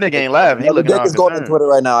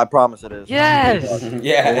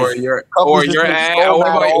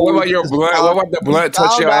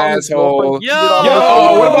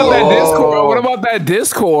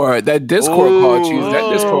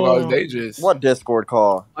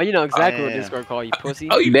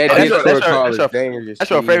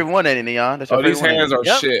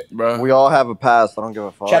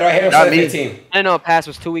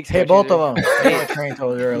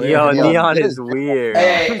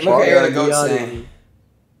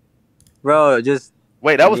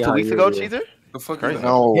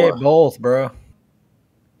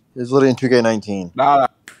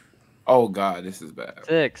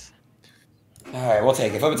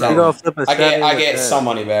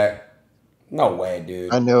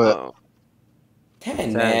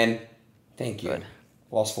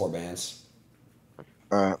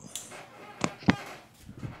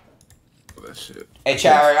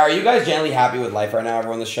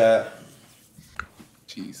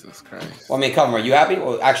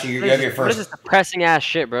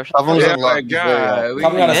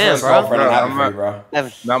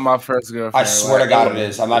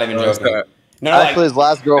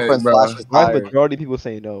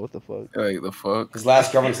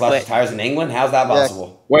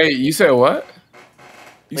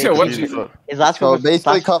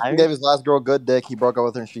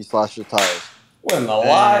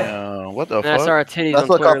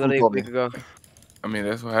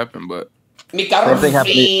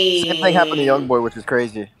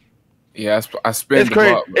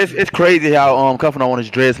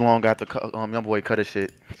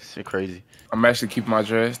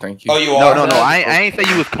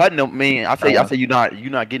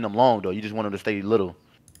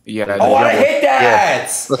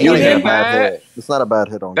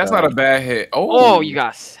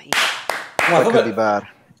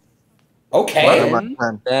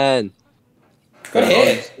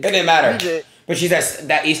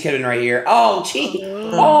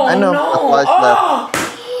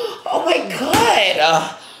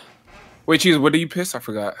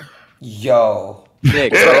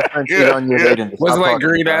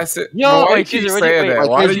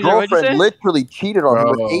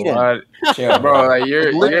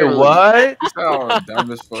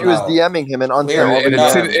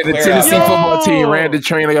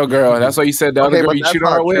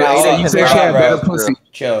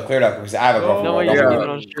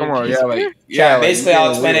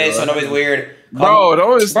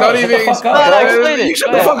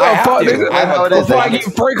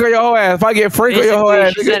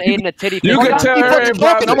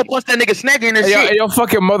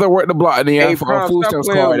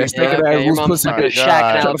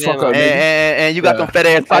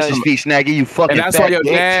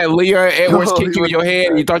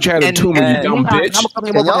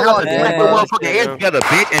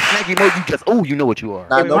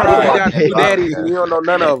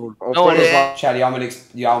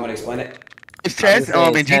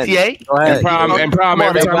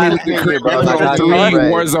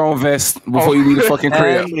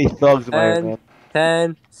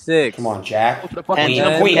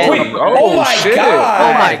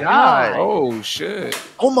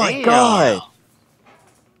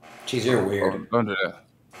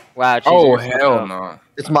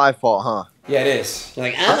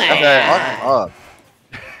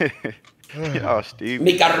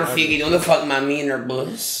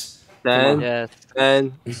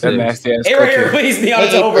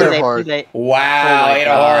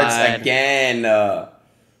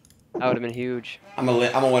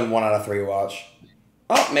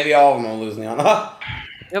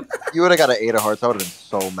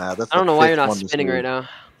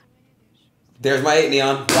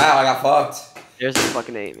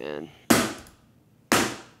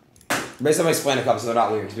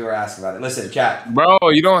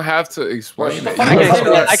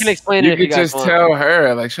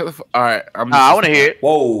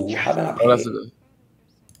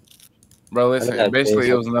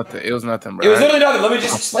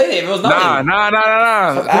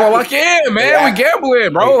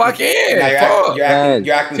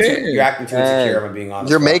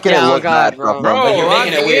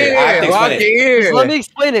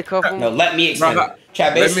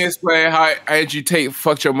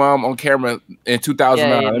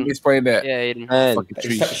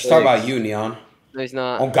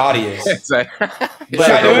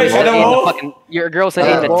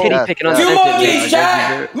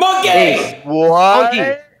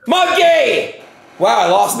 Monkey. Monkey! Wow, I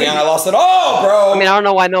lost it. I lost it all, bro. I mean, I don't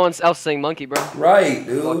know why no one else saying monkey, bro. Right,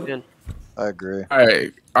 dude. I agree. All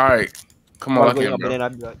right. Come on, lock in, bro. I'll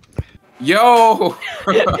be back. Yo.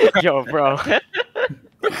 Yo, bro.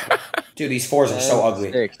 Dude, these 4s are so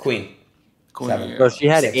ugly. 6. Queen. 7. Bro, she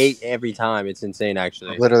had 6. 8 every time. It's insane,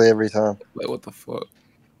 actually. Literally every time. Like, what the fuck?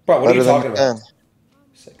 Bro, what are you Better than talking about? 10.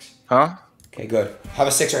 6. Huh? Okay, good. Have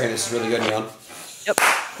a 6 right here. This is really good, Neon. Yep.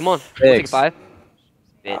 Come on. We'll take a 5.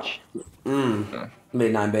 Bitch.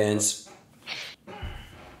 Made 9 bands.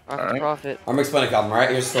 Profit. I'm explaining a album, right?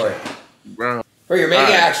 Here's the story. Bro. Bro, you're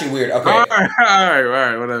making it actually weird. Okay. All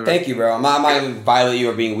right, whatever. Thank you, bro. I'm not going to violate you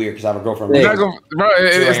or being weird because I have a girlfriend. Hey. Bro,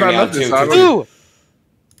 it's not nothing. So I don't- Two.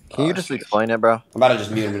 Can you just explain it, bro? I'm about to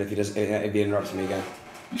just mute him if he interrupts me again.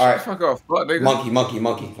 You All right. Fuck off, fuck, nigga.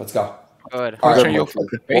 Monkey. Let's go. Good. All Turn right. your fucking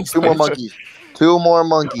Well, face. 2 more monkeys. 2 more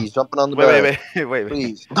monkeys jumping on the bed. Wait.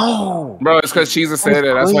 Please. No. Bro, it's because Cheesa said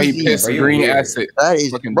that. That's why he Crazy. pissed Bro, you green weird. acid. That is,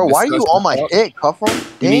 Fucking bro. Why are you disgusting on my fuck. dick, Cuffle?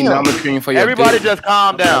 You need Damn. Nama cream for your Everybody dick. just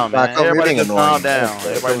calm down, man. Nah, Everybody you're just getting calm annoying. down. That's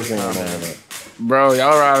Everybody just getting calm down. annoying. Bro,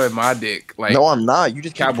 y'all riding my dick. Like, No, I'm not. You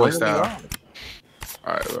just keep Cowboy bringing me style. on.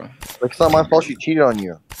 Alright, bro. Like, it's not my fault she cheated on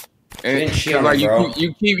you. And didn't cheat 'cause, on like me, bro.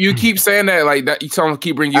 you keep saying that like that. You tell them to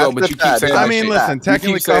keep bringing you up, but you keep saying I that mean, shit. listen, You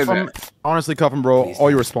technically, keep saying Cuff'em, that. honestly, Cuff'em, bro, all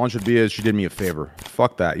your response should be is she did me a favor.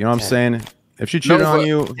 Fuck that. You know what I'm saying? If she cheated on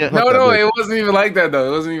you, fuck that No, bitch. it wasn't even like that though.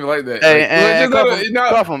 It wasn't even like that. Hey, Like, and now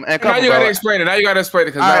Cuff 'em, now you gotta explain it. Now you gotta explain it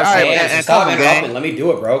because now it's All right, Hey, and stop Cuff 'em, interrupting. gang. Let me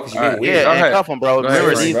do it, bro, because you're being weird. Yeah, and ahead. cuff them, bro. Go ahead,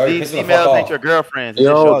 Remember, bro. these Piss the fuck females off. ain't your girlfriends.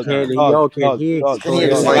 Yo, can he? So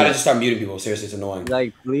I gotta just start muting people. Seriously, it's annoying.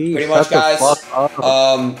 Like, please. Pretty much, shut the guys. fuck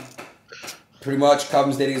up. Pretty much,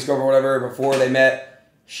 Cubs dating his girlfriend or whatever. Before they met,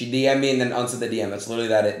 she DM'd me and then answered the DM. That's literally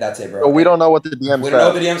that. That's it, bro. But we don't know what the DM We said. don't know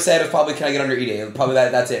what the DM said. It was probably, can I get under eating? Probably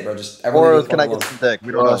that's it, bro. Just Or everyone. can I get some dick?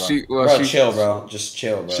 We don't know. Bro, chill, bro. Just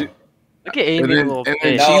chill, bro. Look at Amy, a little and bitch.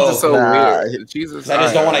 then she's just so Nah. weird. Jesus, I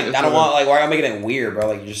just don't want to. I don't want like. Why am I making it weird, bro?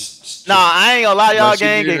 Like you just. Nah, I ain't gonna lie, y'all, But she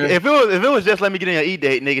gang. did. If it was just let me get in an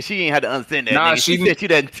E-date, nigga, she ain't had to understand that. Nah, nigga. she She said she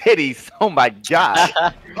that titties. Oh my god.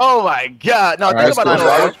 Oh my god. No, Alright, think about so that.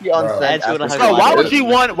 Why Bro. would she unsend Bro, after Bro, why would she she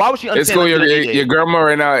want? Why would she It's understand? cool. let me get an Your E-date? grandma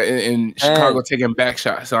right now in Chicago taking back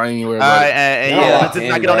shots, so I ain't worried All about right, it. and No, yeah, let's just damn,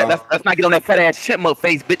 not get on bro. that. Let's not get on that fat ass chipmunk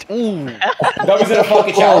face, bitch. Ooh. That was in a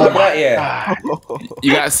fucking shower. Look at that, yeah.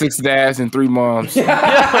 You got 6 dads and 3 moms. Wait, so,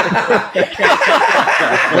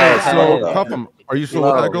 Cuff'em, are you still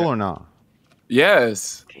with that girl or not?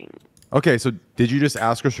 Yes. Okay, so did you just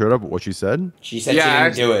ask her straight up what she said? She said she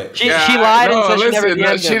didn't do it. She lied and said she never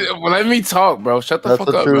listen, DM'd him. well, let me talk, bro. Shut the That's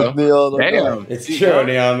fuck the up, truth, bro. Neil. Damn, It's true,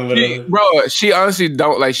 Neon. bro. She honestly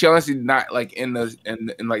don't like. She honestly not like in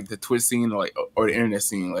like the Twitch scene or the internet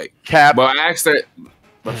scene, like. Cap. But I asked her.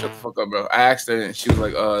 Bro, shut the fuck up, bro. I asked her and she was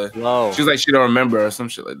like, Whoa. she was like, she don't remember or some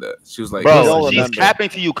shit like that. She was like, Bro, don't she's remember. capping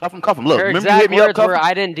to you. Cuff him. Look, Her remember you hit exact me up, words Cuff were, him?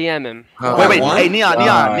 "I didn't DM him." Wait, What? hey, Neon,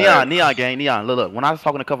 Alright. gang, Neon. Look. When I was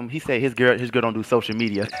talking to Cuff him, he said his girl don't do social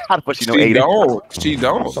media. How the fuck she know she Adin? she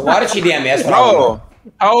don't. So why did she DM me? That's what I want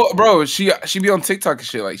to know. Bro, she be on TikTok and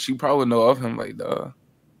shit. Like she probably know of him. Like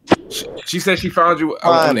she said she found you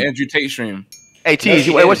on the Andrew Tate stream. Hey, No, Cheese, she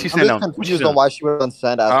what she I'm sent just on? confused on why she would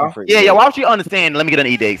unsend asking for Yeah, why would she understand? Let me get an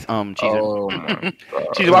E-dates, Cheeser. Oh my God.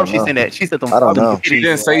 Cheeser, why would she send that? She said them. I don't know. She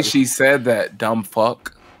didn't say she said that, dumb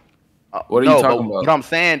fuck. What are No, you but talking about? what I'm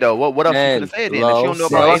saying though, what else Man, she could have said then? If low she don't know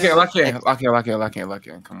Bro, about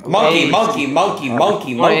Lakin. Come on. Monkey.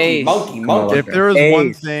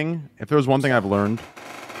 If there is one thing I've learned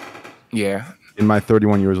Yeah. in my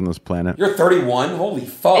 31 years on this planet, You're 31? Holy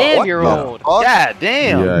fuck. Damn, What? you're old. God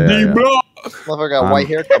damn. yeah. Motherfucker got white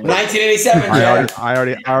hair coming. 1987, I Jack.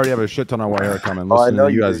 already have a shit ton of white hair coming. Oh, I Listening know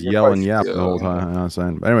to you you guys do. You're yell and probably- yap the whole time. You know what I'm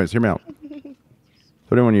saying? But anyways, hear me out.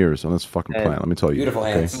 31 years on this fucking planet. Let me tell you. Beautiful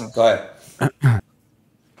okay? hands. Go ahead.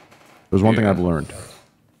 There's one thing I've learned,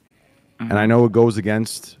 and I know it goes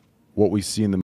against what we see in the